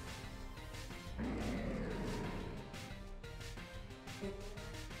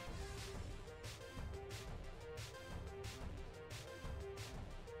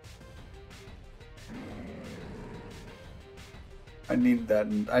 I needed that.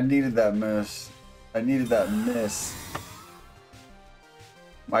 I needed that miss. I needed that miss.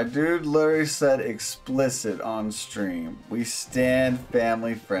 My dude literally said explicit on stream. We stand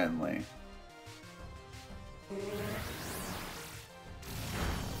family friendly.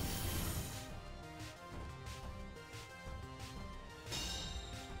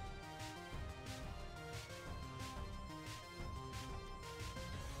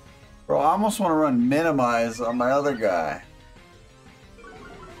 Bro, I almost want to run minimize on my other guy.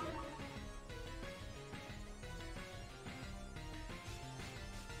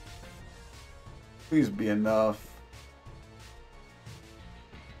 Please be enough.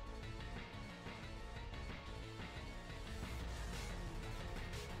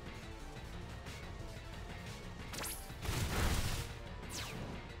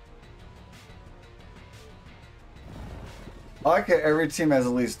 I like it. Every team has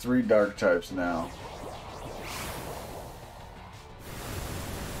at least 3 dark types now.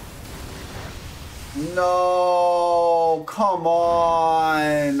 No, come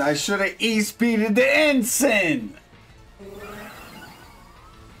on. I should have E-speeded the ensign.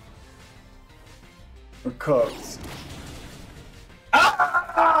 We're cooked.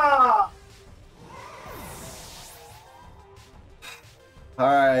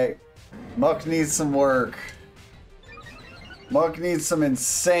 Muck needs some work. Muck needs some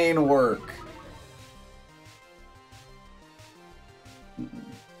insane work.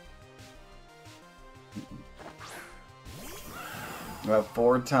 About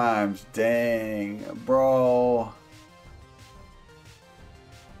 4 times. Dang, bro.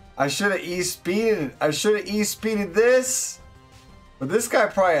 I should have E-speeded. I should have E-speeded this. But this guy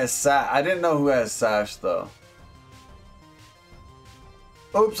probably has Sash. I didn't know who has Sash though.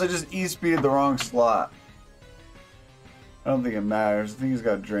 Oops, I just E-speeded the wrong slot. I don't think it matters. I think he's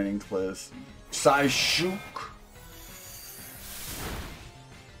got Draining Cliffs. Saishuk.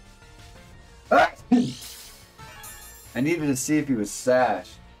 Ah! I needed to see if he was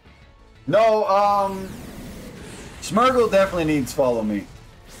Sash. No, Smurgle definitely needs Follow Me.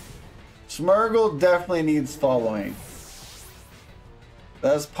 Smurgle definitely needs following.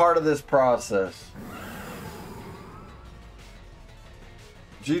 That's part of this process.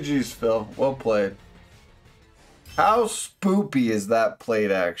 GG's, Phil. Well played. How spoopy is that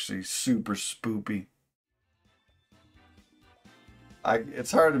played, actually? Super spoopy.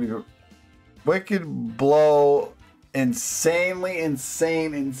 It's hard to be... Wicked Blow... Insanely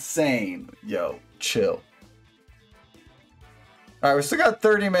insane. Yo, chill. Alright, we still got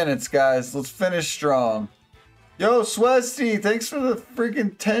 30 minutes, guys. Let's finish strong. Yo, Swesty, thanks for the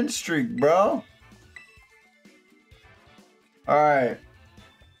freaking 10 streak, bro. Alright.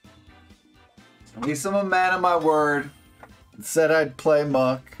 At least I'm a man of my word. Said I'd play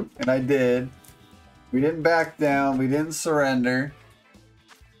Muck, and I did. We didn't back down. We didn't surrender.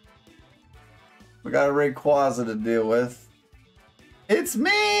 We got a Rayquaza to deal with. It's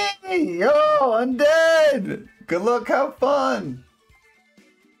me! Yo, Undead! Good luck, have fun!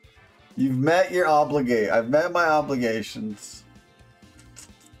 You've met your I've met my obligations.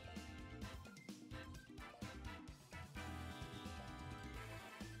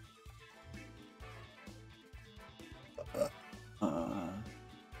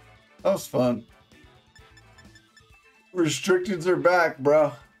 That was fun. Restrictions are back,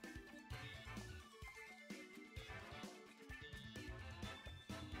 bro.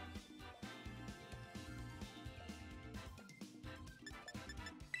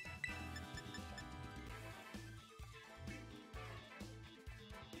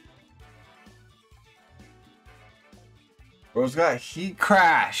 Bro's got Heat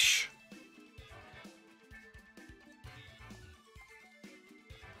Crash.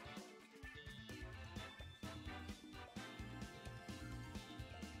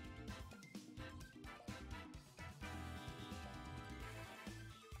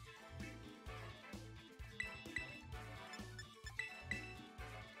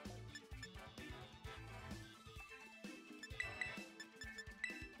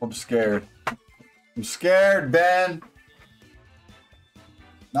 I'm scared. I'm scared, Ben.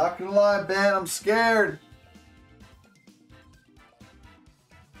 Not gonna lie, Ben, I'm scared.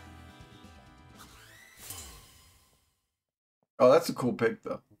 Oh, that's a cool pick,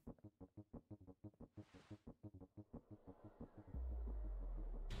 though.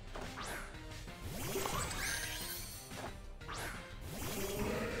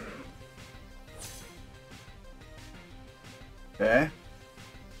 Okay.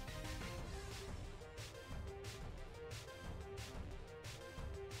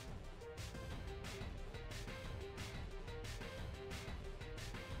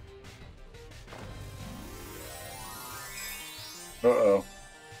 Uh-oh.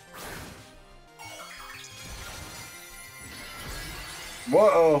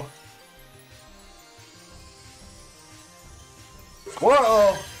 Whoa.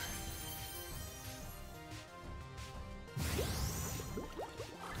 Whoa.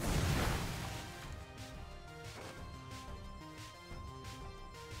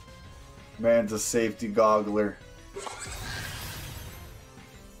 Man's a safety goggler.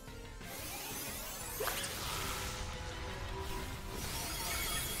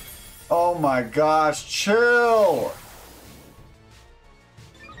 Oh my gosh, chill!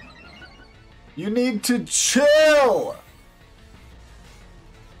 You need to chill!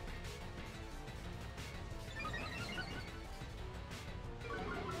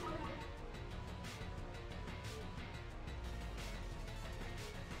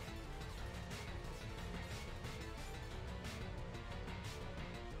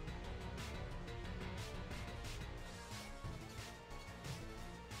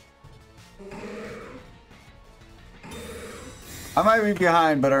 I might be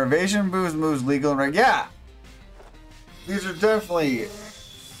behind, but our evasion boost moves legal and right. Yeah! These are definitely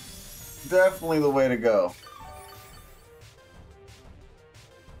the way to go.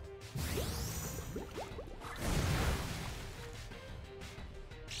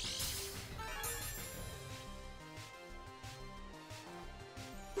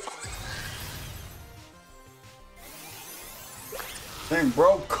 Dang,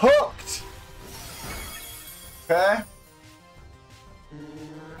 bro, cooked! Okay.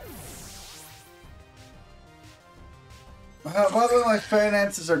 By the way, my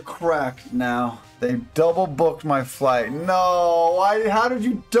finances are cracked now. They double booked my flight. No, why? How did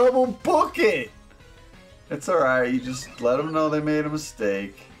you double book it? It's alright, you just let them know they made a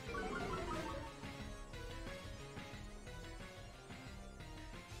mistake.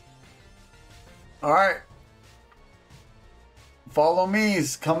 Alright. Follow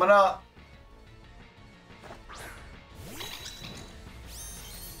me's coming up.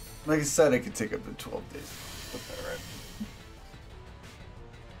 Like I said, it could take up to 12 days. Put that right.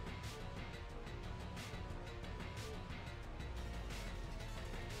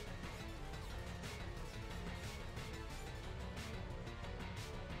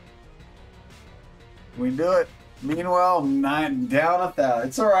 We do it. Meanwhile, 9 down 1,000.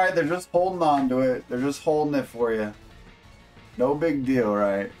 It's alright, they're just holding on to it. They're just holding it for you. No big deal,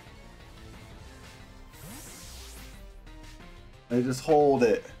 right? They just hold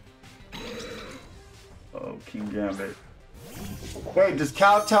it. Oh, King Gambit. Wait, does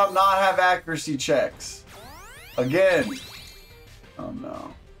Kowtow not have accuracy checks? Again. Oh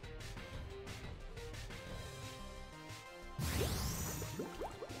no.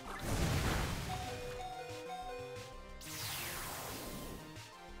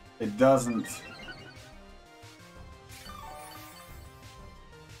 It doesn't.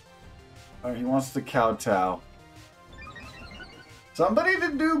 Oh, he wants to kowtow. Somebody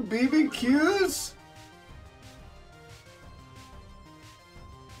to do BBQs?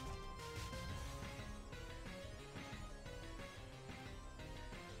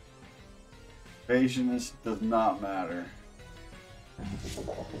 Evasionist does not matter.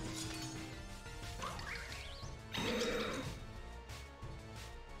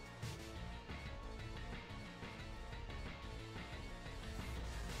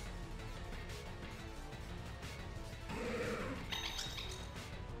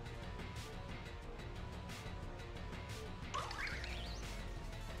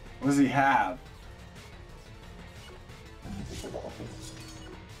 What does he have?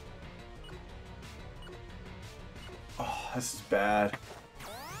 Oh, this is bad.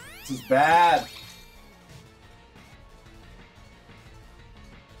 This is bad.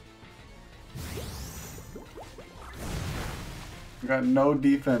 We got no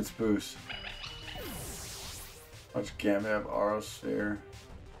defense boost. Watch Gambit have Aerosphere.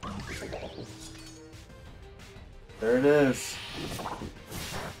 There it is.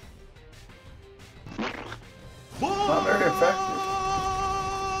 Not very effective.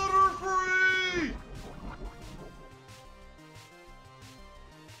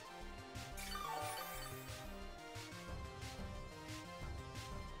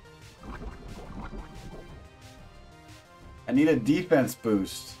 I need a defense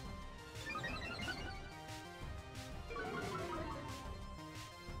boost.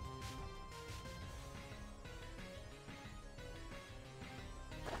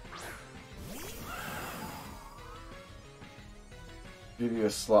 Give you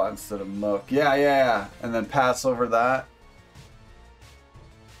a slot instead of Mook. Yeah. And then pass over that.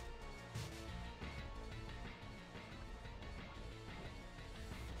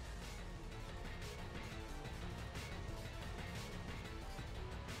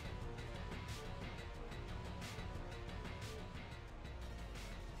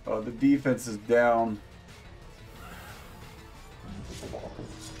 Oh, the defense is down.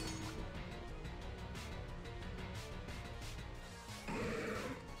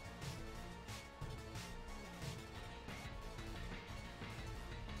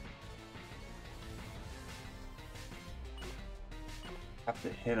 Have to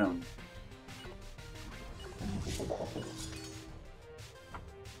hit him.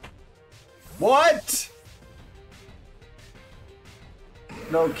 What?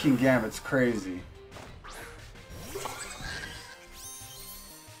 No, King Gambit's crazy.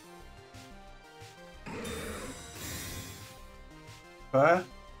 What?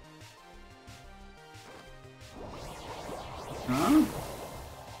 Huh?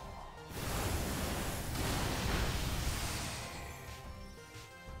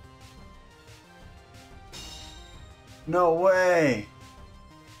 No way.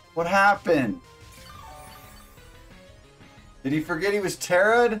 What happened? Did he forget he was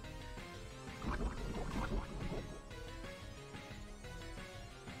Terra'd?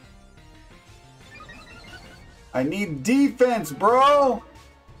 I need defense, bro!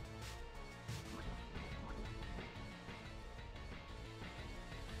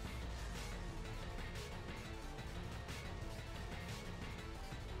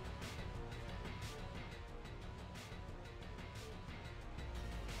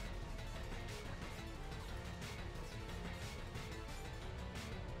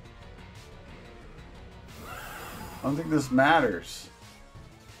 I don't think this matters.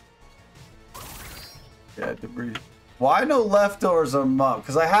 Yeah, debris. Why no leftovers on Muck?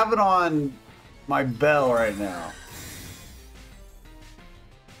 Because I have it on my bell right now.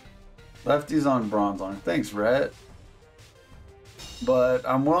 Lefty's on bronze on it. Thanks, Rhett. But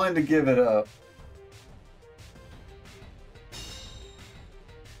I'm willing to give it up.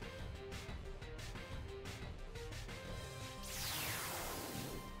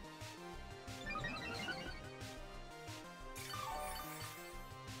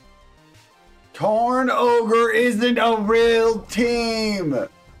 Torn Ogre isn't a real team.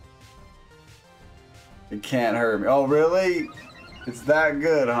 It can't hurt me. Oh, really? It's that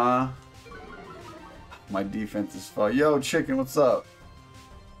good, huh? My defense is fun. Yo, chicken, what's up?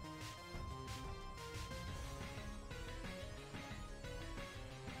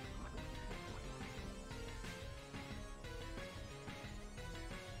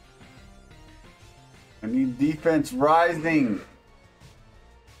 I need defense rising.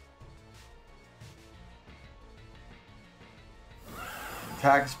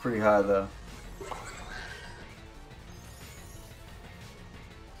 Attack is pretty high, though.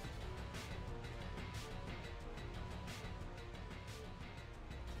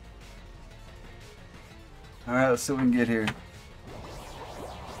 Alright, let's see what we can get here.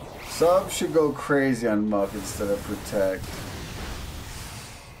 Sub should go crazy on Muck instead of Protect.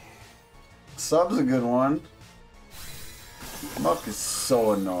 Sub's a good one. Muck is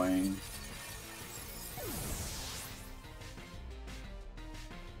so annoying.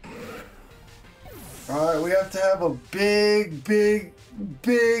 Alright, we have to have a big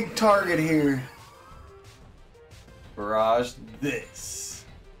target here. Barrage this.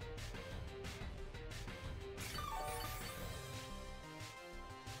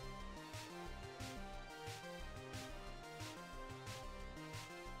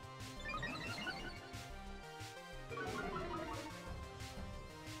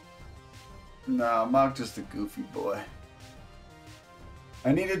 Nah, Mock just a goofy boy.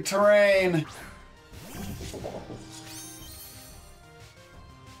 I needed terrain.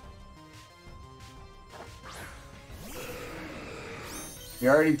 You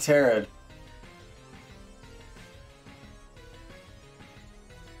already terra'd.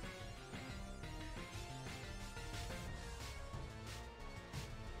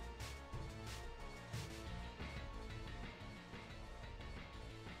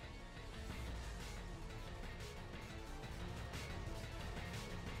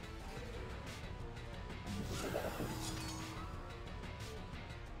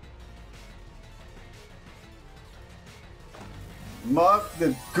 Muck,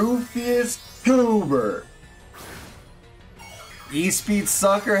 the goofiest goober. E-speed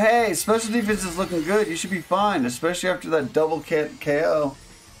sucker. Hey, special defense is looking good. You should be fine, especially after that double KO.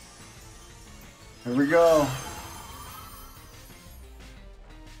 Here we go.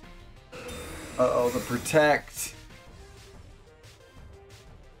 Uh-oh, the Protect.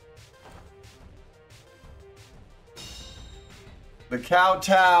 The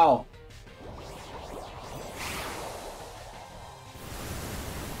Kowtow.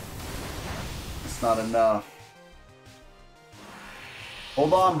 Not enough.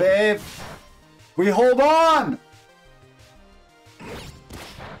 Hold on, babe. We hold on.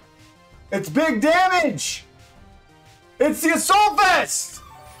 It's big damage. It's the Assault Vest.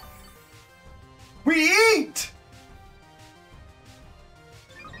 We eat.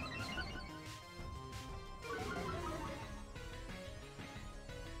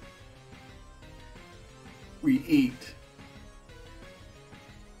 We eat.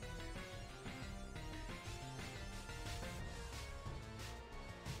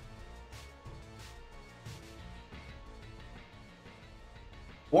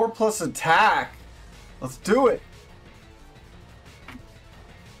 Four plus attack. Let's do it.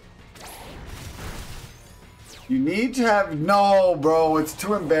 You need to have... No, bro. It's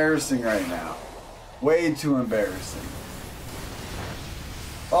too embarrassing right now. Way too embarrassing.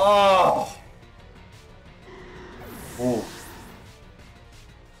 Oh. Oh.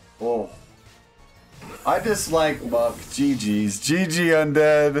 Oh. I dislike Muck. GG's. GG,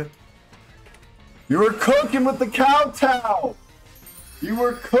 Undead. You were cooking with the Kowtow. You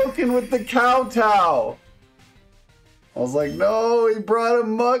were cooking with the Kowtow. I was like, no, he brought a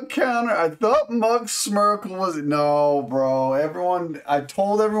Muck counter. I thought Muck Smirkle was... No, bro. I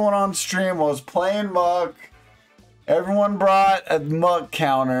told everyone on stream I was playing Muck. Everyone brought a Muck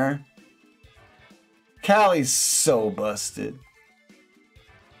counter. Callie's so busted.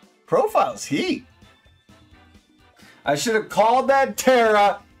 Profile's heat. I should have called that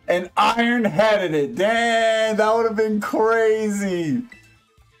Terra and iron-headed it. Dang, that would have been crazy.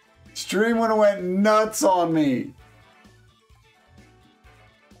 Stream would have went nuts on me.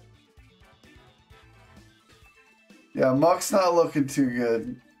 Yeah, Muck's not looking too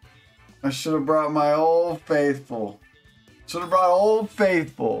good. I should have brought my old faithful. Should have brought old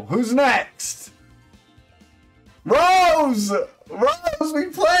faithful. Who's next? Rose! Rose! We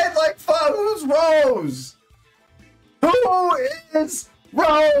played like five. Who's Rose? Who is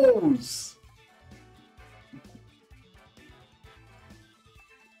Rose?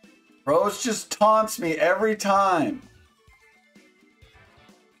 Rose just taunts me every time.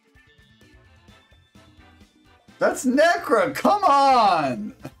 That's Necra. Come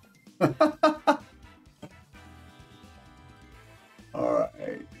on. All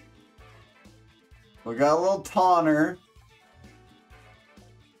right. We got a little taunter.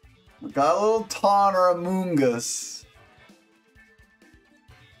 We got a little taunter among us.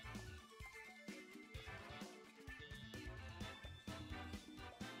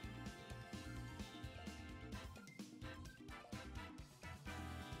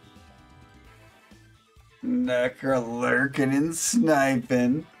 Necra lurking and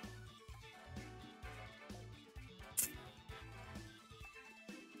sniping.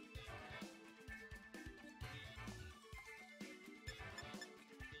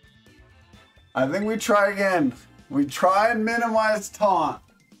 I think we try again. We try and minimize taunt.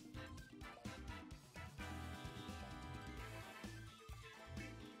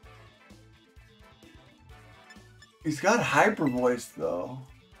 He's got hyper voice though.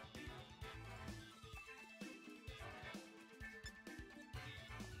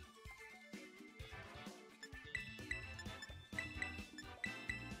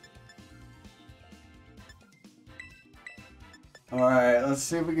 Alright, let's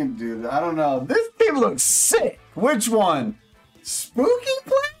see if we can do that. I don't know. This team looks sick. Which one? Spooky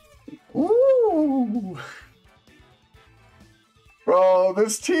play? Ooh. Bro,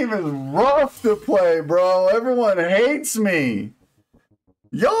 this team is rough to play, bro. Everyone hates me.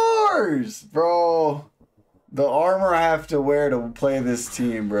 Yours, bro. The armor I have to wear to play this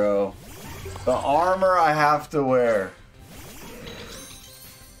team, bro. The armor I have to wear.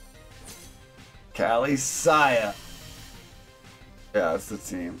 Kali Saya. Yeah, that's the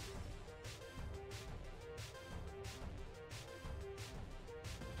team.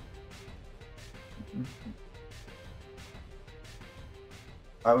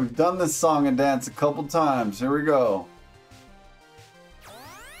 Alright, we've done this song and dance a couple times. Here we go.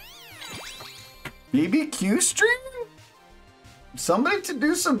 BBQ stream? Somebody to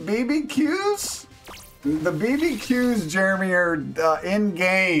do some BBQs? The BBQs, Jeremy, are in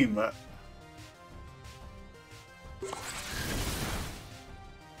game.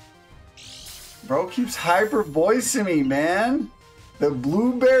 Bro keeps hyper voicing me, man. The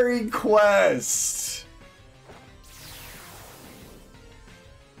Blueberry Quest.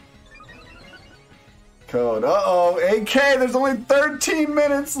 Code. Uh-oh. AK, there's only 13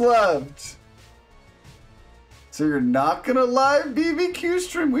 minutes left. So you're not gonna live BBQ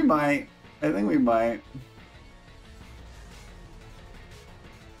stream? We might. I think we might.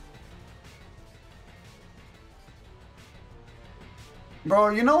 Bro,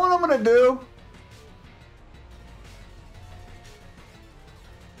 you know what I'm gonna do?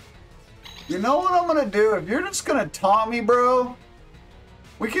 You know what I'm gonna do? If you're just gonna taunt me, bro,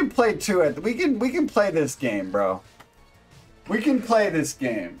 we can play we can play this game, bro. We can play this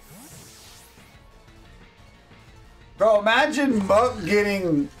game. Bro, imagine Muck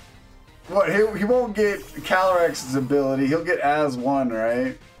getting what he won't get Calorex's ability, he'll get as one,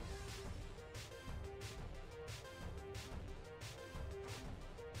 right?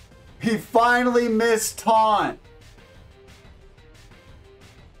 He finally missed taunt.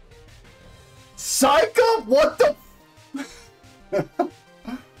 Psych up! What the?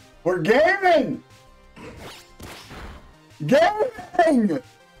 We're gaming! Gaming!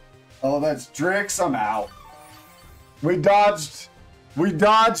 Oh, that's Drix. I'm out. We dodged. We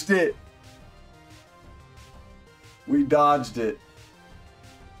dodged it. We dodged it.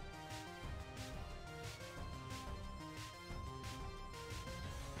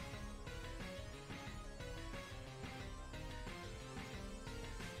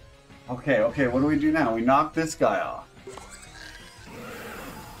 Okay, what do we do now? We knock this guy off.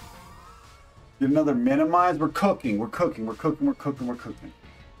 Get another minimize. We're cooking.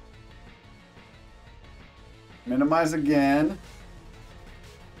 Minimize again.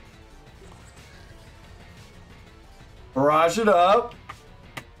 Barrage it up.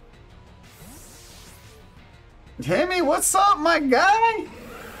 Timmy, what's up, my guy?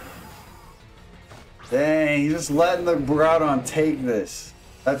 Dang, he's just letting the Groudon take this.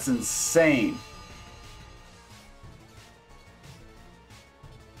 That's insane.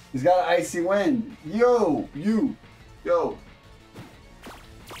 He's got an icy wind. Yo. Yo,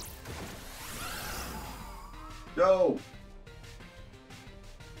 Go.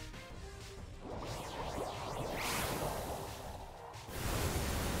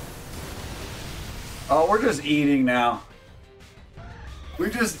 Oh, we're just eating now. We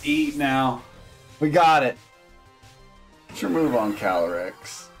just eat now. We got it. What's your move on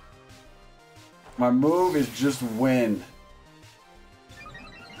Calyrex? My move is just win.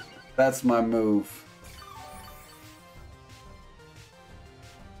 That's my move.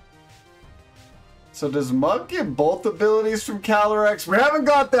 So does Mug get both abilities from Calyrex? We haven't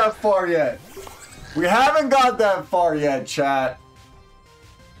got that far yet. We haven't got that far yet, chat.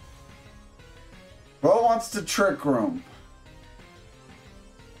 Bro wants to Trick Room.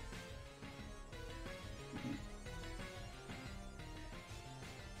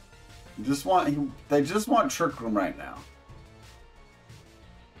 They just want Trick Room right now.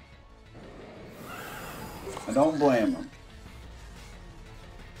 I don't blame them.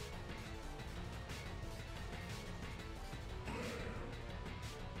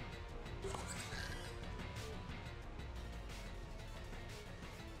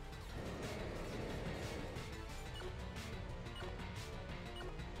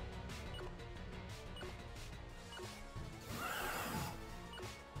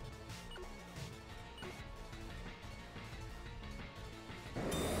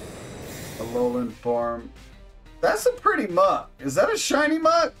 Alolan form. That's a pretty muck. Is that a shiny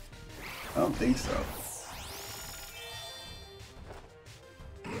muck? I don't think so.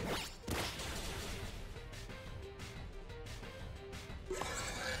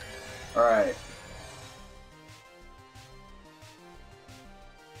 Alright.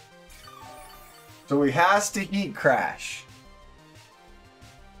 So he has to heat crash.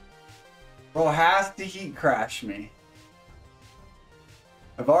 Bro has to heat crash me.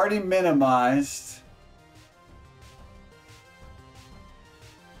 I've already minimized.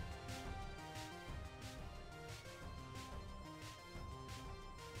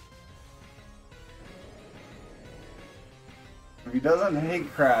 If he doesn't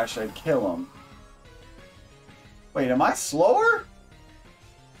hate crash, I'd kill him. Wait, am I slower?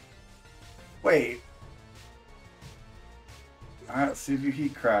 Wait. Alright, let's see if you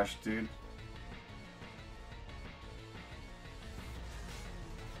heat crash, dude.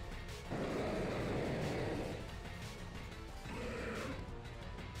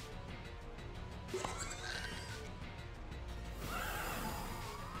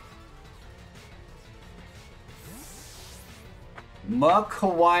 Muck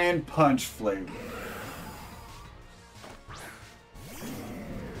Hawaiian Punch flavor.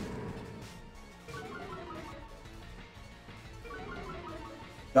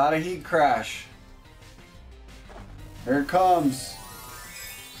 Gotta heat crash. Here it comes.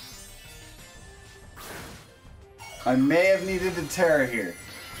 I may have needed a Terra here.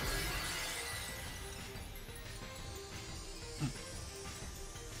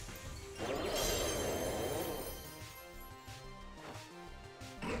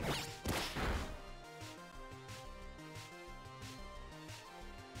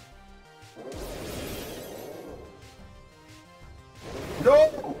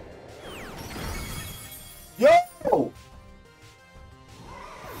 Yo! Yo!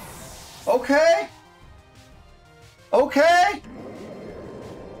 Okay. Okay.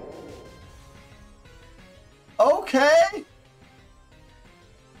 Okay.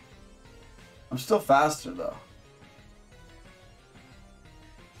 I'm still faster though.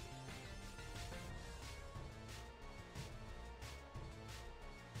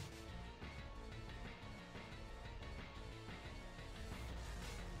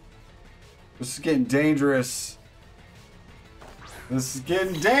 This is getting dangerous. This is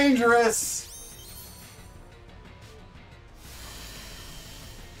getting dangerous.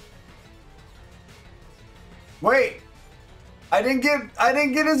 Wait. I didn't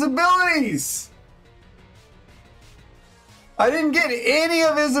get his abilities. I didn't get any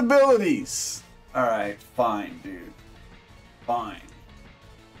of his abilities. All right, fine, dude. Fine.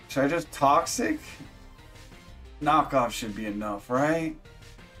 Should I just toxic? Knockoff should be enough, right?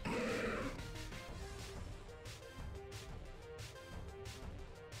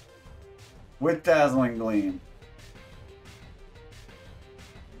 With Dazzling Gleam.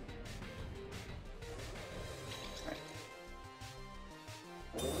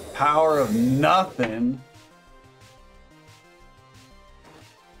 Power of nothing.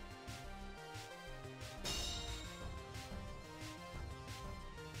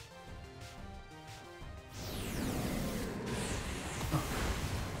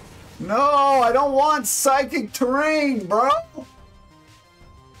 No, I don't want psychic terrain, bro.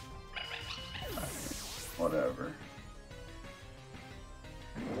 Whatever.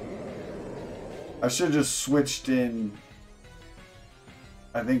 I should have just switched in,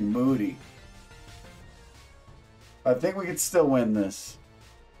 I think, Moody. I think we could still win this.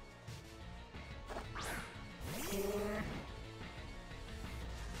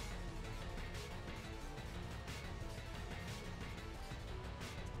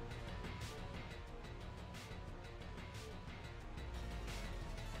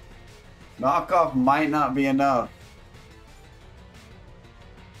 Knockoff might not be enough.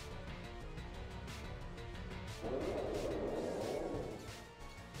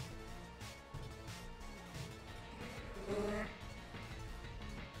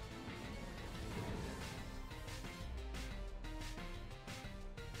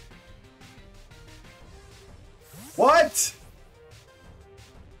 What?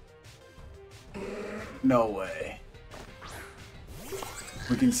 No way.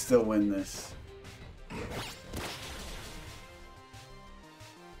 We can still win this.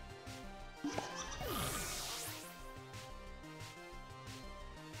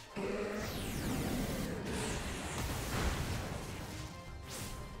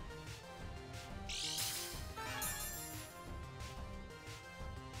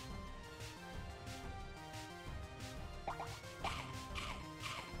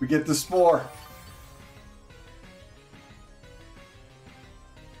 We get the spore.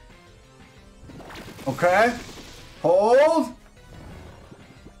 Okay. Hold.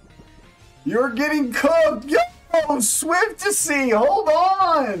 You're getting cooked. Yo, Swiftacy, hold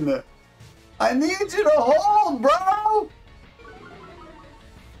on. I need you to hold, bro.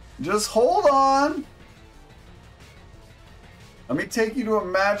 Just hold on. Let me take you to a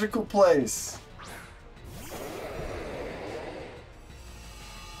magical place.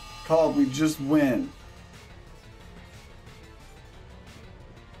 Called We Just Win.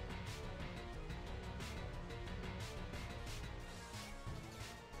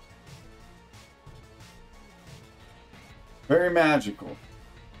 Very magical.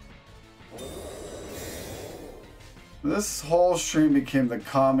 This whole stream became the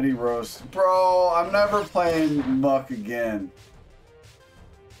comedy roast. Bro, I'm never playing Muck again.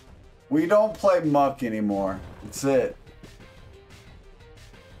 We don't play Muck anymore. That's it.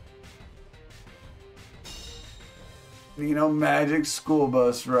 You know, magic school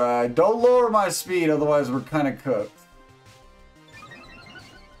bus ride. Don't lower my speed, otherwise we're kind of cooked.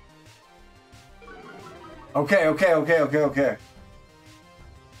 Okay.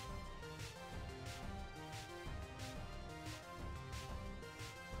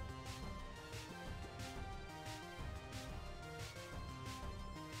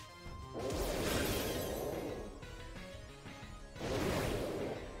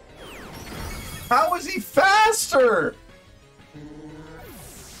 How is he faster?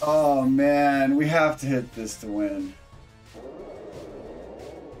 Oh man, we have to hit this to win.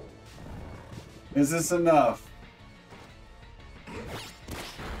 Is this enough?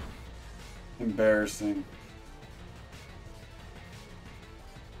 Embarrassing.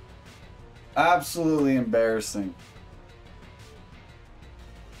 Absolutely embarrassing.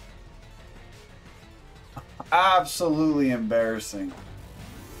 Absolutely embarrassing.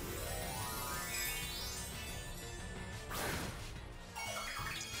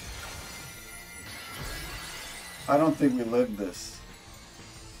 I don't think we lived this.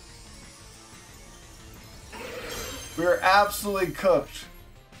 We were absolutely cooked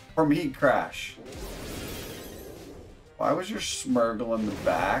from Heat Crash. Why was your Smurgle in the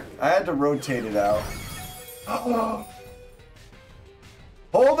back? I had to rotate it out. Hold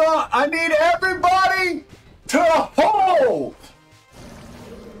on! I need everybody to hold!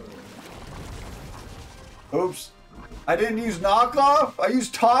 Oops. I didn't use knockoff. I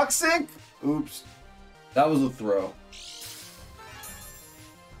used toxic. Oops. That was a throw.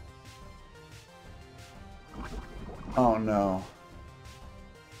 Oh no.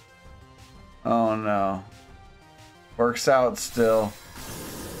 Oh no. Works out still.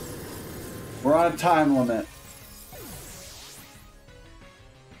 We're on a time limit.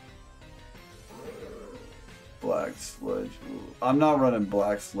 Black Sludge. Ooh. I'm not running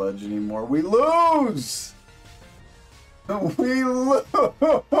Black Sludge anymore. We lose! We lose!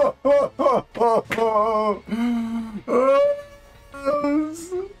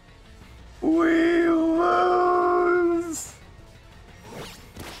 We lose!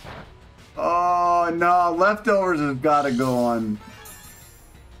 Oh no, leftovers have got to go on.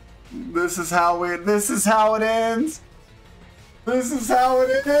 This is how it ends. This is how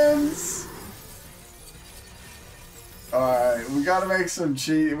it ends. Alright, we gotta make some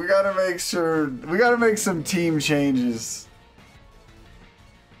we gotta make some team changes.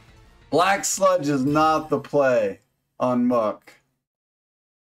 Black Sludge is not the play on Muck.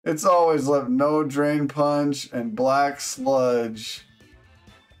 It's always left no drain punch and black sludge.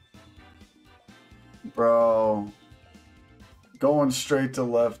 Bro. Going straight to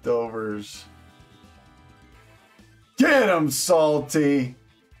leftovers. Get him, Salty.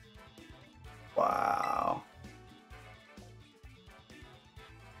 Wow.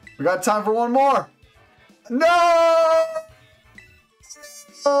 We got time for one more. No!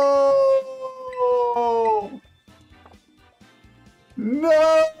 Oh!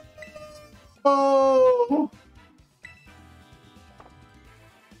 No! All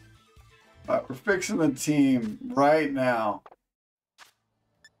right, we're fixing the team right now.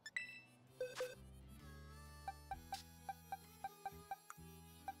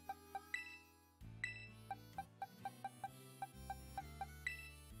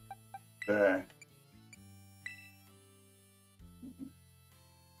 Okay.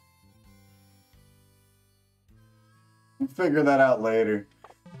 We'll figure that out later.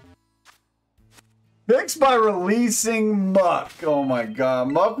 Fix by releasing Muck. Oh my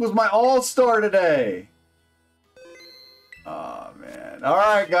god. Muck was my all-star today. Oh man.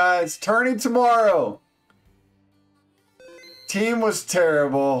 Alright guys. Tourney tomorrow. Team was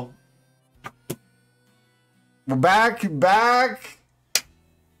terrible. We're back to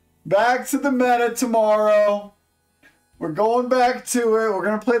the meta tomorrow. We're going back to it. We're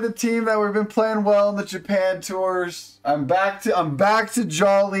gonna play the team that we've been playing well in the Japan tours. I'm back to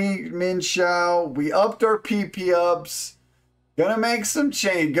Jolly Min Xiao. We upped our PP ups. Gonna make some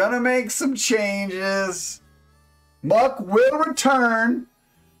changes. Muck will return.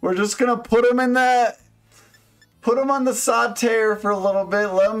 We're just gonna put him on the sauteer for a little bit.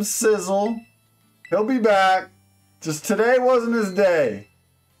 Let him sizzle. He'll be back. Just today wasn't his day.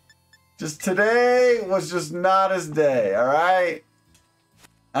 Just today was just not his day, alright?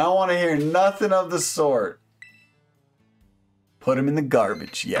 I don't want to hear nothing of the sort. Put him in the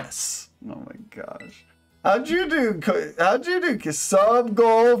garbage, yes. Oh my gosh. How'd you do? Sub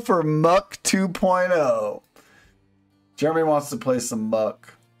goal for Muck 2.0. Jeremy wants to play some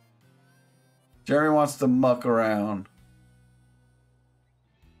Muck. Jeremy wants to muck around.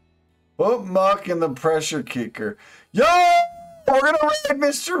 Put Muck in the pressure kicker. Yo! We're going to raid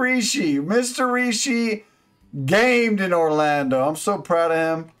Mr. Rishi. Mr. Rishi gamed in Orlando. I'm so proud of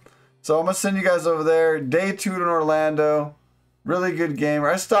him. So I'm going to send you guys over there. Day 2 in Orlando. Really good gamer.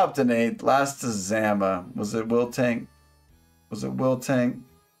 I stopped in 8th. Last to Zama. Was it Will Tank? Alright,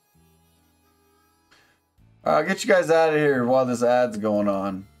 I'll get you guys out of here while this ad's going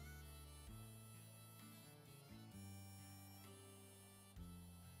on.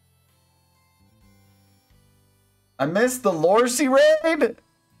 I missed the Lorcy raid.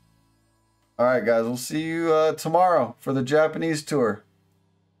 Alright guys, we'll see you tomorrow for the Japanese tour.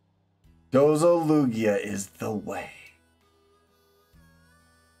 Dozo Lugia is the way.